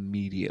it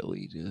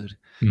immediately, dude.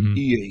 Mhm.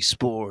 EA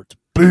Sports,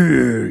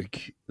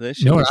 big. That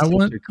shit No, was I such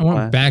want a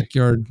classic.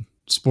 backyard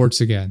sports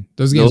again.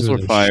 Those games Those were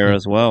the fire shit.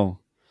 as well.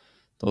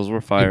 Those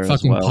were fire Like as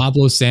fucking well.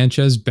 Pablo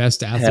Sanchez,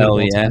 best athlete of Hell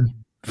all yeah. time.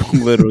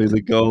 Literally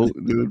the GOAT,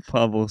 dude.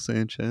 Pablo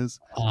Sanchez.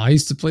 Oh, I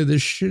used to play the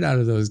shit out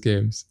of those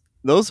games.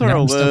 Those are Now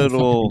a I'm stuck with fucking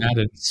little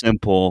Madden.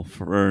 simple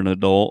for an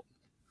adult,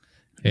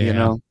 Yeah. you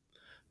know?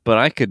 But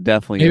I could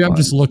definitely Maybe get I'm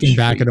just behind looking Street.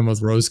 back at them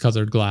with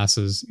rose-colored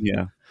glasses.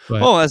 Yeah.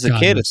 But Well, as a God,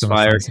 kid, they're it's so much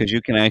fire fun. because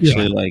you can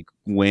actually Yeah. like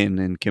win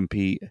and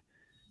compete.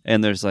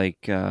 And there's like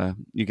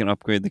you can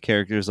upgrade the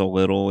characters a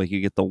little. Like you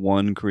get the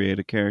one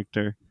creative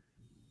character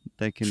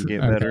that can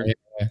get better.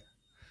 Okay,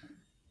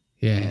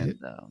 yeah. And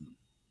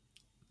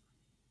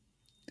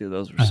dude,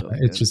 those were so It's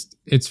good. just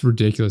it's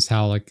ridiculous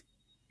how like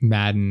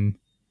Madden.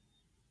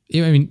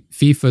 I mean,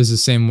 FIFA is the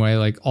same way.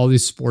 Like all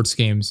these sports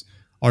games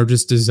are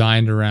just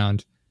designed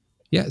around,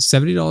 yeah,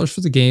 $70 for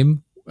the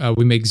game.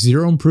 We make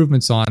zero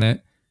improvements on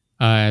it.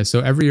 So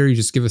every year you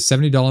just give us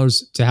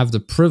 $70 to have the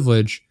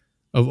privilege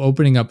of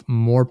opening up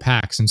more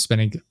packs and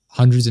spending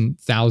hundreds and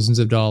thousands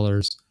of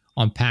dollars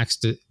on packs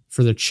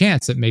for the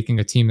chance at making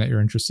a team that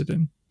you're interested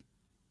in.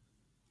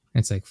 And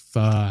it's like,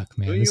 fuck,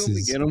 man. Don't you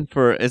only get them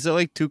for? Is it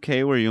like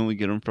 2K where you only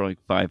get them for like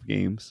 5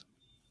 games?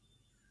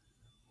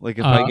 Like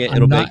if I get, I'm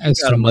it'll be not like, you as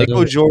got a familiar Michael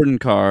with- Jordan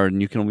card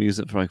and you can only use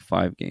it for like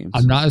 5 games.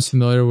 I'm not as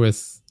familiar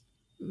with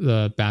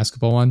the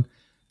basketball one.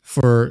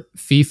 For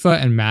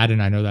FIFA and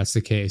Madden, I know that's the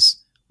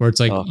case. Where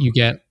it's like you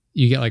get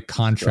like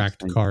contract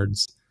Disgusting.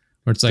 cards.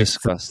 Where it's like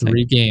Disgusting. for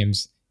 3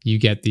 games you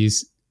get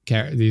these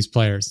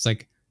players. It's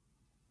like,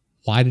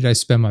 why did I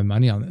spend my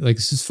money on it? Like,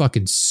 this is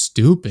fucking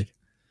stupid.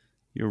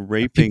 You're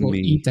raping People me.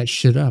 eat that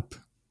shit up.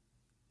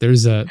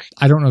 There's I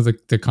don't know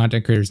the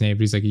content creator's name,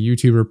 but he's like a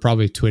YouTuber,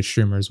 probably a Twitch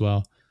streamer as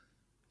well.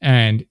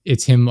 And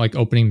it's him like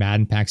opening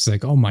Madden packs. He's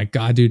like, oh my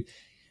God, dude.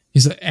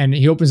 He's like, and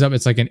he opens up,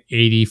 it's like an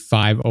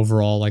 85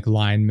 overall like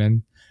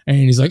lineman. And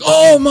he's like,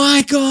 oh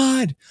my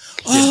God.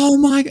 Oh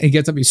my God. He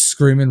gets up, he's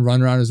screaming,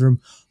 running around his room.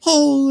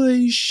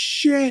 Holy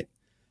shit.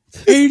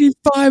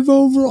 85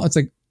 overall. It's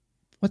like,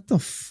 what the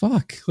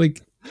fuck?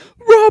 Like,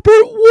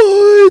 Robert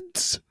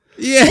Woods.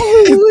 yeah.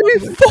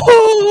 Holy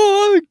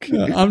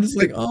fuck. I'm just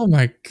like, oh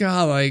my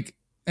God. Like,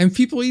 and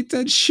people eat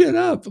that shit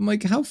up. I'm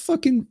like, how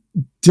fucking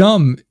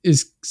dumb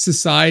is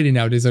society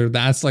nowadays? Or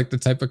that's like the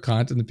type of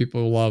content that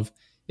people love.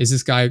 Is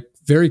this guy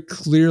very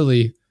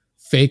clearly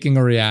faking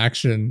a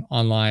reaction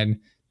online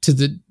to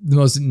the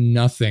most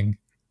nothing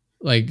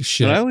like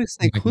shit? But I always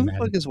think, like who the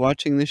Madden. fuck is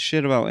watching this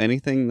shit about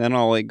anything? Then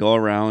I'll like go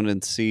around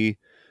and see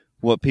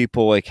what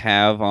people like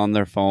have on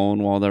their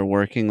phone while they're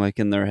working, like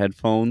in their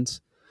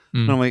headphones.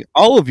 Mm. And I'm like,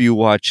 all of you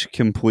watch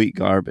complete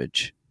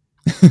garbage.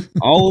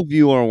 All of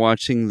you are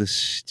watching the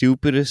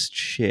stupidest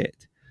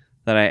shit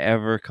that I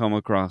ever come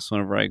across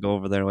whenever I go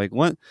over there. Like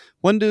one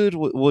dude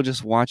will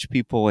just watch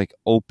people like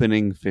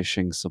opening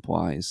fishing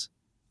supplies.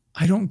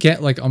 I don't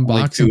get like unboxing.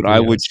 Like, dude, videos. I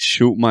would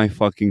shoot my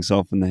fucking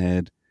self in the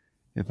head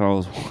if I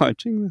was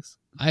watching this.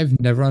 I've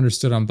never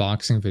understood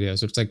unboxing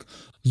videos. It's like,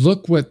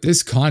 look what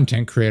this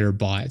content creator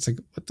bought. It's like,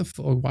 what the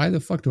fuck? Why the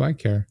fuck do I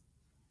care?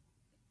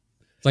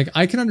 Like,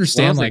 I can When I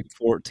understand was like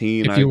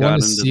 14, if I you got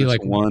want to into see this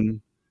like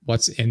one.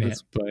 what's in it,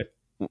 This- but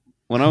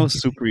When I was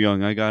super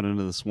young, I got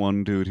into this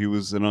one dude. He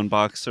was an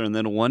unboxer, and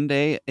then one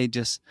day it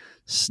just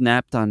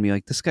snapped on me.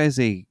 Like, this guy's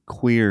a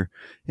queer.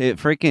 He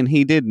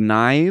did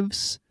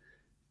knives,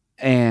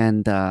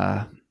 and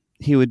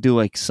he would do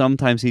like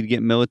sometimes he'd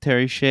get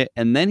military shit,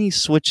 and then he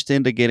switched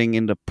into getting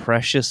into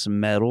precious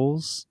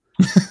metals.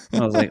 I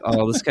was like,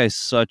 oh, this guy's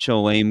such a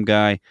lame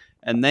guy.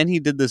 And then he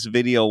did this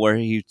video where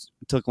he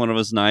took one of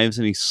his knives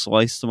and he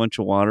sliced a bunch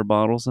of water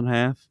bottles in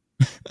half.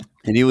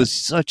 And he was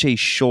such a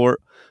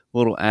short,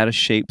 little out of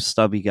shape,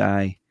 stubby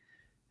guy.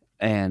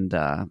 And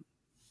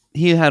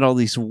he had all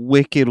these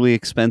wickedly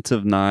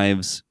expensive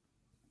knives.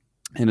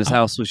 And his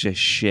house was just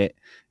shit.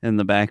 in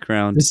the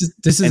background. This is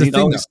And the he'd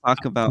thing. always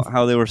talk about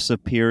how they were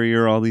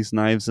superior, all these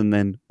knives, and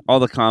then all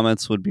the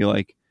comments would be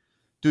like,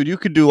 dude, you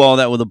could do all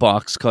that with a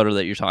box cutter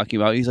that you're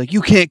talking about. He's like,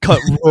 you can't cut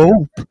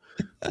rope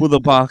with a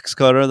box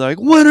cutter. They're like,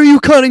 when are you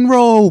cutting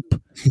rope?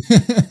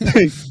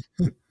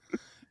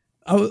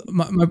 I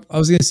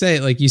was gonna say,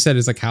 like you said,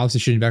 it's like house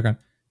is shitty background.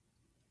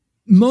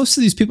 Most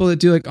of these people that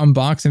do like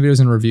unboxing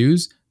videos and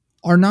reviews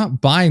are not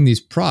buying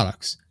these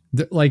products.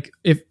 Like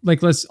if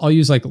like I'll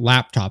use like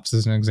laptops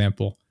as an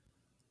example.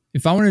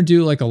 If I want to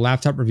do like a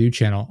laptop review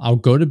channel, I'll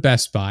go to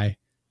Best Buy,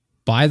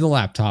 buy the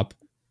laptop,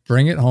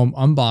 bring it home,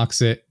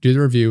 unbox it, do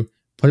the review,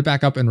 put it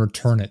back up, and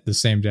return it the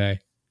same day.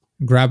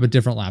 Grab a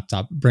different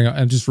laptop, bring it,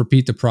 and just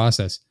repeat the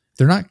process.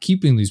 They're not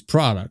keeping these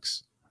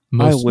products.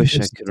 I wish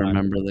I could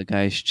remember the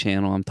guy's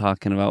channel I'm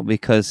talking about,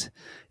 because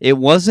it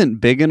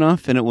wasn't big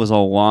enough and it was a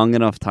long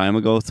enough time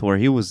ago to where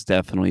he was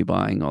definitely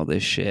buying all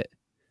this shit.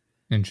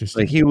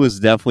 Interesting. Like, he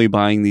was definitely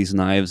buying these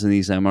knives and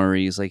these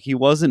MREs. Like, he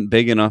wasn't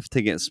big enough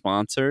to get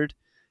sponsored.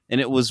 And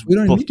it was we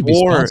don't before need to be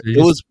sponsored.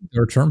 it was the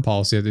return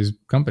policy of these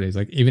companies,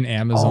 like even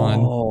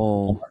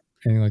Amazon,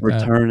 anything like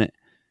return that. it.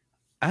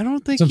 I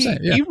don't think That's what I'm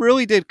saying, yeah. he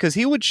really did, because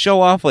he would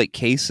show off like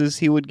cases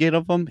he would get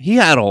of them. He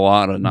had a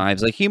lot of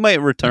knives. Like, he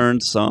might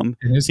return some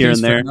here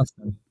and there.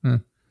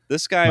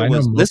 This guy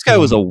was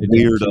a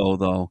weirdo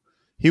though.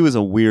 He was a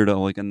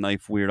weirdo, like a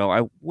knife weirdo.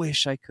 I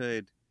wish I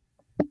could.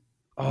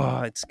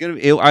 Oh,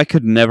 I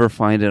could never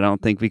find it, I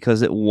don't think,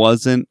 because it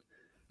wasn't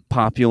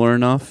popular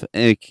enough.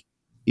 Like,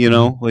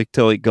 like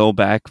to like go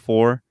back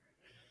for.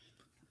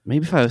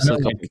 Maybe if I was to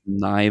look up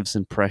knives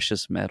and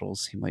precious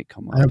metals, he might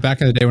come up. I know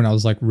back in the day when I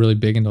was like really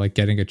big into like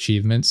getting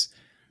achievements,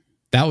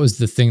 that was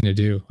the thing to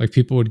do. Like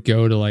people would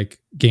go to like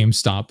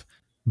GameStop,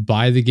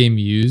 buy the game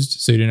used,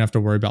 so you didn't have to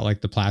worry about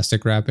like the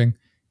plastic wrapping.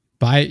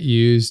 Buy it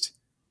used,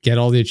 get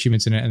all the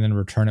achievements in it, and then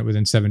return it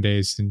within 7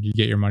 days, and you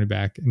get your money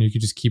back. And you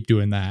could just keep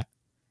doing that,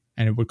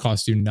 and it would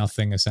cost you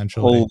nothing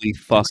essentially. Holy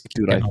fuck,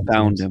 dude! I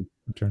found him.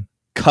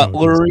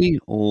 Cutlery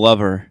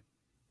Lover.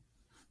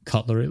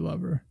 Cutlery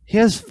Lover. He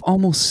has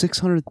almost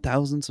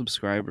 600,000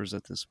 subscribers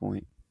at this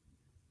point.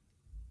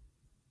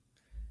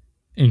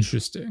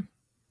 Interesting.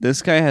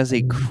 This guy has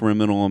a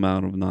criminal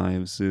amount of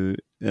knives,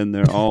 dude, and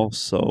they're all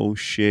so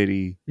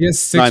shitty. He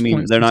has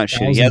they're not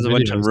shitty. He has a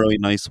bunch of really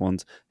nice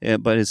ones,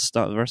 but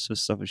the rest of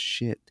his stuff is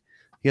shit.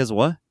 He has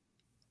what?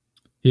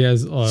 He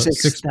has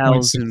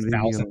 6,000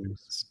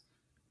 videos.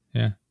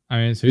 Yeah. I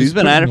mean, so he's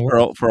been at it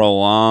for a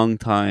long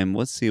time.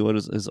 Let's see, what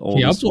is his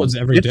oldest? He uploads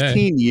every day.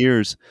 15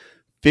 years.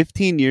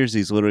 15 years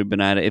he's literally been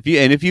at it.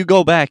 If you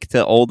go back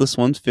to oldest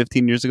ones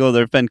 15 years ago,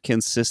 they've been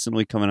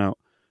consistently coming out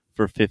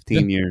for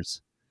 15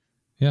 years.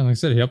 Yeah, like I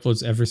said, he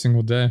uploads every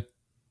single day.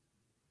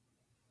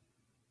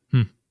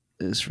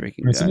 This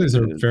freaking guy, some of these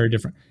are very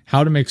different.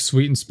 How to make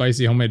sweet and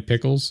spicy homemade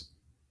pickles.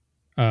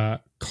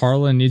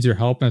 Carlin needs your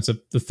help, and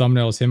the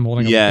thumbnail is him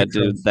holding up a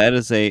picture. Dude, that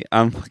is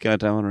I'm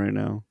got that one right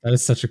now. That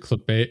is such a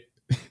clickbait.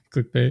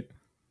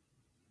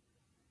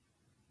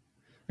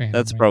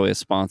 That's probably a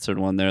sponsored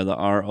one there, the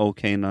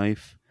ROK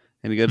knife.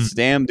 And he goes,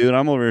 damn, dude,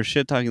 I'm over here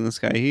shit talking this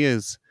guy. He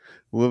is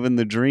living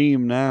the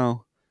dream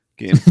now.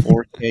 Getting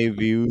 4K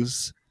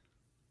views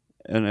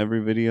in every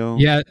video.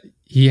 Yeah,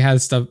 he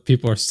has stuff.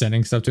 People are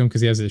sending stuff to him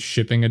because he has his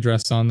shipping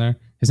address on there.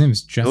 His name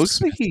is Jeff.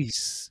 Looks like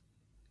he's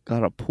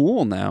got a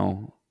pool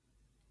now.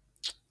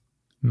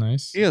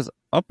 Nice. He has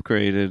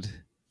upgraded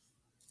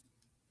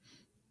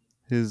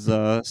his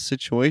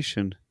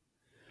situation.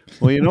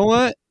 Well, you know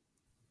what?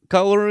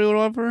 Cutlery or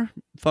whatever.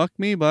 Fuck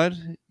me,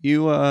 bud.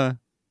 You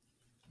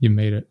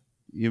made it.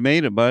 You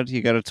made it, bud.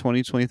 You got a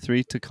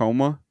 2023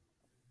 Tacoma.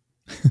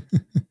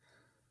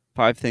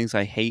 5 things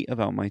I hate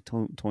about my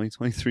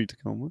 2023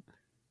 Tacoma.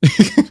 This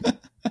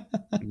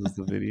is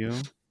the video.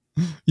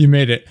 You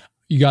made it.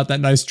 You got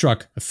that nice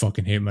truck. I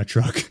fucking hate my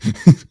truck.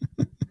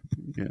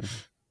 Yeah.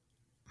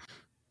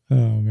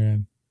 Oh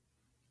man.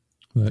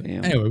 But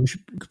anyway, we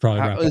could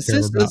probably wrap up here.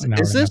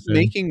 Is this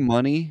making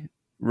money?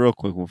 Real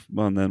quick,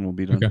 and then we'll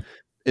be done. Okay.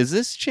 Is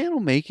this channel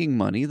making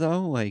money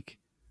though? Like,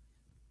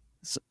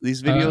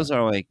 these videos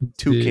are like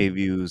 2K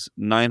views,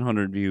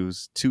 900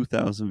 views,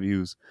 2,000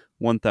 views,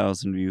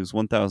 1,000 views,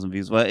 1,000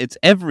 views. Well, it's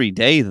every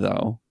day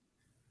though.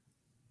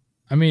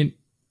 I mean,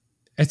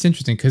 it's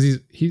interesting because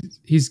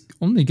he's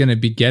only going to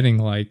be getting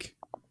like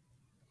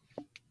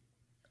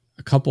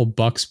a couple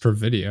bucks per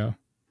video.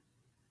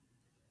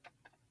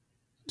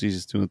 He's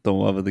just doing the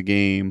love of the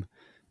game,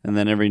 and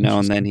then every now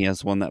and then he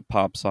has one that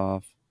pops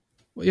off.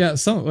 Well, yeah,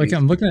 so like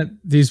I'm looking at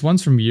these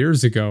ones from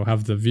years ago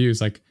have the views,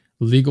 like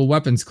legal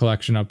weapons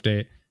collection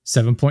update,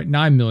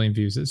 7.9 million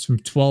views. It's from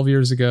 12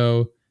 years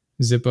ago.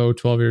 Zippo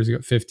 12 years ago,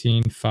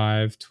 15,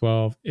 5,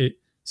 12, 8.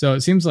 So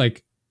it seems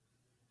like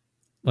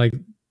the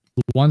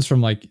ones from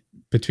like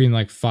between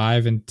like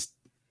 5 and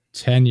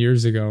 10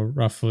 years ago,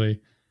 roughly,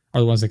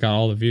 are the ones that got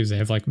all the views. They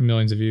have like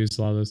millions of views.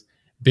 A lot of those.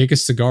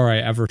 Biggest cigar I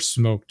ever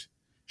smoked,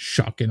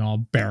 Shuck and All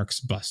Barracks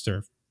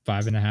Buster,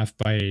 5.5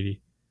 by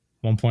 80,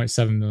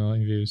 1.7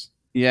 million views.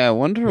 Yeah, I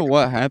wonder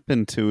what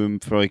happened to him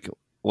for like,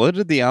 what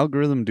did the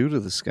algorithm do to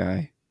this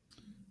guy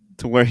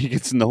to where he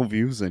gets no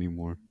views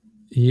anymore?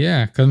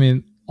 Yeah, 'cause I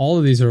mean, all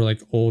of these are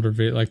like older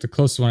video. Like the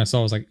closest one I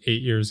saw was like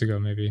 8 years ago,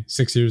 maybe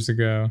 6 years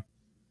ago.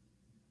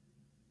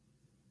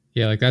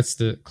 Yeah, like that's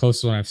the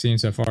closest one I've seen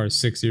so far is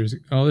 6 years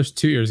ago. Oh, there's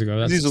 2 years ago.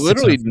 That's He's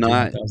literally 651,000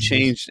 not views.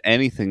 changed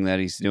anything that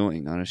he's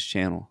doing on his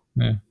channel.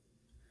 Yeah.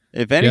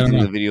 If Yeah, I don't anything,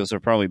 know. the videos are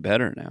probably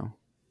better now.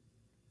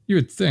 You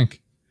would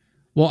think.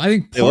 Well, I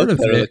think They part look of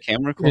better. The it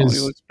camera quality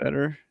is looks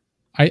better.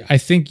 I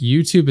think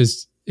YouTube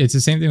it's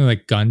the same thing with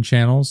like gun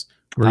channels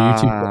where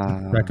YouTube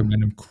doesn't Ah,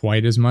 recommend them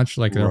quite as much.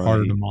 Like they're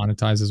harder to right,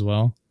 monetize as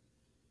well.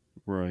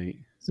 right.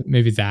 So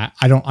maybe that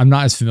I'm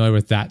not as familiar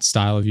with that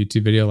style of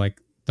YouTube video, like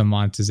the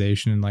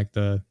monetization and like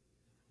the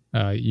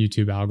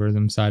YouTube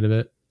algorithm side of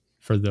it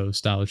for those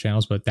style of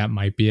channels, but that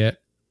might be it.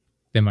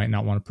 They might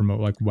not want to promote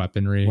like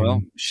weaponry Well,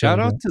 and shit shout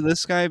like out that. to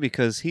this guy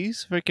because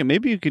he's freaking.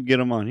 Maybe you could get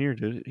him on here,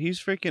 dude.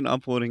 He's freaking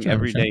uploading Sure,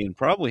 every sure. day and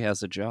probably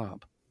has a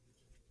job.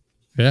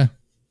 Yeah.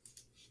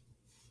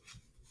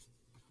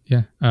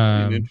 Yeah.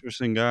 An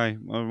interesting guy.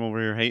 I'm over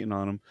here hating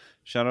on him.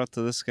 Shout out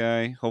to this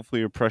guy. Hopefully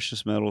your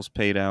precious metals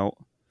paid out.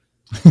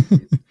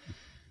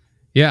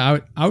 Yeah,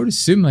 I would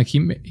assume like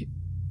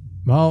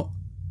well,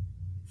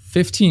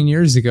 15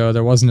 years ago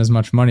there wasn't as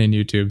much money in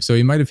YouTube, so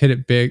he might have hit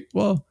it big.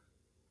 Well,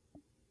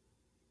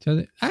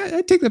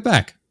 I take that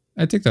back.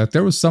 I take that.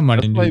 There was some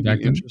money That's in why YouTube it'd back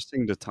be then.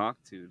 interesting to talk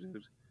to,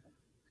 dude.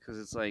 Because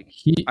it's like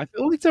He I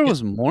feel like there yeah,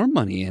 was more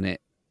money in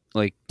it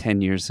like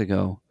 10 years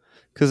ago.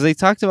 Because they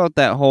talked about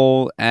that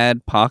whole I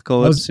was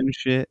adpocalypse and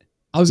shit.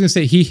 I was gonna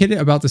say he hit it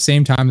about the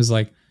same time as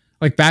like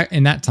back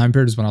in that time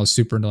period is when I was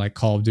super into like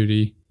Call of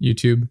Duty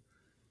YouTube.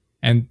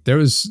 And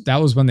that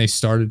was when they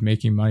started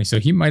making money. So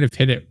he might have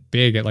hit it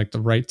big at like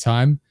the right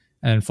time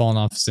and then fallen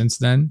off since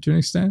then to an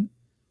extent.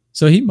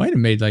 So he might have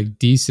made like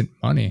decent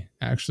money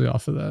actually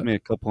off of that. Made a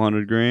couple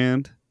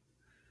 $100,000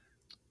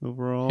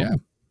 overall. Yeah.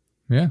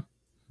 Yeah.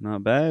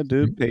 Not bad,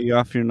 dude. Pay you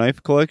off your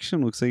knife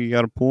collection. Looks like you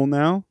got a pool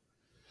now.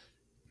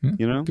 Yeah.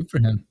 You know? Good for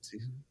him.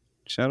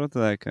 Shout out to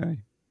that guy.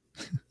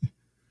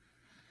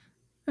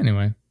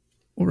 Anyway,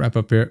 we'll wrap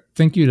up here.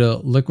 Thank you to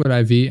Liquid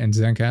IV and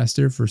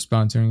Zencaster for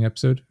sponsoring the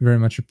episode. Very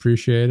much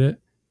appreciate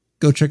it.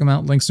 Go check them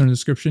out. Links are in the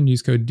description.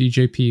 Use code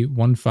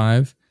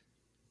DJP15.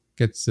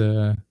 Get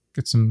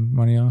some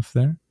money off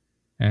there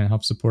and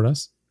help support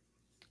us.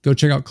 Go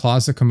check out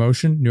Closet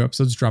Commotion. New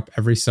episodes drop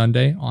every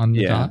Sunday on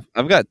the dot.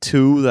 I've got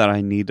 2 that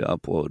I need to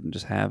upload and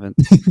just haven't.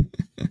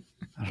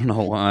 I don't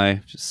know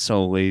why. Just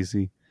so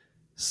lazy.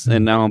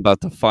 And now I'm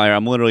about to fire.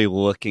 I'm literally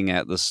looking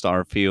at the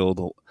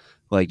Starfield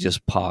like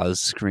just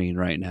pause screen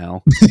right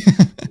now.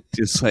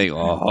 Just like,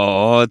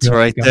 oh, it's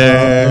right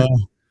there.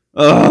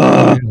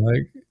 Oh.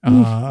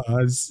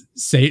 Like,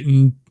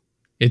 Satan,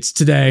 it's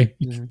today.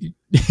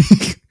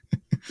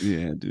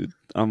 Yeah, dude.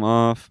 I'm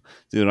off.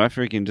 Dude, I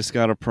freaking just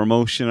got a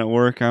promotion at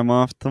work. I'm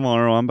off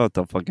tomorrow. I'm about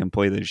to fucking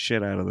play the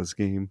shit out of this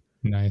game.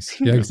 Nice.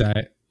 Yeah,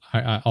 exactly.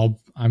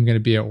 I'm gonna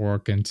be at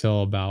work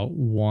until about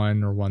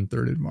 1 or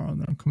 1:30 tomorrow, and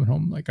then I'm coming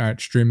home. Like, all right,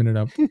 streaming it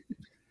up.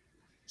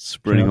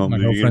 Sprinting home.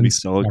 You're gonna be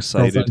so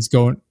excited. My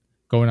girlfriend's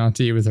going out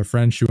to eat with her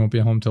friend. She won't be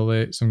home till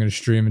late, so I'm gonna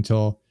stream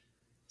until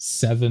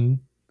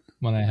 7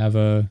 when I have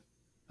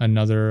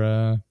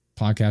another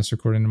podcast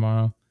recording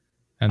tomorrow.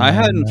 And I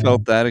hadn't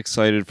felt that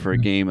excited for a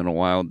game in a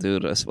while,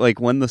 dude. Like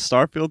when the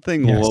Starfield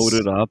thing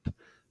loaded up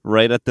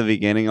right at the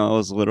beginning, I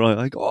was literally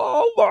like,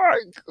 "Oh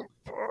my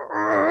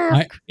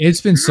god!"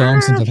 It's been so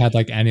long since I've had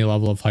like any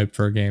level of hype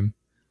for a game.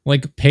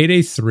 Like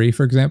Payday 3,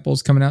 for example,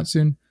 is coming out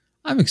soon.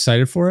 I'm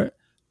excited for it,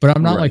 but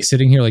I'm not like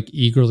sitting here like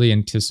eagerly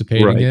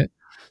anticipating it.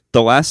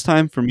 The last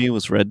time for me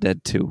was Red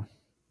Dead 2.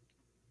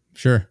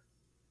 Sure.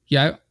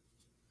 Yeah,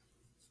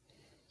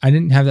 I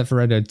didn't have that for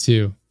Red Dead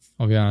 2,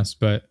 I'll be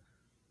honest, but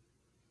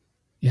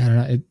yeah, I don't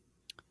know.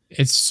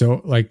 It's so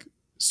like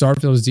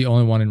Starfield is the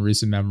only one in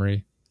recent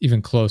memory,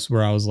 even close,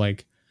 where I was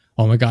like,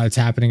 oh my god, it's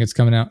happening, it's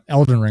coming out.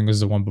 Elden Ring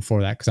was the one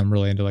before that because I'm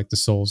really into like the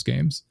Souls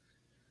games.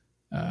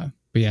 But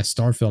yeah,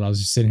 Starfield, I was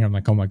just sitting here, I'm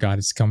like, oh my god,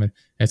 it's coming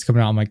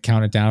out. I'm like,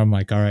 count it down. I'm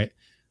like, all right,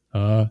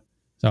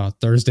 so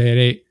Thursday at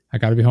 8, I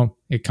gotta be home.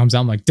 It comes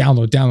out, I'm like,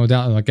 download,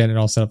 and like getting it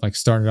all set up, like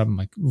starting it up, I'm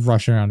like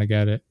rushing around to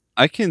get it.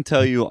 I can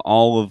tell you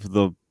all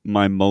of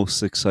my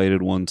most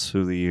excited ones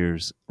through the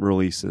years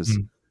releases.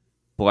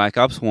 Black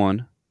Ops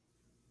 1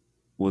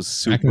 was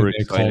super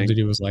exciting. Call of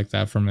Duty was like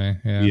that for me.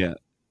 Yeah.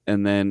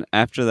 And then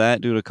after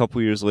that, dude, a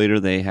couple years later,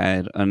 they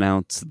had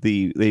announced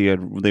they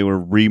were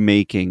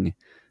remaking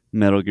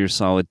Metal Gear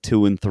Solid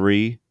 2 and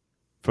 3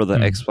 for the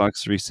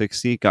Xbox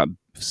 360. Got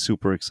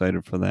super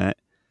excited for that.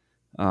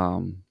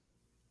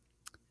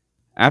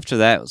 After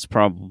that was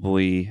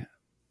probably...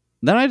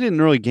 Then I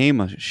didn't really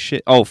game a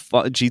shit. Oh,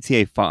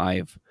 GTA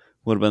 5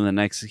 would have been the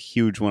next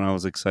huge one I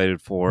was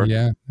excited for.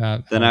 Yeah.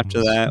 Then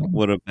after that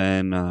would have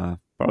been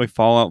probably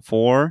Fallout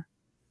 4,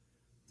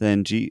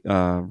 then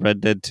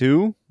Red Dead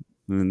 2,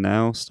 and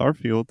now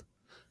Starfield.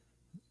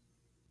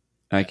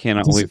 I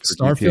cannot wait for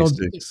Starfield.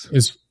 GTA 6.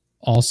 Is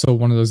also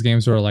one of those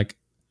games where like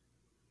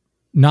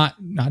not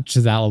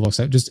to that level,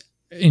 just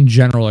in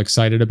general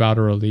excited about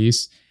a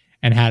release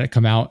and had it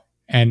come out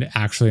and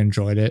actually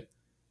enjoyed it.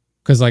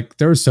 Because like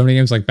there were so many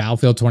games like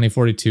Battlefield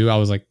 2042, I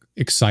was like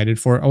excited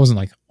for it. I wasn't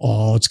like,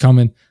 oh, it's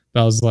coming.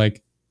 But I was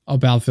like, oh,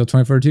 Battlefield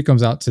 2042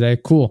 comes out today.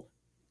 Cool.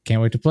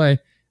 Can't wait to play.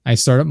 I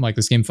start up, I'm like,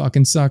 this game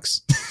fucking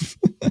sucks.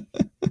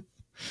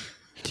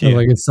 Yeah.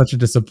 Like, it's such a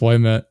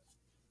disappointment.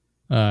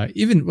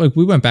 Even like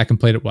we went back and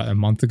played it a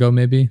month ago,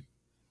 maybe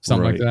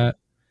something like Right. that.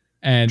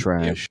 And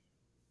Trash.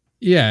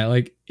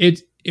 like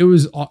it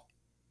was,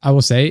 I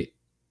will say,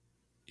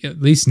 at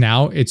least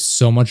now it's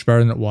so much better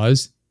than it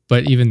was.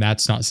 But even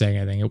that's not saying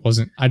anything. It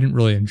wasn't, I didn't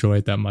really enjoy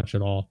it that much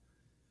at all.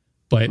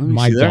 But Let me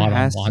my see, there God, on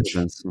has to launch,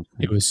 have been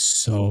something. it was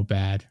so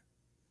bad.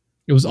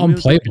 It was Let me look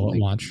at unplayable my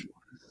at launch. game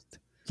list.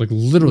 Like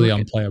literally Look at-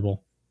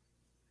 unplayable.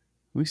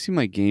 Let me see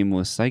my game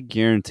list. I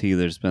guarantee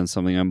there's been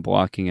something I'm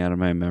blocking out of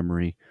my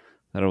memory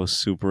that I was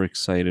super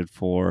excited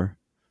for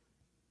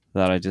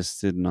that I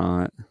just did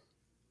not.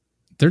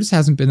 There just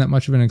hasn't been that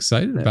much of an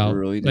excited That about.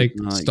 really did Like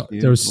not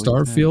there was give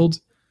like that. Starfield,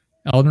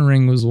 Elden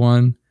Ring was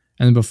one,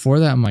 and then before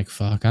that, I'm like,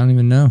 fuck, I don't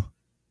even know.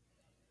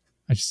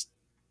 I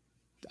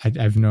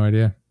have no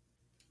idea.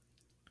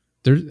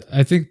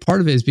 I think part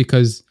of it is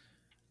because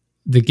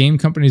the game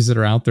companies that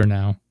are out there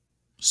now,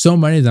 so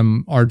many of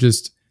them are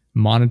just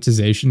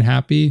monetization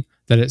happy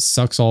that it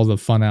sucks all the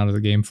fun out of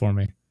the game for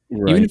me.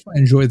 Right. Even if I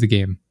enjoy the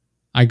game,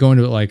 I go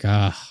into it like,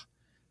 how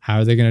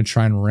are they going to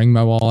try and wring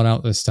my wallet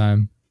out this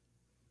time?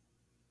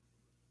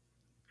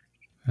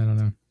 I don't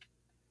know.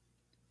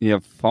 Yeah,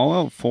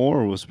 Fallout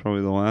 4 was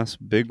probably the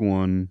last big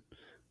one.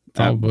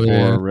 Probably,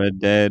 Before yeah. Red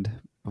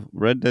Dead.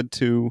 Red Dead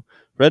 2.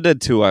 Red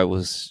Dead 2, I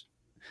was...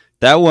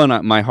 That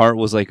one, my heart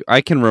was like...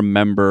 I can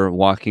remember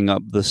walking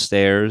up the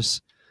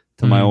stairs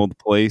to my old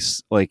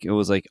place. Like, it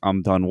was like,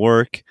 I'm done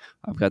work.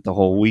 I've got the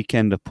whole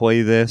weekend to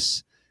play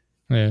this.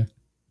 Yeah.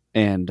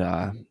 And,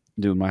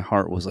 dude, my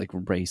heart was like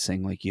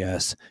racing. Like,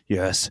 yes,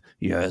 yes,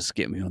 yes.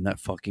 Get me on that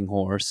fucking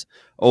horse.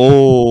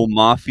 Oh,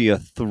 Mafia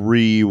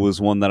 3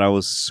 was one that I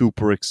was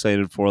super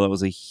excited for. That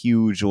was a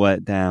huge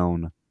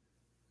letdown.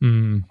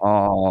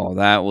 Oh,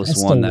 that was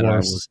That's one the that I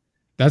worst. was.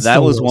 That's That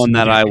the was worst one when you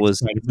that get I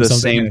was excited for the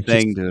something and same it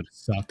thing, just dude.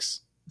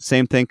 Sucks.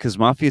 Same thing, because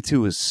Mafia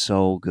 2 is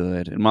so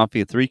good, and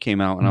Mafia 3 came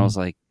out, and I was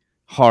like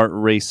heart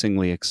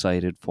racingly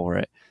excited for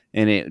it,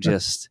 and it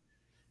just,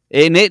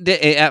 and it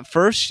at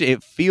first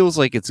it feels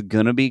like it's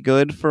gonna be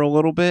good for a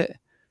little bit,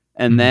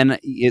 and then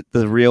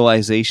the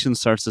realization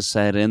starts to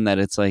set in that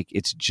it's like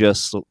it's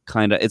just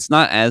kind of, it's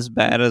not as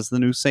bad as the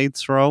new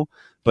Saints Row,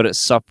 but it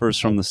suffers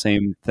from the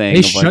same thing. They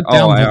of shut like,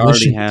 down I already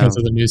Volition have. because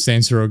of the new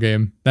Saints Row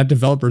game. That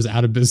developer's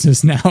out of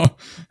business now.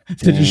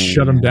 They just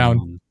shut them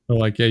down. They're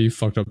like, yeah, you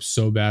fucked up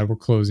so bad. We're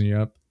closing you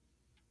up.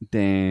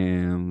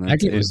 Damn, That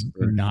that's game it. was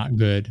not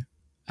good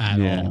at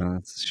all.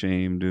 That's a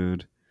shame,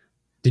 dude.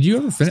 Did you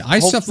ever finish? I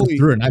suffered Hopefully-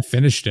 through it and I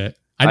finished it.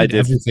 I did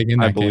everything in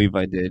that I believe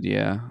game. I did.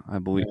 Yeah, I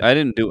believe Yeah. I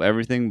didn't do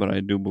everything, but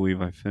I do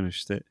believe I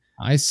finished it.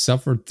 I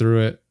suffered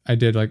through it. I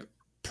did like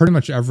pretty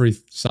much every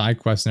side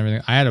quest and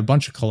everything. I had a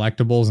bunch of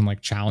collectibles and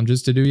like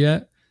challenges to do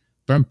yet,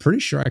 but I'm pretty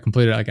sure I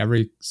completed like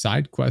every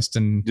side quest.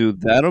 And Dude,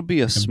 that'll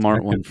be a smart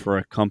objective. one for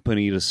a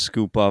company to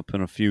scoop up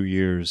in a few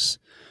years.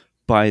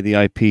 Buy the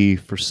IP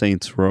for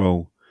Saints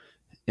Row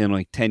in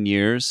like 10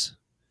 years.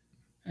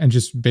 And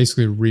just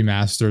basically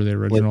remaster the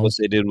Like what originals.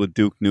 they did with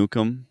Duke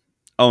Nukem.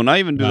 Oh, not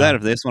even do that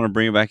if they just want to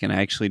bring it back and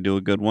actually do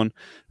a good one.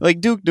 Like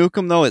Duke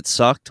Nukem, though, it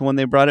sucked when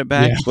they brought it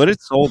back, but it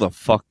sold a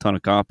fuck ton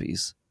of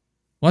copies.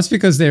 Well, that's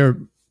because it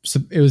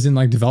was in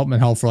like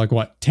development hell for like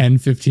what, 10,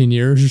 15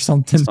 years or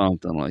something.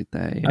 Something like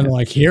that. Yeah. And they're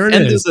like, here it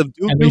And is. the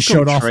Duke And they Nukem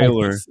showed off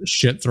trailer. like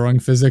shit throwing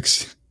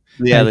physics.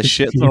 Yeah, the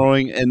shit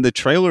throwing, and the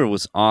trailer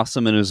was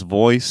awesome, and his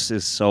voice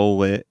is so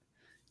lit.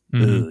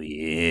 Oh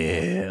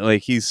yeah,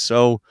 like he's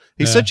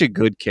such a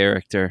good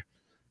character.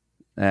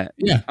 Yeah,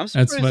 I'm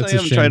surprised I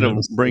haven't tried to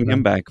bring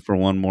him back for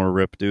one more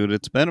rip, dude.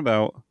 It's been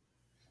about.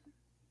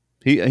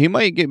 He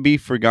might be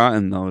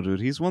forgotten though,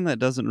 dude. He's one that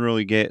doesn't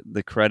really get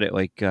the credit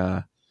like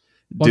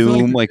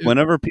Doom. Like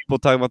whenever people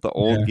talk about the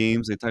old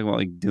games, they talk about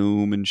like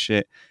Doom and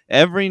shit.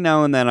 Every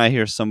now and then, I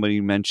hear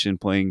somebody mention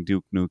playing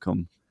Duke Nukem,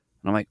 and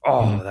I'm like,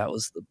 oh, that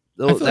was the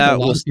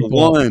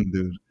one,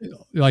 dude.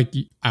 Like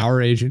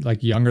our age,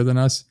 like younger than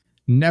us,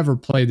 never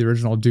played the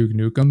original Duke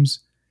Nukems,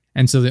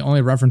 and so the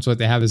only reference what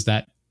they have is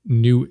that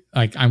new.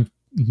 Like I'm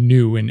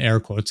new in air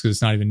quotes because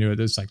it's not even new.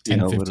 It's like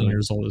 10, 15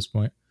 years old at this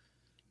point.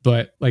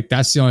 But like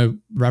that's the only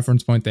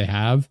reference point they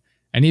have,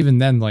 and even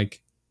then,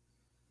 like,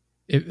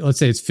 let's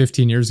say it's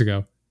 15 years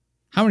ago.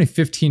 How many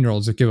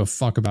 15-year-olds would give a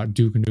fuck about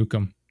Duke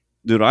Nukem?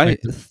 Dude, I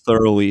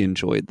thoroughly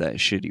enjoyed that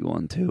shitty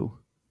one too.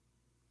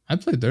 I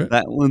played through it.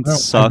 That one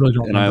sucked,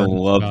 and I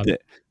loved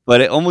it.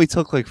 But it only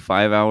took like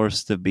 5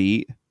 hours to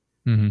beat.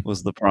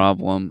 Was the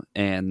problem,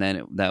 and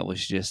then that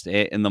was just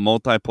it. And the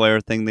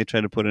multiplayer thing they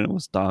tried to put in, it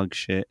was dog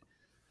shit.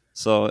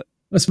 So,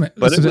 I loved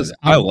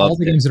all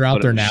the games that are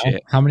out there now.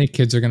 Shit. How many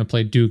kids are going to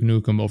play Duke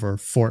Nukem over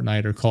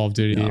Fortnite or Call of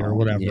Duty or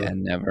whatever? Yeah,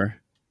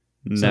 never.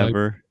 So,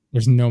 like,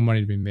 there's no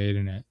money to be made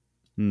in it.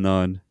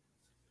 None.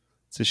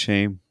 It's a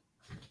shame.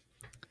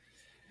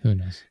 Who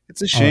knows?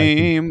 It's a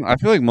shame. I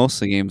feel like most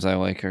of the games I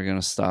like are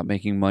gonna stop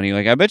making money.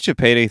 Like I bet you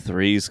Payday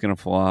 3 is gonna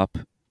flop,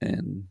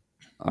 and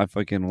I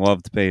fucking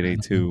loved Payday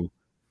 2.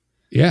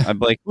 Yeah. I'd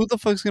be like, who the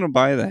fuck's gonna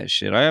buy that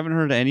shit? I haven't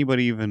heard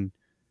anybody even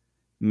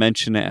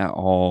mention it at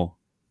all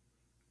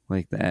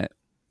like that.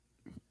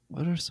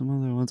 What are some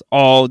other ones?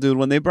 Oh, dude,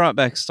 when they brought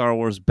back Star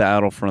Wars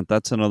Battlefront,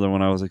 that's another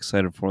one I was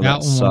excited for.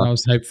 That That one I sucked.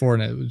 was hyped for,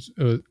 and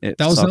It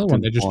that was another sucked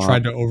one they and just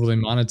tried flopped. to overly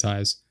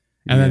monetize.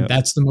 And then Yeah.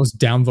 that's the most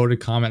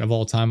downvoted comment of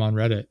all time on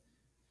Reddit.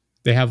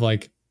 They have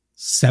like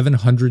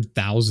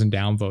 700,000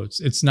 downvotes.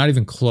 It's not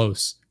even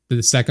close.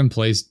 The second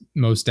place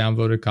most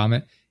downvoted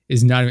comment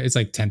is not even, it's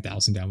like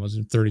 10,000 downvotes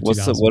or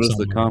 32,000 What or is the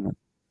something. comment?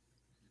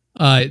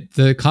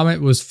 The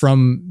comment was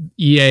from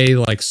EA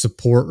like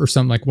support or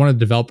something, like one of the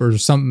developers or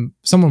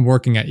someone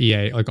working at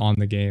EA like on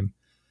the game.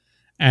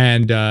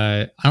 And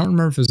I don't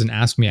remember if it was an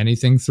Ask Me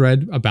Anything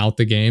thread about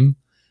the game,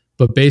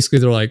 but basically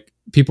they're like,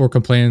 people were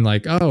complaining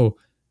like, oh,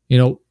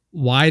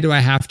 why do I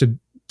have to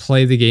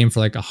play the game for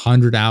like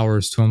 100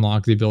 hours to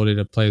unlock the ability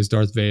to play as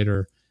Darth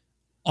Vader?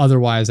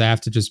 Otherwise, I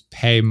have to just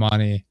pay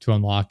money to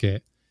unlock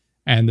it.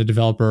 And the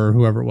developer, or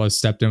whoever it was,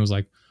 stepped in and was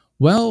like,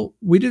 well,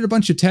 we did a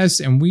bunch of tests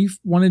and we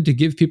wanted to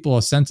give people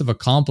a sense of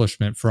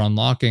accomplishment for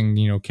unlocking,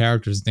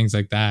 characters and things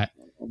like that.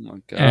 Oh my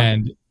god.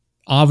 And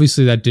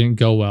obviously that didn't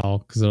go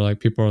well because they're like,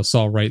 people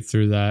saw right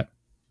through that.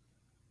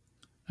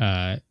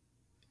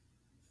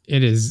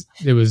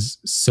 It was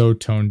so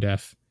tone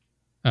deaf.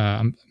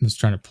 I'm just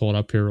trying to pull it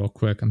up here real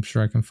quick. I'm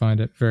sure I can find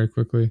it very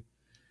quickly.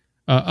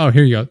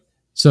 Here you go.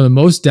 So that's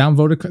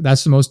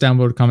the most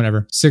downvoted comment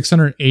ever.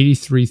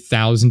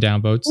 683,000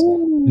 downvotes.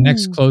 Ooh. The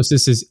next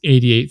closest is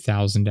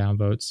 88,000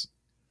 downvotes.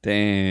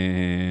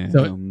 Damn.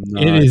 So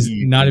it is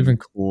not even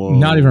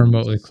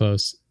remotely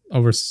close.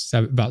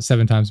 About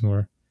 7 times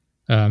more.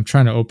 I'm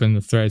trying to open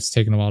the thread. It's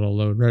taking a while to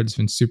load. Reddit's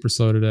been super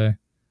slow today.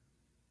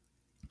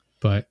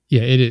 But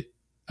yeah,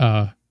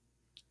 here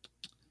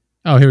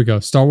we go.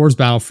 Star Wars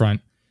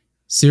Battlefront.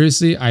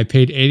 Seriously, I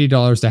paid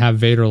 $80 to have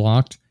Vader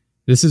locked.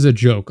 This is a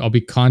joke. I'll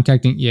be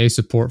contacting EA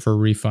support for a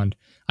refund.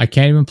 I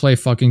can't even play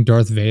fucking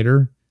Darth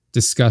Vader.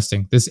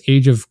 Disgusting. This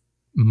age of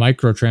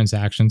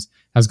microtransactions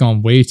has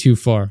gone way too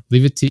far.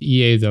 Leave it to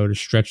EA, though, to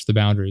stretch the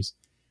boundaries.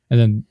 And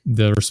then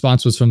the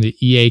response was from the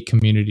EA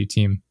community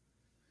team.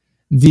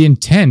 The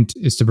intent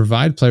is to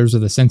provide players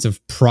with a sense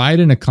of pride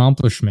and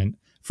accomplishment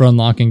for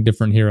unlocking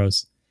different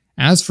heroes.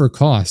 As for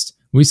cost,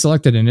 we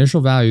selected initial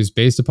values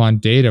based upon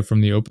data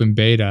from the open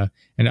beta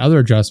and other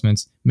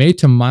adjustments made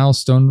to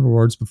milestone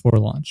rewards before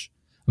launch.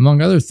 Among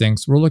other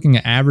things, we're looking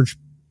at average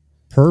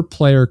per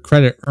player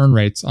credit earn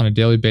rates on a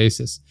daily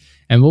basis,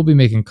 and we'll be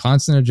making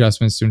constant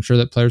adjustments to ensure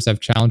that players have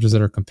challenges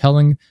that are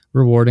compelling,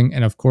 rewarding,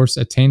 and of course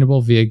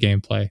attainable via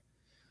gameplay.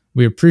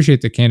 We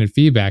appreciate the candid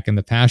feedback and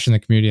the passion the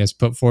community has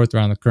put forth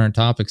around the current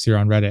topics here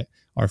on Reddit,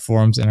 our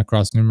forums, and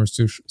across numerous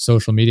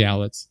social media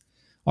outlets.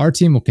 Our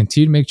team will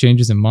continue to make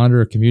changes and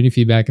monitor community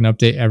feedback and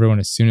update everyone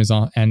as soon as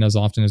and as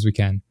often as we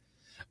can.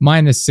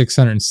 Minus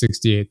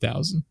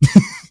 668,000.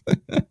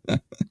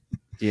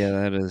 Yeah,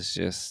 that is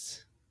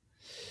just.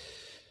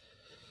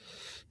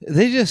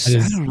 They just. I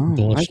don't know.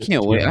 Bullshit. I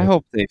can't wait. I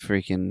hope they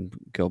freaking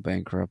go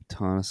bankrupt,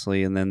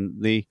 honestly, and then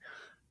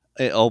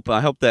I hope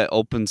that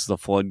opens the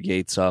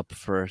floodgates up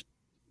for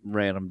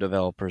random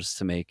developers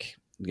to make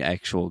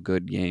actual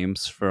good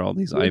games for all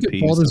these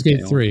IPs. Baldur's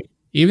Gate 3,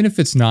 even if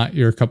it's not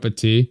your cup of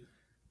tea,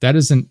 that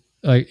is an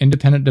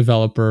independent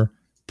developer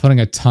putting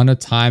a ton of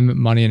time,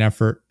 money, and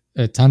effort,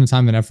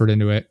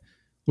 into it.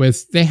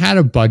 They had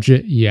a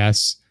budget,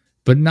 yes,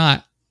 but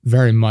not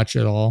very much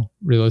at all,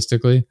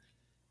 realistically.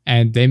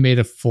 And they made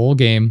a full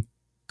game,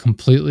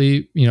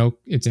 completely,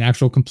 it's an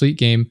actual complete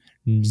game,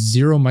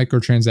 0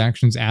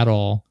 microtransactions at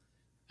all.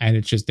 And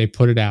it's just, they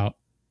put it out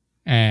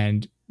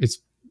and it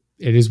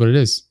is what it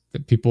is.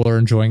 That people are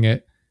enjoying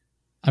it.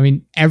 I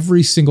mean,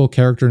 every single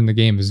character in the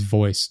game is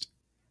voiced.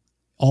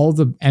 All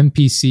the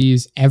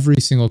NPCs,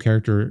 every single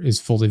character is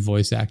fully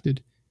voice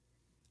acted.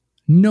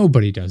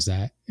 Nobody does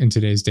that in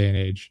today's day and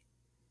age.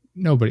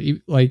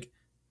 Nobody. Like,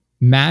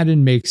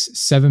 Madden makes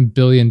 $7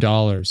 billion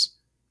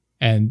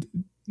and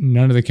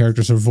none of the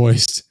characters are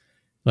voiced.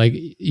 Like,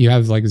 you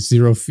have like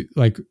 0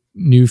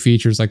 new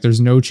features. Like,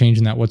 there's no change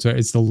in that whatsoever.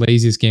 It's the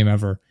laziest game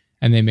ever.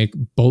 And they make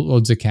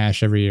boatloads of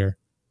cash every year.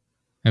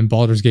 And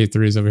Baldur's Gate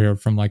 3 is over here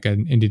from like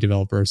an indie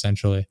developer,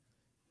 essentially.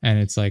 And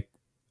it's like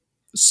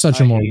such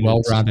a more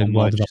well-rounded,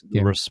 well-developed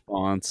game.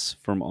 Response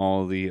from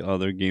all the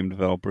other game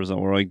developers that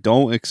were like,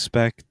 don't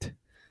expect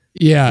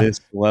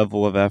this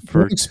level of effort.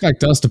 Don't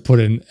expect us to put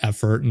in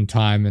effort and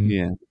time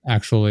and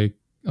actually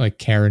like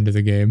care into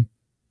the game.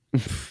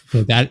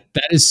 So that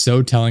is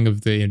so telling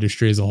of the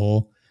industry as a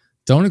whole.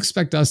 Don't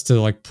expect us to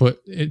like put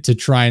it to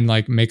try and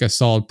like make a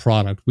solid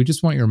product. We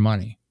just want your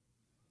money.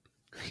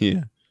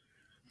 Yeah.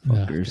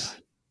 Fuckers.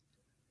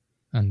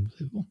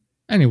 Unbelievable.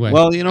 Anyway.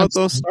 Well,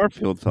 though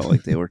Starfield felt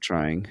like they were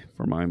trying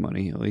for my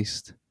money, at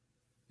least.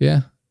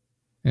 Yeah.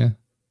 Yeah.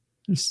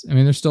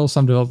 There's still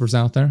some developers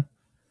out there,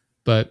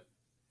 but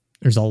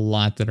there's a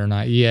lot that are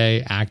not.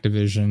 EA,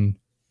 Activision,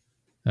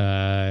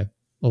 a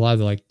lot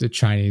of the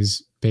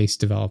Chinese-based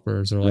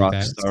developers are like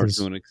that. Rockstar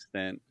to an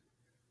extent.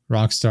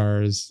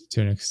 Rockstars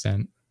to an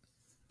extent.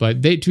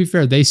 But to be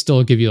fair, they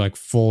still give you like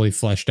fully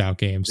fleshed out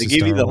games. They to give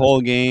you start the with. whole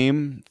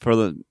game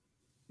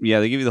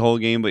they give you the whole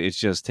game, but it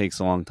just takes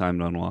a long time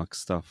to unlock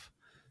stuff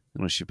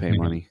unless you pay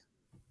money.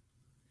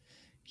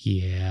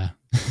 Yeah.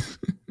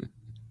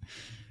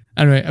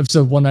 Anyway,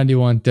 episode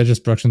 191, Dead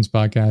Destructions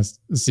podcast.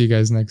 See you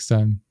guys next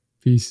time.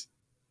 Peace.